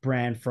street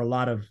brand for a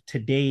lot of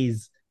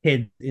today's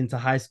kids into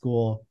high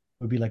school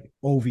would be like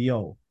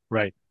OVO.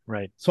 Right.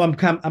 Right. So I'm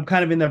kind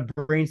of in the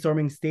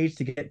brainstorming stage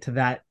to get to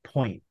that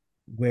point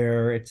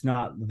where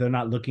they're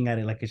not looking at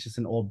it like it's just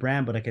an old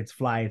brand, but like it's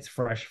fly, it's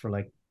fresh for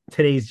like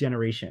today's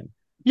generation.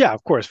 Yeah,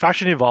 of course.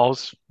 Fashion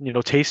evolves,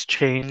 tastes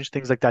change,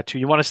 things like that too.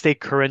 You want to stay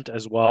current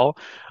as well,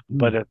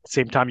 but Mm. at the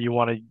same time, you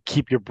want to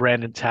keep your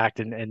brand intact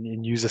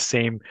and use the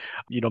same,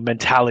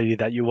 mentality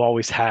that you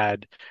always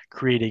had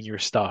creating your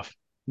stuff,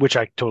 which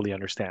I totally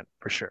understand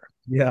for sure.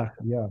 Yeah,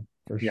 yeah,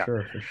 for Yeah.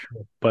 sure, for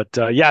sure.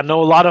 But yeah,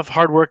 no, a lot of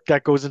hard work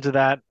that goes into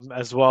that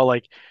as well.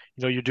 Like,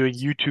 you're doing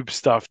YouTube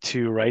stuff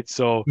too, right?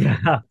 So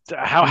Yeah,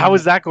 how yeah,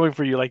 is that going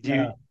for you? Like, do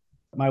yeah. you,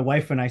 My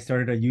wife and I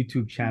started a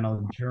YouTube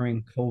channel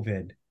during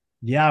COVID.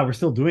 Yeah, we're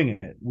still doing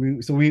it.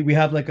 We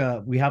have like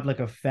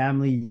a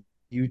family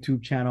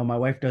YouTube channel. My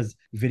wife does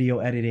video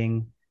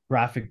editing,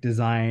 graphic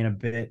design, a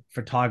bit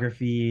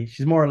photography.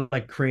 She's more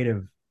like creative,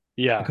 a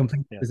yeah,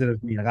 complete yeah, opposite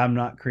of me. Like I'm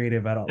not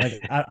creative at all.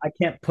 Like I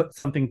can't put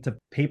something to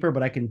paper,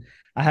 but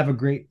I have a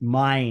great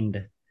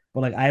mind,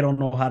 but like I don't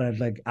know how to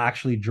like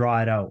actually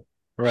draw it out.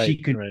 right, She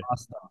can right. draw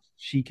stuff.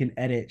 She can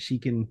edit. She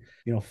can,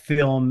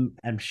 film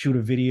and shoot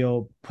a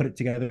video, put it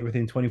together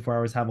within 24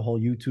 hours, have a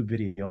whole YouTube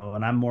video.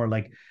 And I'm more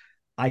like,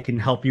 I can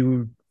help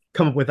you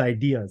come up with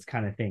ideas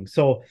kind of thing.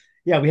 So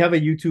yeah, we have a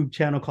YouTube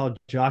channel called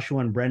Joshua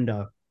and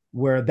Brenda,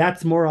 where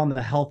that's more on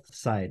the health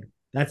side.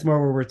 That's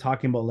more where we're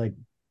talking about like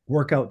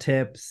workout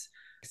tips,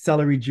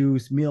 celery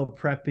juice, meal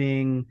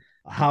prepping,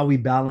 how we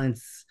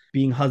balance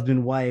being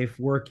husband, wife,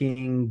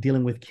 working,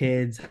 dealing with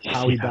kids,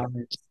 how we Yeah,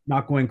 balance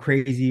not going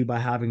crazy by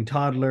having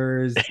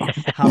toddlers,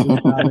 how we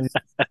balance,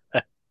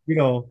 you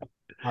know,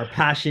 our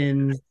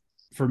passions.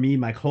 For me,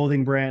 my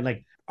clothing brand,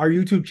 like our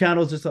YouTube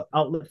channel is just an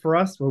outlet for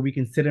us where we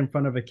can sit in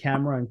front of a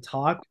camera and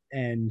talk,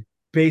 and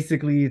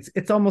basically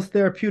it's almost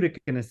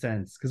therapeutic in a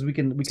sense because we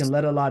can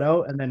let a lot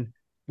out, and then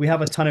we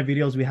have a ton of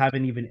videos we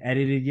haven't even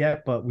edited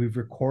yet, but we've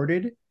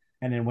recorded,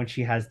 and then when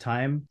she has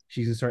time,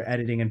 she's gonna start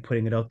editing and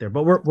putting it out there.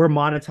 But we're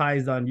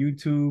monetized on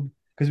YouTube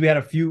because we had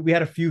a few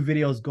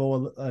videos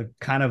go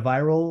kind of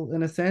viral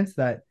in a sense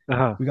that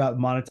uh-huh. we got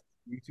monetized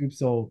on YouTube,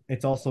 so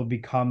it's also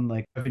become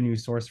like a revenue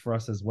source for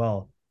us as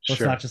well. So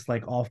it's not Sure. just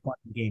like all fun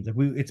and games.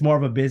 Like it's more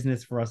of a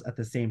business for us at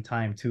the same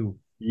time too.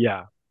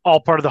 Yeah. All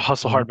part of the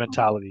hustle So hard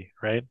mentality,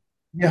 right?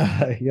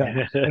 yeah,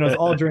 yeah. And it was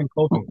all during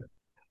COVID.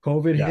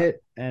 COVID Yeah.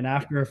 hit, and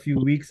after a few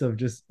weeks of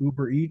just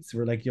Uber Eats,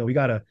 we're like, yo, we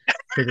gotta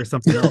figure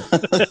something out.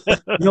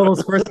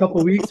 Those first couple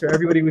of weeks where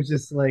everybody was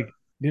just like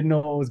didn't know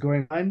what was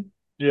going on.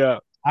 Yeah.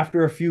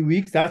 After a few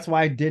weeks, that's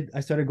why I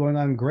started going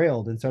on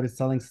Grailed and started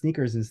selling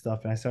sneakers and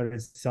stuff. And I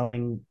started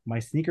selling my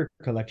sneaker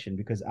collection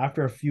because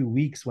after a few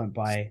weeks went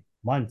by,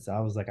 months, I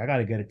was like, I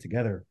gotta get it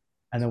together.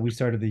 And then we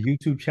started the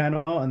YouTube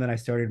channel, and then I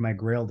started my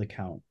Grailed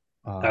account.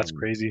 That's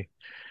crazy.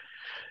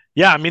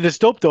 Yeah, I mean, it's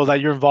dope though that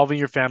you're involving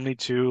your family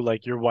too,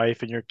 like your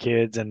wife and your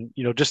kids, and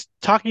just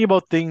talking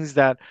about things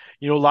that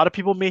a lot of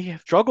people may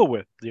struggle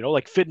with.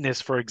 Like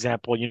fitness, for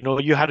example.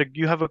 You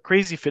have a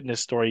crazy fitness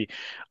story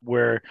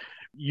where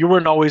you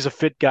weren't always a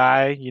fit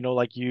guy.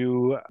 Like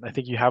I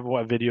think you have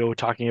a video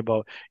talking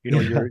about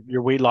Yeah.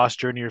 your weight loss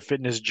journey, your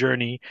fitness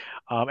journey,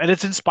 and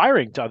it's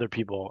inspiring to other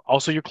people.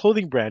 Also, your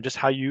clothing brand, just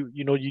how you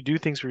do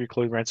things for your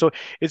clothing brand. So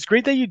it's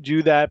great that you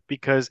do that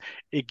because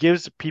it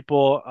gives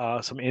people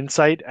some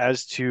insight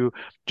as to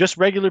just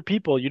regular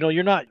people.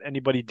 You're not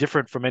anybody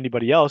different from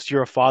anybody else.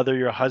 You're a father,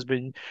 you're a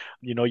husband,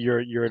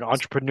 you're an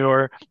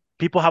entrepreneur.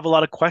 People have a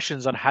lot of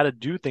questions on how to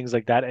do things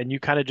like that, and you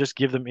kind of just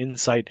give them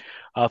insight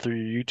through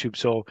your YouTube.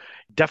 So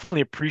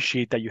definitely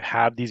appreciate that you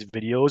have these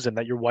videos and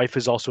that your wife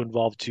is also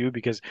involved too,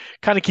 because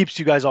kind of keeps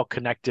you guys all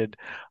connected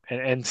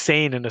and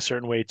sane in a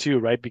certain way too,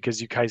 right?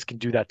 Because you guys can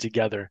do that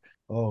together.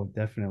 Oh,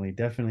 definitely,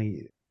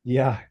 definitely.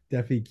 Yeah,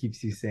 definitely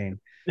keeps you sane.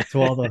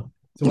 To all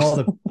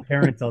the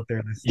parents out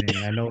there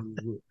listening, I know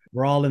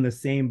we're all in the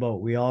same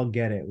boat. We all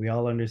get it. We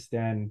all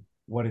understand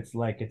what it's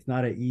like. It's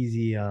not an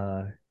easy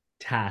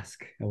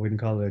task. I wouldn't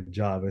call it a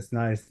job. It's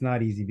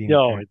not easy being a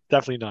No, parent. it's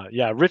definitely not.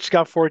 Yeah, Rich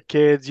got 4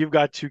 kids. You've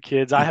got 2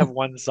 kids. I have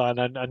one son,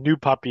 a new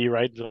puppy,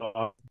 right?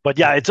 But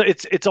yeah,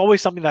 it's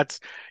always something that's,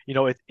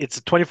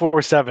 it's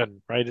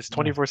 24/7, right? It's Yeah.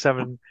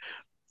 24/7.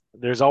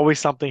 There's always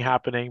something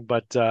happening,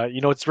 but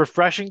it's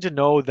refreshing to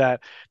know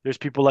that there's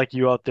people like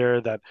you out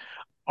there that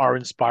are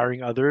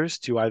inspiring others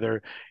to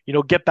either,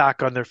 get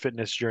back on their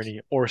fitness journey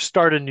or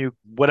start a new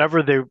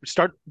whatever they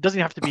start. Doesn't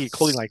have to be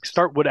clothing, like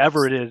start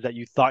whatever it is that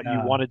you thought you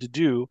Yeah. wanted to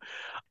do,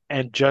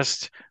 and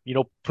just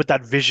put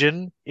that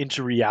vision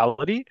into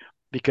reality.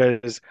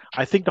 Because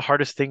I think the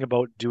hardest thing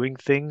about doing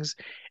things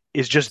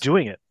is just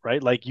doing it,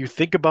 right? Like you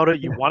think about it,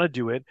 you want to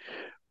do it,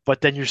 but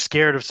then you're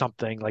scared of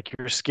something. Like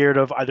you're scared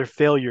of either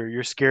failure,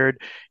 you're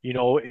scared,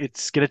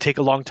 it's going to take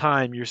a long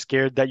time, you're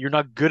scared that you're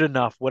not good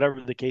enough,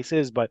 whatever the case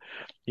is. But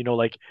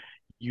like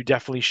you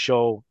definitely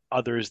show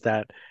others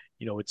that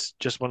it's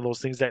just one of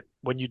those things that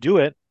when you do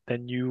it,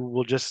 then you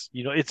will just,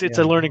 it's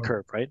Yeah. a learning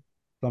curve, right?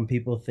 Some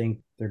people think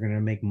they're gonna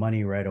make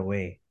money right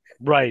away.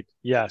 Right,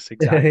 yes,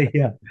 exactly.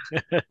 Yeah.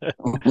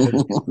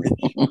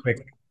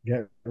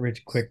 Get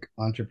rich quick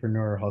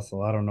entrepreneur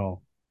hustle. I don't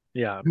know.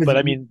 Yeah, but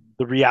I mean,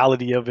 the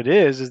reality of it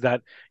is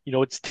that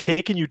it's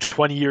taken you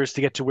 20 years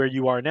to get to where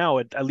you are now,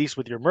 at least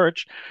with your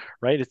merch,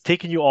 right? It's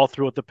taken you all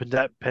throughout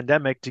the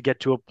pandemic to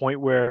get to a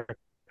point where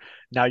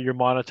now you're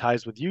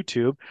monetized with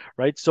YouTube,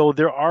 right? So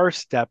there are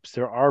steps,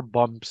 there are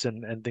bumps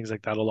and things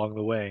like that along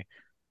the way.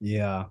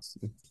 Yeah,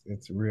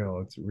 it's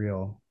real. It's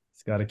real.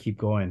 It's got to keep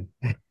going.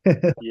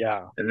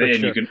 Yeah, And for then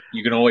sure.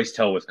 you can always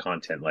tell with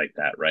content like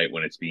that, right?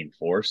 When it's being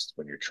forced,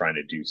 when you're trying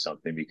to do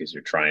something because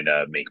you're trying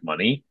to make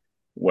money,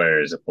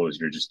 whereas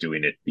opposed you're just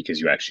doing it because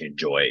you actually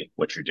enjoy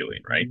what you're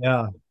doing, right?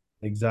 Yeah,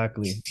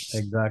 exactly.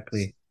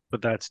 Exactly.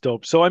 But that's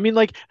dope. So I mean,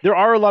 like there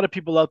are a lot of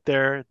people out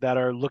there that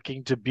are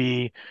looking to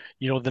be,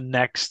 the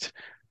next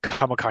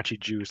Kamakachi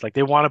Juice. Like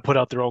they want to put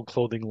out their own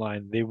clothing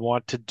line. They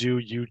want to do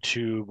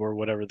YouTube or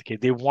whatever the case.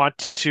 They want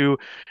to,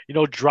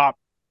 drop,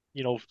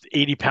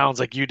 80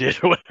 pounds like you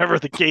did or whatever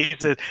the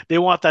case is. They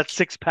want that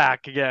six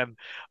pack again.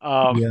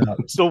 Yeah.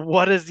 So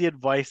what is the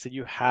advice that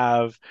you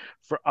have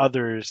for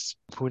others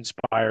who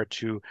inspire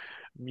to,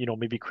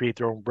 maybe create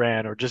their own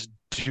brand or just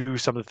do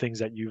some of the things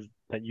that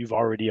you've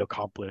already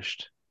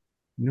accomplished?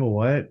 You know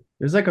what?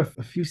 There's like a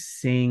few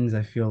sayings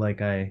I feel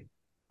like I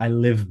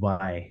live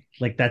by.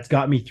 Like that's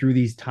got me through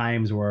these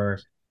times where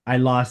I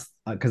lost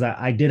because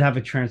I did have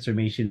a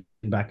transformation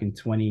back in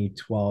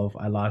 2012.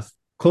 I lost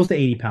close to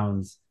 80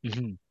 pounds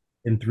Mhm.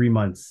 in 3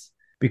 months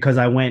because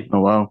I went,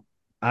 Oh wow.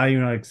 I don't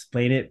even know how to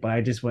explain it, but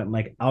I just went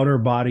like outer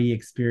body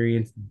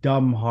experience,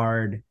 dumb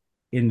hard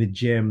in the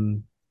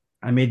gym.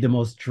 I made the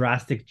most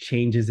drastic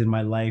changes in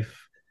my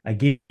life. I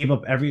gave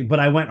up but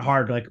I went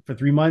hard like for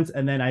 3 months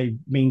and then I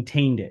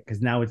maintained it because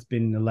now it's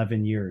been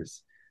 11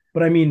 years.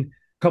 But I mean,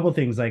 a couple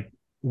things like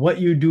what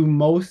you do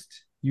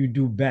most, you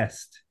do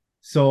best.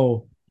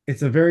 So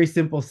it's a very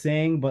simple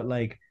saying, but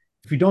like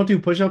if you don't do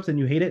push ups and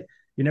you hate it,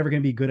 you're never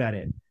going to be good at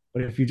it.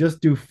 But if you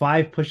just do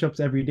 5 push-ups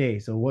every day,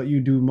 so what you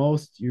do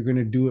most, you're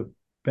gonna do it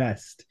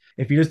best.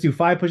 If you just do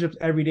 5 push-ups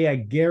every day, I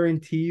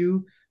guarantee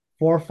you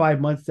 4 or 5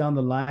 months down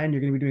the line,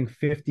 you're gonna be doing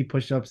 50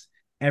 push-ups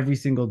every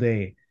single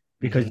day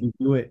because Mhm. you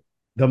do it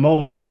the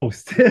most.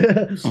 Like you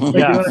know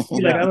Yeah, what I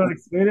mean? Like I yeah. don't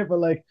explain it, but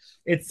like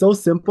it's so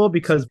simple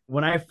because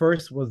when I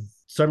first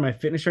was starting my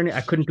fitness journey,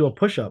 I couldn't do a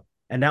push-up.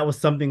 And that was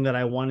something that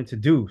I wanted to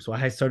do. So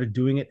I started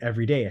doing it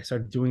every day. I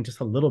started doing just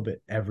a little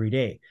bit every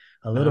day,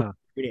 a little Uh-huh.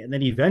 bit. And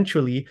then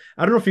eventually,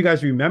 I don't know if you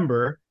guys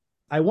remember,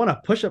 I won a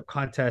push-up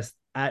contest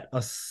at a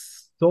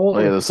Oh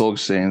yeah, soul. the Soul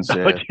Exchange. Oh,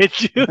 Yeah. did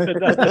you?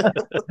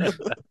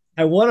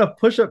 I won a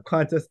push-up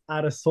contest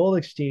at a Soul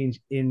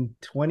Exchange in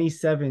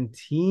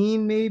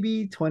 2017,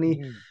 maybe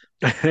 20.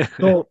 Mhm.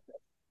 So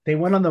they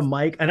went on the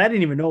mic, and I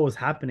didn't even know what was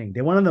happening.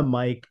 They went on the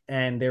mic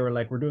and they were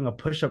like, "We're doing a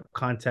push-up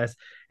contest,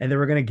 and they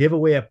were gonna give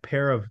away a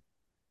pair of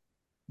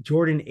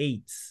Jordan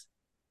 8s."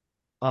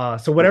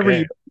 So whatever Okay.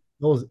 year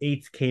those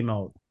eights came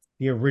out,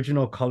 the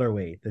original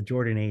colorway, the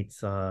Jordan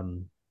 8s,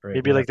 right,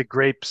 Maybe like whatever. the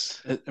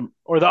grapes It-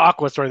 or the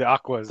aquas. Sorry, the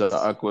aquas. the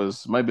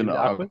Aquas might have been Maybe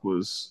the the aquas.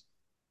 Aquas.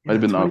 Might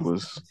have Yeah, been the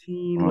Aquas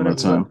 2017, around that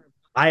whatever. time.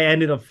 I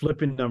ended up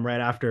flipping them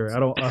right after. I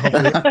don't. I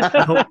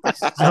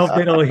hope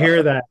they don't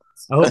hear that.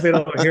 I hope they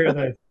don't hear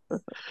that.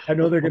 I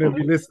know they're gonna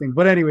be listening.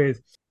 But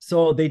anyways,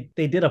 so they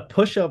did a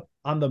push up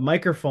on the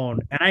microphone,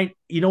 and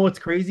you know what's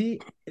crazy?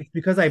 It's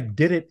because I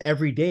did it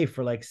every day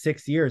for like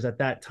 6 years at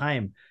that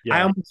time. I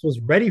Yeah. almost was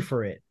ready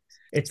for it.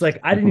 It's like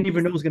I didn't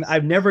even know it was gonna.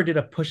 I've never did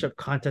a push up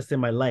contest in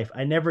my life.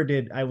 I never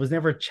did. I was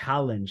never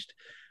challenged,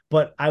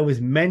 but I was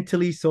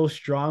mentally so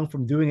strong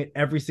from doing it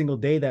every single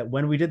day that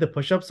when we did the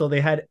push up, so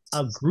they had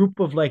a group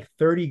of like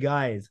 30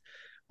 guys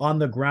on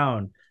the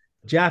ground.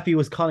 Jaffe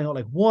was calling out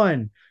like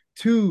 1,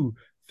 2,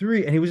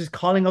 3, and he was just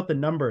calling out the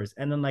numbers.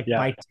 And then like Yeah.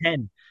 by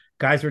 10,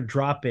 guys were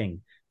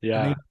dropping. And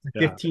Yeah. then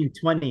Yeah. 15,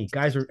 20,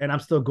 guys were, and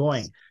I'm still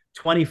going.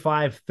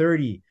 25,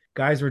 30,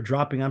 guys were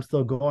dropping. I'm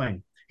still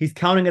going. He's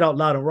counting it out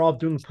loud, and we're all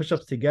doing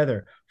push-ups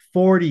together.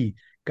 40,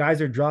 guys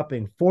are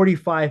dropping.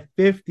 45,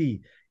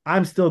 50,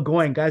 I'm still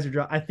going. Guys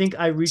are I think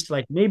I reached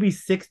like maybe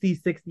 60,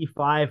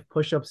 65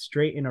 push-ups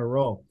straight in a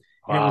row.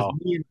 And it was Wow.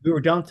 me and we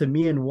were down to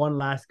me and one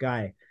last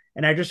guy.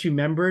 And I just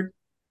remembered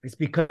it's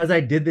because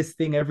I did this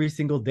thing every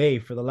single day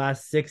for the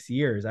last 6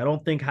 years. I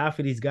don't think half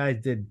of these guys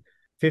did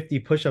 50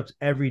 push-ups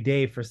every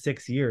day for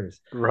 6 years.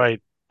 Right.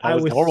 That I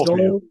was was normal for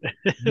you.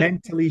 so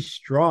mentally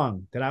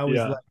strong that I was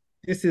Yeah. like,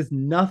 this is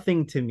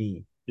nothing to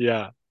me.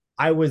 Yeah.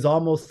 I was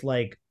almost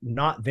like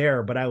not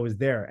there, but I was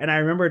there. And I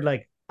remembered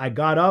like I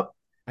got up,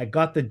 I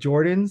got the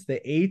Jordans, the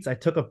eights, I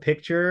took a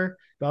picture,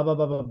 blah, blah,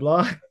 blah, blah,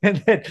 blah. And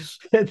then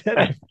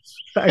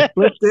I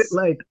flipped it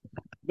like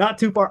not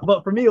too far.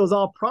 But for me, it was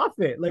all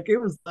profit. Like it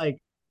was like,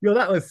 yo,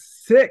 that was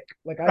sick.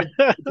 Like I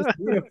just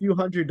made a few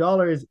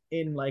 $100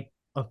 in like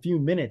a few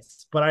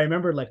minutes. But I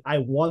remember like I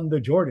won the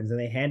Jordans and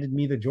they handed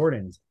me the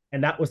Jordans.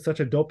 And that was such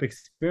a dope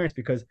experience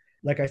because,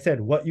 like I said,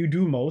 what you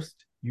do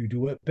most, you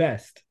do it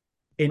best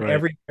in Right.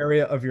 every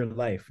area of your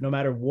life, no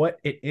matter what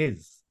it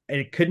is. And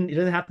it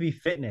doesn't have to be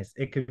fitness.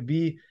 It could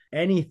be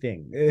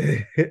anything.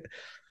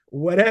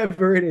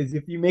 Whatever it is.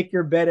 If you make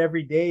your bed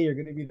every day, you're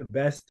gonna be the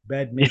best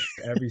bed maker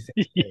every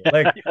single day. Yeah.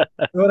 Like, you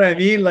know what I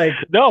mean? Like,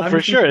 No, I'm for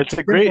just sure. thinking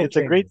simple It's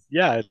a great, things.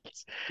 yeah.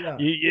 Yeah.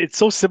 It's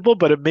so simple,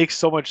 but it makes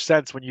so much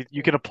sense when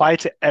you can apply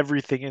it to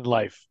everything in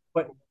life.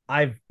 But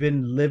I've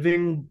been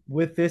living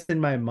with this in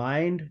my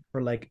mind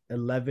for like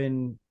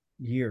 11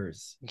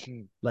 years,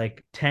 Mhm.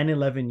 like 10,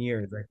 11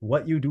 years. Like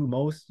what you do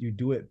most, you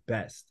do it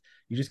best.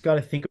 You just got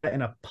to think of it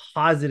in a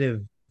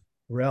positive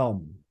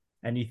realm.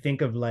 And you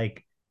think of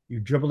like you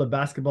dribble a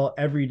basketball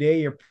every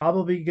day, you're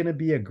probably going to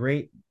be a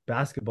great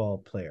basketball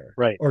player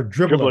Right. or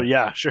Dribbler, dribbler.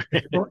 yeah, sure.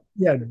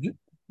 Yeah,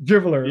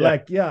 dribbler. Yeah.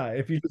 Like, yeah,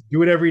 if you just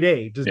do it every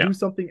day, just Yeah. do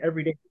something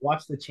every day,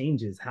 watch the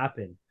changes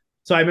happen.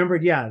 So I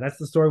remembered, yeah, that's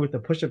the story with the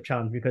push-up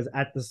challenge because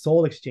at the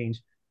Soul Exchange,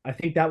 I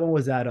think that one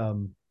was at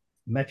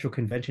Metro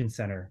Convention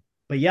Center.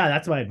 But yeah,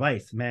 that's my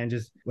advice, man.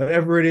 Just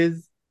whatever it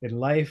is in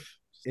life,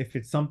 if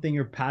it's something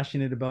you're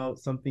passionate about,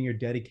 something you're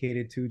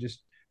dedicated to,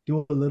 just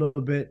do a little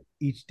bit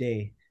each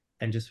day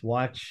and just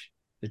watch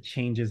the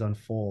changes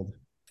unfold.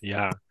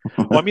 Yeah.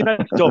 Well, I mean,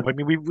 that's dope. I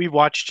mean, we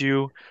watched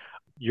you,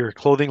 your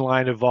clothing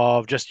line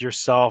evolve, just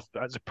yourself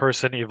as a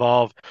person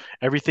evolve,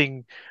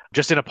 everything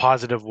just in a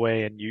positive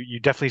way. And you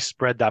definitely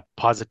spread that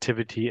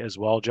positivity as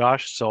well,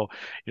 Josh. So,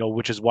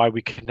 which is why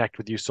we connect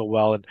with you so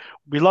well. And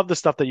we love the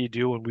stuff that you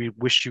do, and we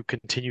wish you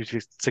continued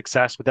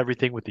success with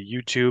everything with the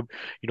YouTube,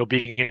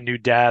 being a new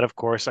dad, of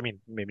course. I mean,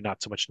 maybe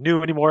not so much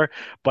new anymore,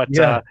 but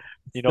Yeah,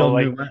 still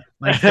like new.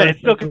 My son it's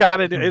still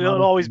kind of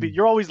it'll always be, me.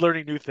 you're always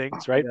learning new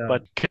things, right? Yeah.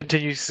 But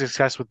continued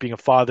success with being a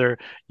father,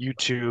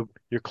 YouTube,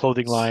 your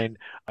clothing line,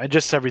 and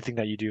just everything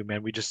that you do,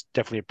 man. We just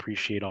definitely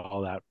appreciate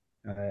all that.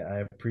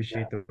 I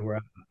appreciate the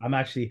word. I'm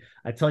actually,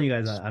 I tell you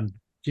guys, I'm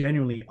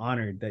genuinely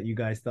honored that you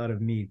guys thought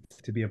of me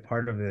to be a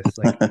part of this.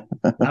 Like,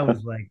 I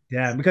was like,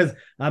 damn, because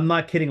I'm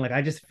not kidding. Like,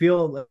 I just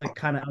feel like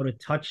kind of out of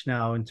touch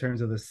now in terms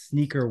of the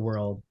sneaker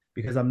world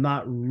because I'm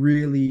not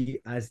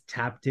really as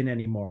tapped in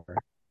anymore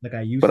like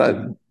I used But I,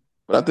 to.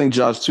 but I think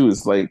Josh too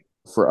is like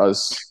for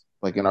us,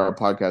 like in our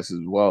podcast as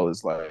well,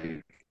 is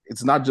like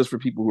it's not just for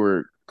people who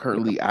are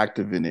currently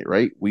active in it,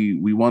 right?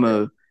 We want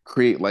to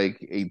create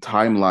like a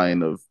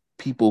timeline of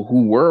people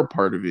who were a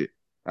part of it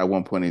at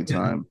one point in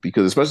time,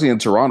 because especially in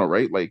Toronto,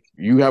 right? Like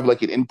you have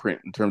like an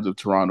imprint in terms of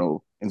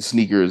Toronto and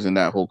sneakers and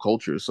that whole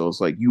culture. So it's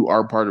like you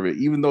are part of it,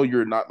 even though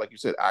you're not, like you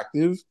said,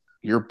 active.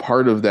 You're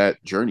part of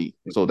that journey.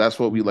 So that's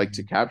what we like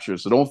to capture.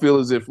 So don't feel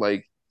as if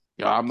like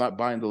I'm not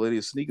buying the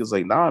latest sneakers.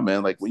 Like, nah,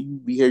 man. Like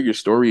when we hear your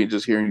story and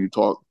just hearing you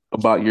talk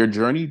about your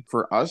journey,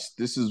 for us,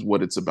 this is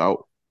what it's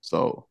about.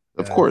 So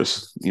of Yeah.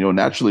 course,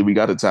 naturally we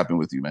got to tap in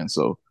with you, man.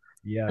 So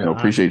Yeah,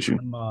 appreciate you.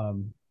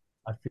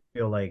 I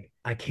feel like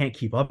I can't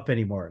keep up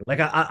anymore. Like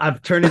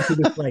I've turned into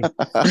this like,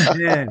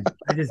 man,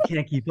 I just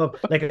can't keep up.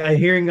 Like I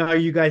hearing how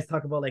you guys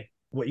talk about like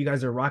what you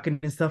guys are rocking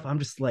and stuff. I'm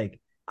just like,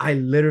 I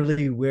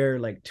literally wear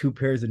like 2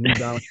 pairs of New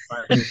Balance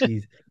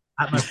 550s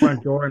at my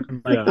front door,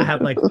 and like I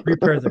have like 3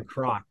 pairs of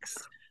Crocs.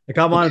 Like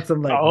I'm on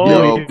some like Oh,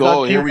 really Yo, he's on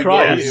go. Here Team we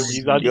Croc. go.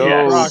 He's on Team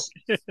Yo, Croc.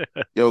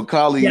 yo,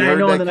 Kali, you yeah, I heard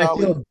know. And that, then I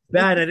Kali? feel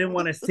bad. I didn't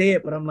want to say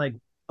it, but I'm like,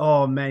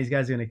 oh man, these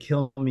guys are gonna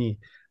kill me.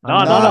 I'm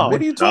No, no, not. Nah, no.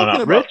 what are you No, talking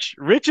no. about,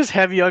 Rich is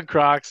heavy on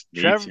Crocs.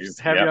 Me too. Trev's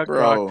heavy Yep. on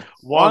Crocs. bro?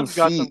 Juan's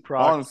got some On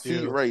Crocs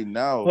feet too. right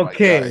now, my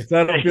Okay, guy.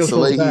 so I don't feel so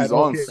Soleil, bad. he's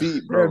on Okay,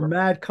 feet, they're bro.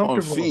 mad On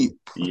comfortable. feet.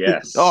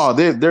 Yes. Oh,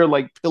 they're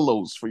like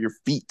pillows for your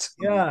feet.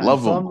 Yeah,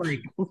 Love so them. I'm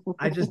like,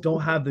 I just don't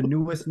have the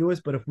newest.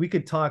 But if we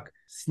could talk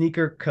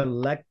sneaker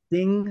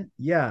collecting,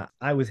 yeah,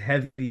 I was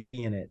heavy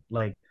in it.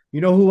 Like,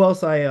 you know who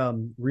else I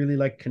really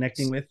like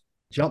connecting with?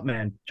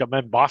 Jumpman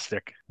Jumpman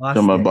Bostic.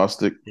 Come on,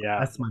 Bostic. Bostic. Yeah.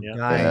 That's my Yeah.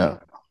 guy. Yeah,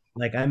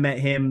 Like I met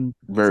him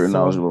very so many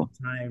knowledgeable.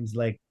 times.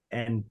 Like,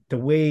 and the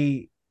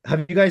way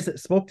have you guys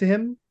spoke to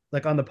him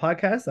like on the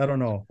podcast? I don't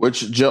know.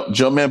 Which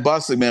Jumpman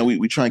Bostic, man,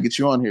 we try and get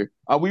you on here.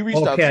 We reached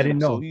out Okay, to I him,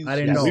 didn't so know. I he's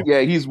didn't Yeah.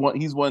 know. he's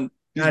one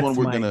That's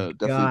we're my gonna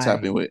definitely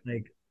tap guy. in with.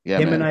 Like Yeah,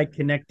 him and man. I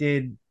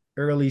connected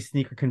early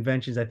sneaker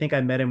conventions. I think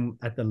I met him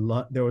at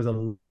there was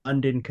a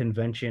London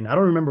convention. I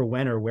don't remember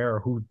when or where or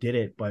who did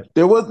it, but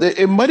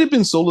It might have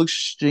been Soul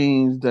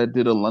Exchange that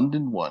did a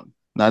London one.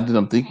 Now that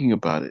I'm thinking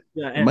about it,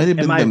 yeah, it might have and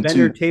been my them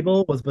vendor too.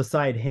 table was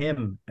beside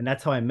him, and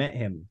that's how I met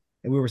him.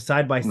 And we were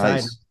side by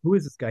side. Nice. Who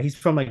is this guy? He's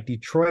from like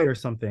Detroit or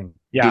something.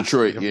 Yeah, he's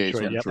Detroit, from yeah, he's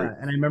Detroit. from Yep. Detroit.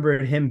 And I remember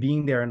him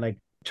being there and like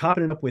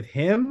chopping it up with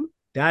him.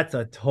 That's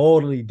a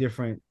totally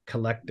different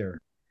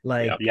collector.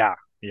 Like Yeah,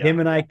 yeah, him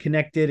and I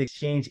connected,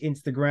 exchanged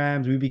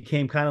Instagrams. We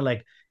became kind of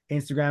like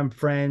Instagram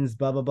friends,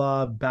 blah blah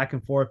blah, back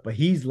and forth. But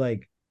he's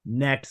like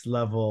next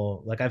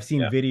level. Like I've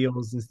seen Yeah.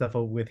 videos and stuff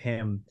with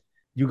him.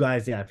 You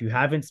guys, yeah, if you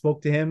haven't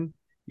spoke to him,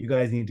 you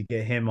guys need to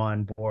get him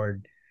on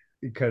board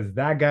because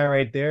that guy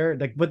right there,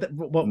 like, where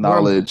I'm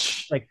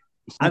Knowledge. like,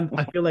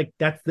 I feel like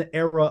that's the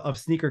era of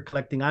sneaker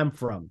collecting I'm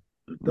from.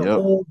 The Yep.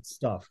 old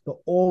stuff, the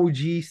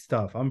OG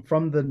stuff. I'm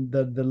from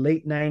the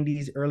late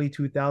 90s, early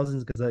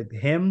 2000s because like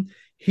him,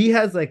 he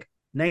has like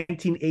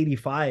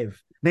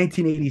 1985,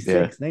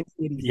 1986, yeah.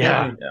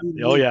 1987,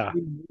 Oh 88, yeah.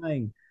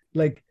 89.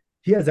 Like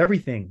he has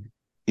everything.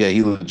 Yeah,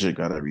 he legit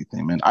got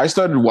everything, man. I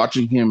started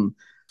watching him,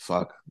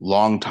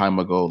 long time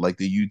ago, like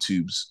the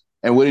YouTubes.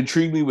 And what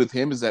intrigued me with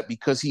him is that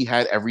because he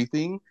had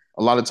everything,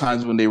 a lot of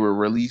times when they were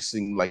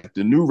releasing like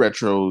the new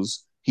retros,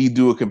 he'd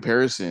do a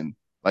comparison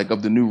like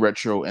of the new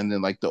retro and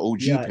then like the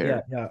OG Yeah, yeah,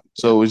 pair. yeah.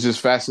 So it was just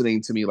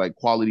fascinating to me, like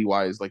quality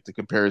wise, like the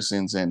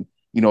comparisons, and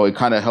it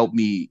kind of helped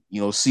me,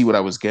 see what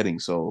I was getting.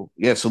 So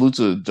yeah, salute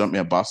to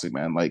Jumpman Bostic,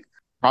 man. Like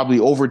probably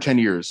over 10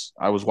 years,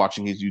 I was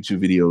watching his YouTube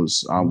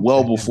videos,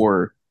 well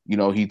before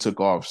he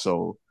took off.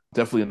 So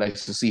definitely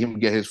nice to see him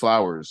get his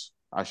flowers,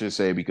 I should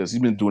say, because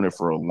he's been doing it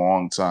for a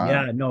long time.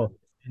 Yeah, no,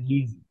 and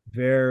he's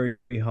very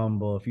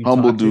humble. If you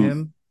Humble talk to dude.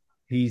 him,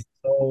 he's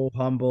so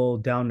humble,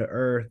 down to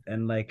earth,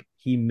 and like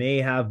he may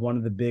have one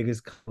of the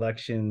biggest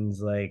collections,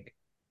 like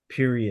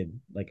period,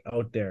 like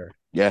out there.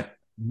 Yeah.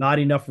 Not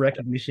enough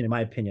recognition, in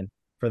my opinion,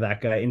 for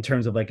that guy in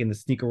terms of like in the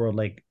sneaker world,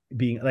 like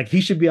being like he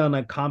should be on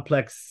like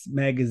Complex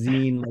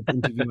magazine, like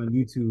interview on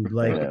YouTube.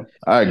 Like Yeah.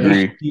 I they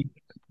agree. should be,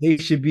 they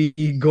should be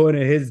going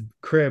to his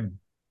crib.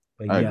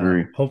 But I yeah,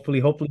 agree. hopefully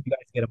you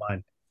guys get him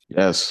on.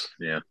 Yes.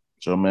 Yeah.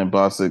 Jumpman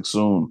Bostic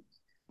soon.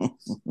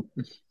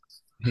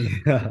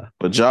 Yeah.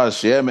 But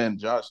Josh, yeah, man,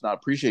 Josh, I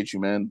appreciate you,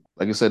 man.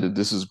 Like I said,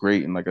 this is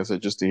great, and like I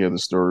said, just to hear the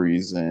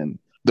stories and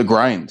the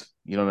grind.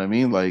 You know what I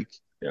mean? Like,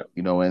 Yeah.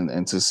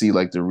 and to see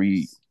like the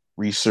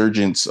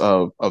resurgence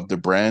of the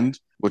brand,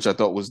 which I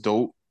thought was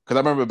dope. Because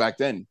I remember back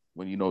then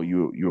when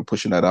you were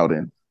pushing that out,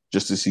 and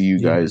just to see you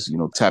Yeah. guys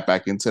tap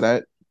back into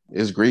that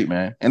is great,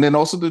 man. And then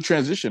also the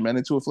transition, man,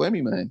 into a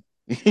Flammy man.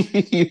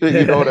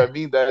 You know what I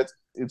mean? That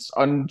it's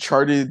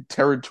uncharted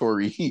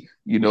territory,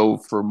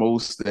 for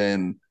most,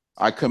 and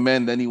I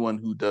commend anyone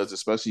who does,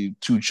 especially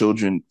two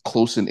children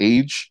close in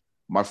age.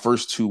 My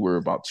first two were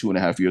about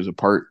 2.5 years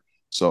apart.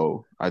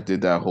 So I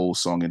did that whole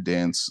song and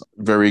dance.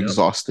 Very Yep.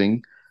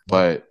 exhausting.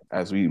 But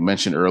as we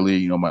mentioned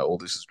earlier, my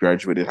oldest has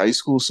graduated high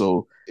school.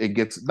 So it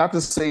gets, not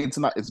to say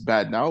it's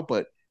bad now,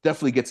 but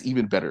definitely gets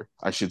even better,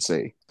 I should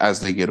say,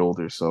 as they get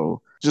older.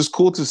 So just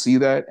cool to see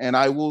that. And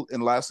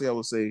lastly, I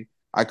will say,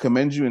 I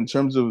commend you in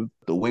terms of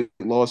the weight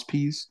loss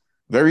piece.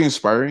 Very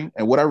inspiring.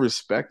 And what I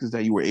respect is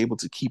that you were able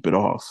to keep it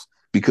off,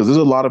 because there's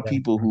a lot of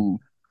people who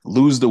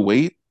lose the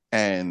weight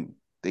and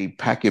they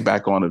pack it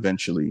back on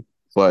eventually,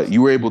 but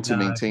you were able to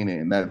maintain it.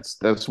 And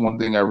that's one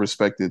thing I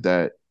respected,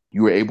 that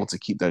you were able to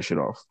keep that shit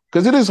off,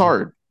 because it is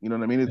hard. You know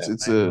what I mean?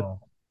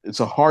 It's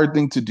a hard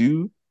thing to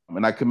do.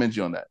 And I commend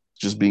you on that.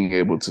 Just being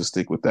able to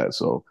stick with that.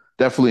 So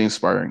definitely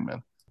inspiring,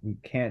 man. We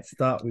can't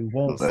stop. We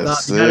won't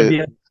That's stop.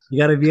 it. You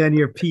gotta be on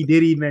your P.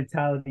 Diddy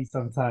mentality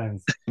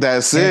sometimes.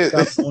 That's Can't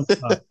it. stop, won't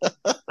stop.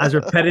 As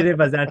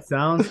repetitive as that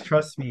sounds,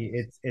 trust me,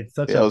 it's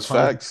such Yeah, a it was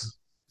facts.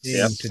 thing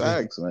Yeah, to do.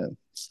 facts, man.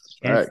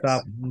 Can't Facts.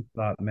 stop, won't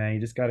stop, man. You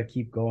just gotta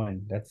keep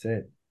going. That's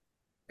it.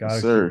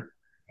 Yes, sir.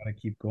 Gotta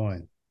keep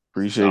going.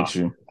 Appreciate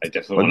you. I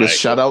definitely But want to just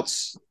shout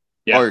outs.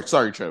 Yeah. Or,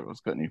 sorry, Trevor, I was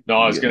cutting you. No,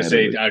 I was going to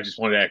say, I just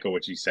wanted to echo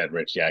what you said,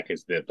 Rich. Yeah,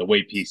 because the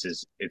weight piece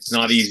it's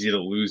not easy to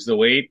lose the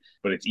weight,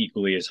 but it's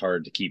equally as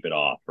hard to keep it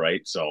off,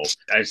 right? So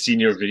I've seen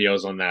your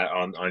videos on that,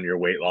 on your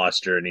weight loss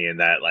journey, and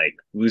that like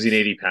losing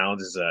 80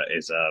 pounds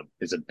is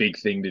a big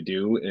thing to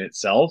do in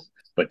itself,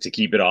 but to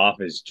keep it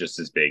off is just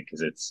as big,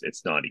 because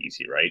it's not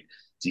easy, right?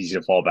 It's easy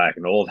to fall back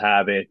in old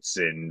habits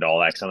and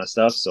all that kind of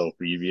stuff. So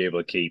for you to be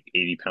able to keep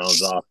 80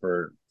 pounds off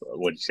for,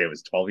 what did you say, it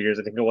was 12 years,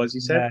 I think it was, you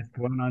said? Yeah,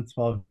 going on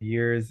 12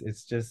 years.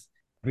 It's just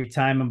every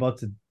time I'm about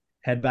to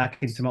head back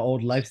into my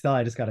old lifestyle,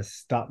 I just got to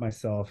stop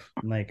myself.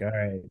 I'm like, all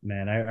right,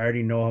 man, I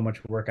already know how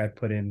much work I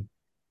put in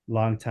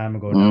long time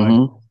ago.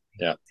 Now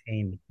Yeah.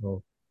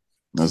 So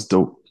that's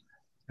dope.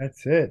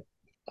 That's it.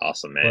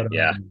 Awesome, man.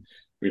 Yeah.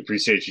 We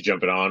appreciate you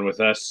jumping on with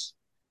us.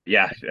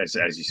 Yeah, as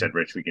you said,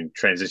 Rich, we can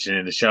transition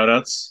into shout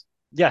outs.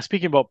 Yeah,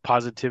 speaking about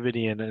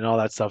positivity and all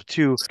that stuff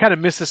too, kind of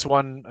missed this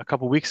one a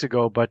couple weeks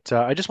ago, but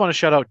I just want to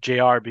shout out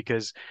JR,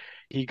 because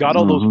he got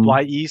all those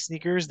Fly E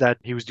sneakers that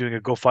he was doing a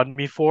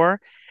GoFundMe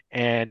for,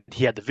 and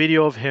he had the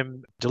video of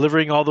him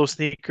delivering all those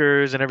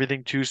sneakers and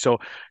everything too. So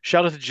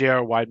shout out to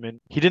JR Weidman.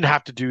 He didn't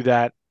have to do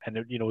that. and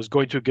it was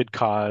going to a good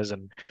cause.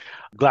 And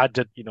glad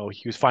that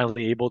he was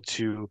finally able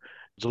to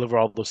deliver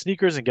all those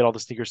sneakers and get all the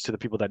sneakers to the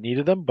people that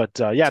needed them. But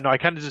yeah, no, I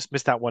kind of just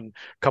missed that one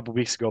a couple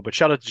weeks ago. But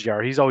shout out to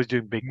JR. He's always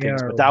doing big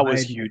things, Yeah, but that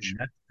was Weidman, huge.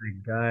 that's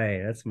my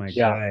guy. That's my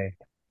Yeah. guy.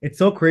 It's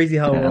so crazy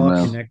how we're Yeah, all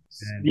man. connected,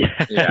 man.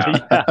 Yeah.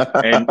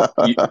 Yeah. And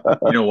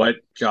you know what,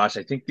 Josh?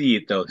 I think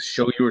the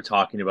show you were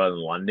talking about in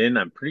London,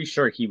 I'm pretty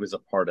sure he was a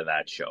part of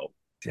that show.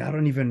 See, I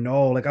don't even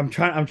know. Like I'm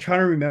trying to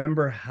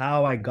remember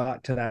how I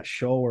got to that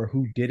show or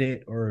who did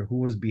it or who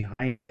was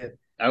behind it.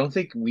 I don't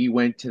think we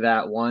went to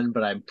that one,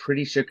 but I'm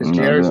pretty sure because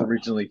No, JR is no.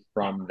 originally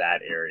from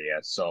that area.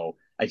 So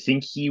I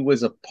think he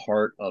was a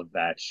part of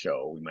that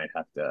show.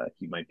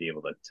 He might be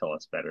able to tell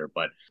us better,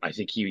 but I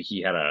think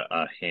he had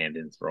a hand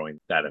in throwing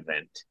that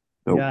event.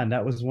 Nope. Yeah, and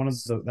that was one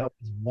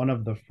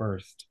of the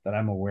first that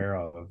I'm aware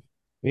of.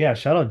 But yeah,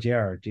 shout out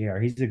JR. JR,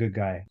 he's a good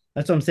guy.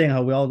 That's what I'm saying,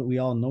 how we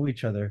all know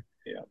each other.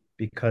 Yeah.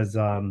 Because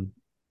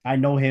I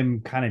know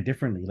him kind of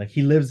differently. Like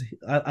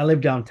I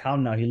live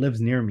downtown now. He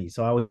lives near me,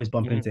 so I always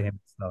bump Mhm. into him and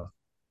stuff.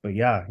 But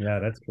yeah,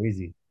 that's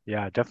crazy.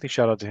 Yeah, definitely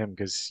shout out to him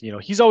because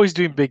he's always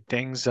doing big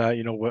things.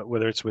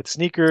 Whether it's with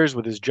sneakers,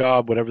 with his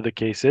job, whatever the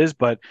case is,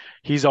 but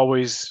he's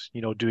always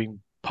doing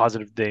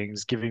positive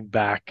things, giving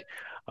back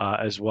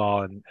as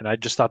well. And I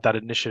just thought that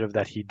initiative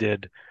that he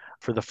did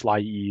for the Fly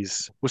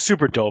Ease was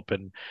super dope.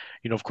 And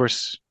of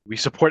course, we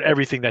support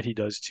everything that he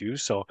does too.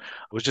 So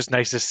it was just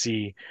nice to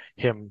see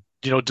him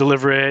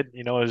deliver it.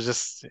 It was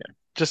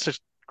just a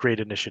great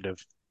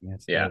initiative.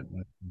 Yes, Yeah.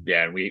 that-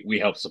 Yeah, and we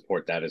help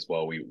support that as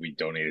well. We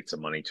donated some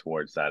money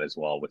towards that as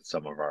well with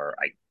some of our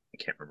I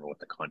can't remember what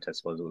the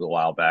contest was. It was a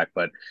while back,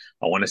 but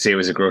I want to say it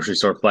was a grocery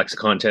store flex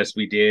contest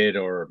we did,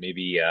 or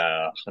maybe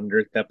a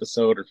 100th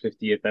episode or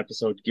 50th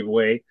episode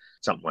giveaway,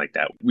 something like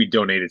that. We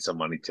donated some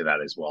money to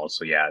that as well.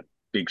 So yeah,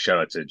 big shout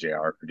out to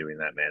JR for doing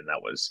that, man.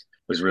 That was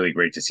really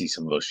great to see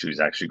some of those shoes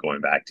actually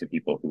going back to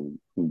people who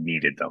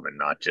needed them and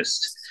not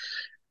just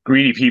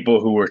greedy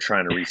people who were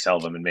trying to resell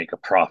them and make a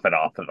profit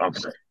off of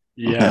them.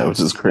 Yeah, which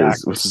is crazy.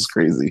 exactly. Which is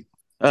crazy.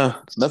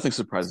 Nothing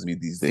surprises me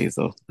these days,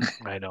 though.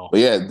 I know.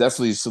 But yeah,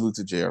 definitely salute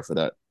to JR for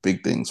that.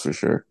 Big things for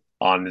sure.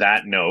 On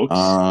that note,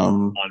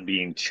 on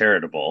being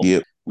charitable,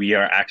 Yep. we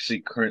are actually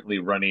currently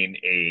running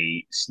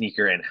a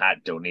sneaker and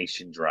hat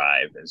donation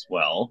drive as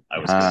well. I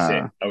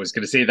was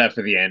gonna say that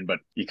for the end, but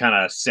you kind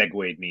of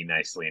segued me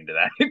nicely into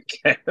that,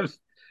 Kev.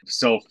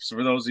 So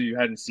for those of you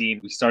who hadn't seen,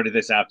 we started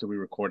this after we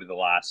recorded the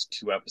last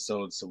 2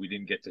 episodes, so we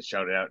didn't get to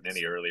shout it out in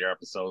any earlier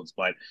episodes,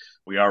 but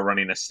we are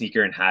running a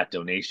sneaker and hat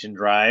donation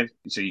drive.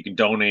 So you can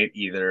donate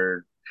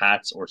either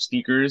hats or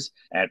sneakers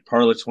at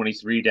Parlor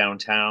 23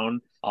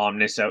 downtown,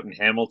 Omnis out in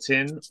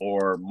Hamilton,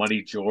 or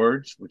Muddy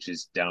George, which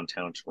is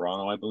downtown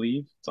Toronto, I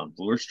believe. It's on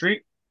Bloor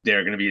Street.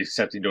 They're going to be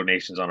accepting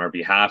donations on our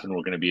behalf, and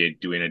we're going to be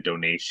doing a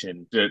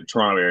donation to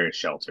Toronto area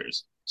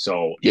shelters.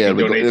 So yeah,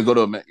 go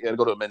to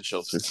a men's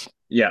shelter.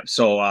 Yeah,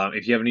 so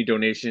if you have any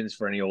donations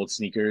for any old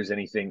sneakers,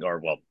 anything, or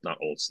well, not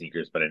old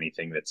sneakers, but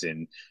anything that's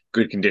in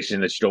good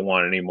condition that you don't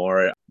want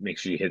anymore, make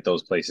sure you hit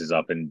those places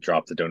up and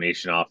drop the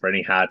donation off for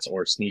any hats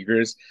or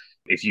sneakers.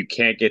 If you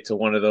can't get to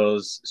one of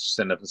those,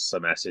 send us a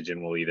message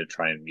and we'll either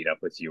try and meet up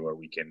with you or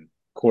we can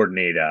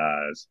coordinate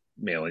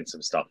mailing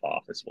some stuff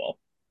off as well.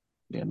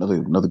 Yeah,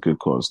 another good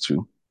cause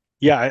too.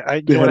 Yeah, I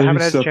haven't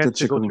had a chance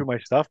to go through my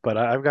stuff, but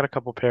I've got a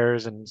couple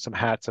pairs and some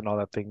hats and all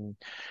that thing.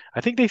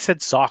 I think they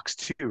said socks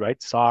too, right?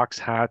 Socks,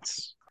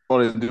 hats.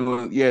 Oh, they're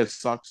doing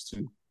socks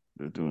too.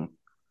 They're doing.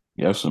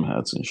 You have some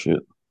hats and shit.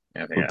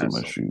 Yeah, I think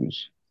my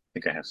shoes. I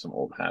think I have some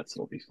old hats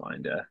that'll be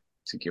fine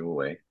to give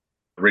away.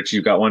 Rich,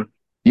 you got one?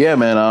 Yeah,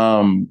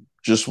 man.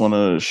 Just want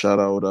to shout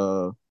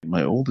out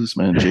my oldest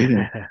man,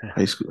 Jaden,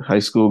 high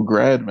school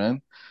grad,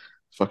 man.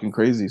 Fucking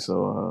crazy.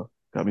 So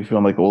got me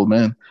feeling like an old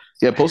man.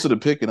 Yeah, posted a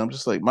pic and I'm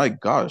just like, my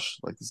gosh,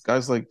 like this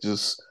guy's like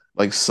just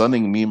like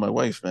sunning me and my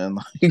wife, man.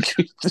 Like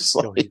just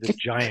like he's a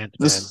giant,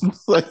 just man.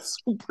 like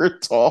super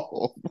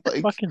tall.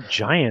 Like fucking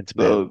giant,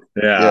 man. So,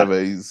 yeah,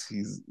 man,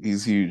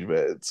 he's huge,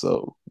 man.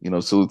 So,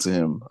 salute to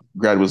him.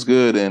 Grad was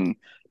good and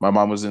my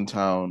mom was in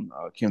town,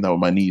 came down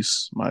with my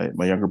niece, my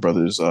younger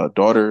brother's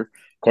daughter.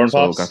 Corn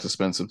Pops. So got to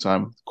spend some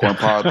time. Corn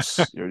Pops.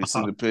 You already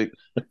seen the pic.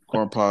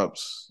 Corn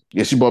Pops.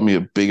 Yeah, she bought me a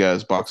big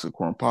ass box of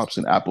Corn Pops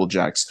and Apple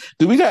Jacks.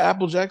 Do we got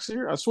Apple Jacks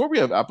here? I swear we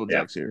have Apple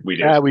Jacks here. We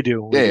do. Yeah, we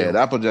do. The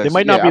Apple Jacks. They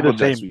might not be the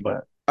same,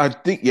 but I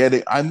think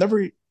I've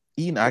never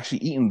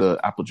eaten the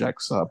Apple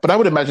Jacks, but I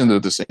would imagine they're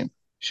the same.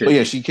 But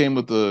yeah, she came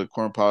with the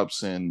Corn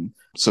Pops and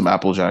some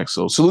Apple Jacks.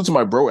 So salute to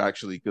my bro,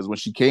 actually, because when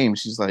she came,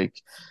 she's like,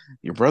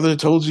 your brother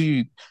told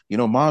you,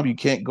 Mom, you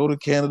can't go to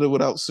Canada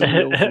without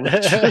cereal.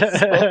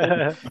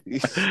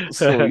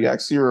 so he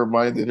actually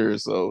reminded her.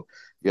 So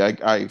yeah,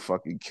 I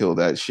fucking killed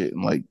that shit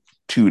in like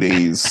 2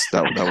 days.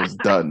 That was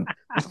done.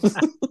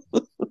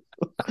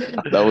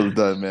 That was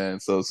done, man.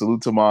 So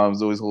salute to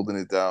moms, always holding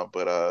it down.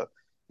 But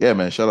yeah,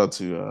 man, shout out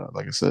to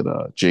like I said,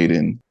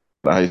 Jaden,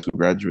 the high school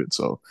graduate.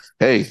 So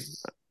hey,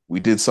 we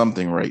did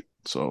something right.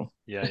 So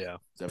yeah,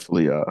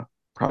 definitely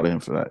proud of him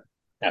for that.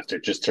 After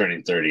just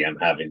turning 30, I'm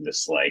having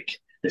this like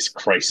this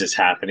crisis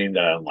happening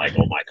that I'm like,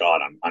 oh my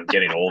God, I'm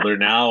getting older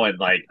now. And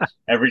like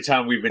every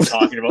time we've been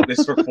talking about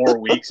this for 4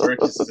 weeks, Rick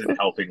just isn't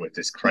helping with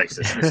this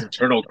crisis, this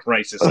internal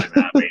crisis I'm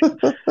having.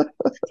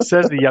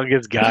 Says the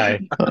youngest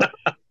guy.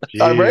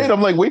 Right?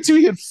 I'm like, wait till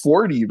you hit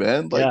 40,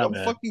 man. Like, Yeah, I'm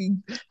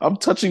man. I'm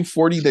touching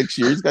 40 next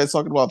year. This guy's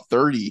talking about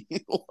 30.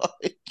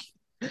 Like,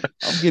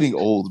 I'm getting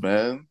old,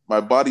 man.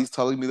 My body's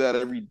telling me that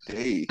every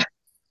day.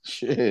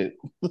 Shit.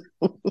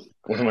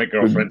 One of my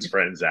girlfriend's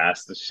friends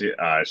asked,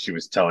 she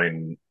was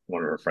telling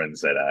one of her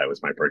friends that it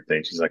was my birthday.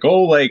 And she's like,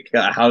 oh, like,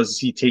 how's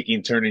he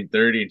taking turning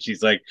 30? And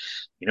she's like,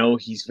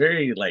 he's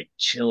very like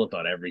chill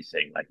about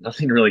everything. Like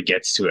nothing really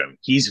gets to him.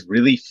 He's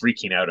really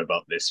freaking out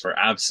about this for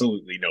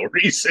absolutely no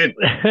reason.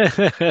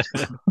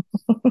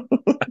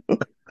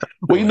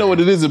 Well, you know what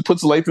it is. It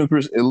puts life in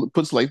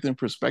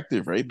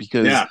perspective, right?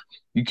 Because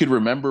you could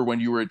remember when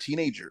you were a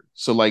teenager.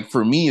 So, like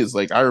for me, it's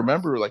like I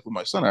remember, like with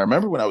my son, I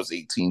remember when I was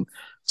 18.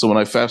 So when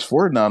I fast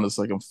forward now, and it's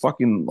like I'm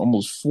fucking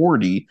almost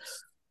 40.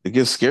 It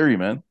gets scary,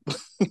 man.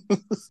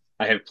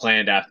 I have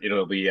planned after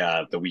it'll be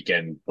the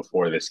weekend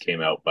before this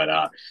came out, but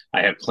I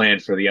have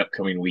planned for the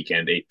upcoming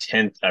weekend a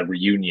 10th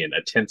reunion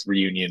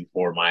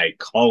for my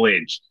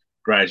college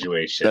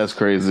graduation. That's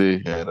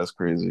crazy. Yeah, that's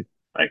crazy.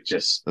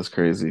 That's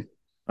crazy.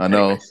 I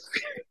know.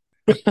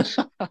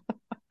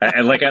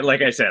 And like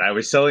I said, I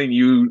was selling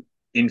you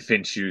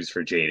infant shoes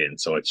for Jaden,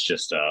 so it's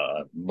just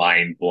a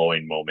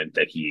mind-blowing moment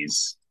that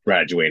he's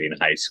graduating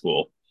high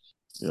school.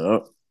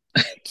 Yep.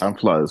 Time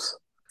flies.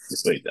 It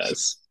really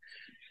does.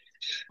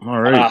 All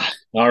right.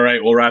 All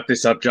right. We'll wrap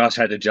this up. Josh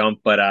had to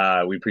jump, but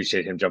we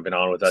appreciate him jumping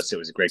on with us. It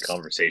was a great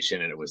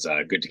conversation, and it was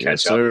good to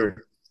catch up.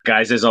 Sir.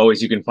 Guys, as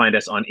always, you can find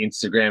us on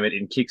Instagram at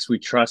In Kicks We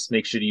Trust.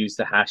 Make sure to use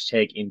the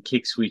hashtag In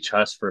Kicks We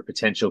Trust for a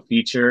potential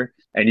feature.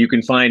 And you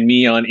can find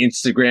me on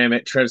Instagram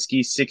at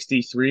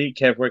Trevsky63.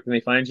 Kev, where can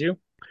they find you?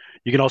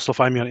 You can also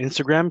find me on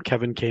Instagram,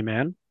 Kevin K.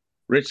 Man.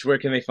 Rich, where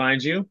can they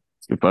find you?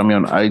 You can find me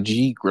on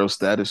IG, Growth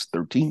Status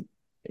 13. And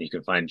you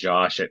can find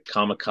Josh at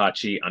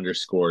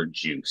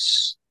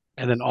Kamakachi_juice.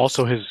 And then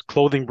also his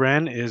clothing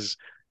brand is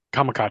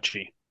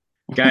Kamakachi.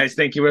 Guys,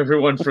 thank you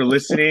everyone for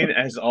listening.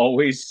 As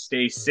always,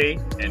 stay safe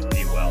and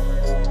be well.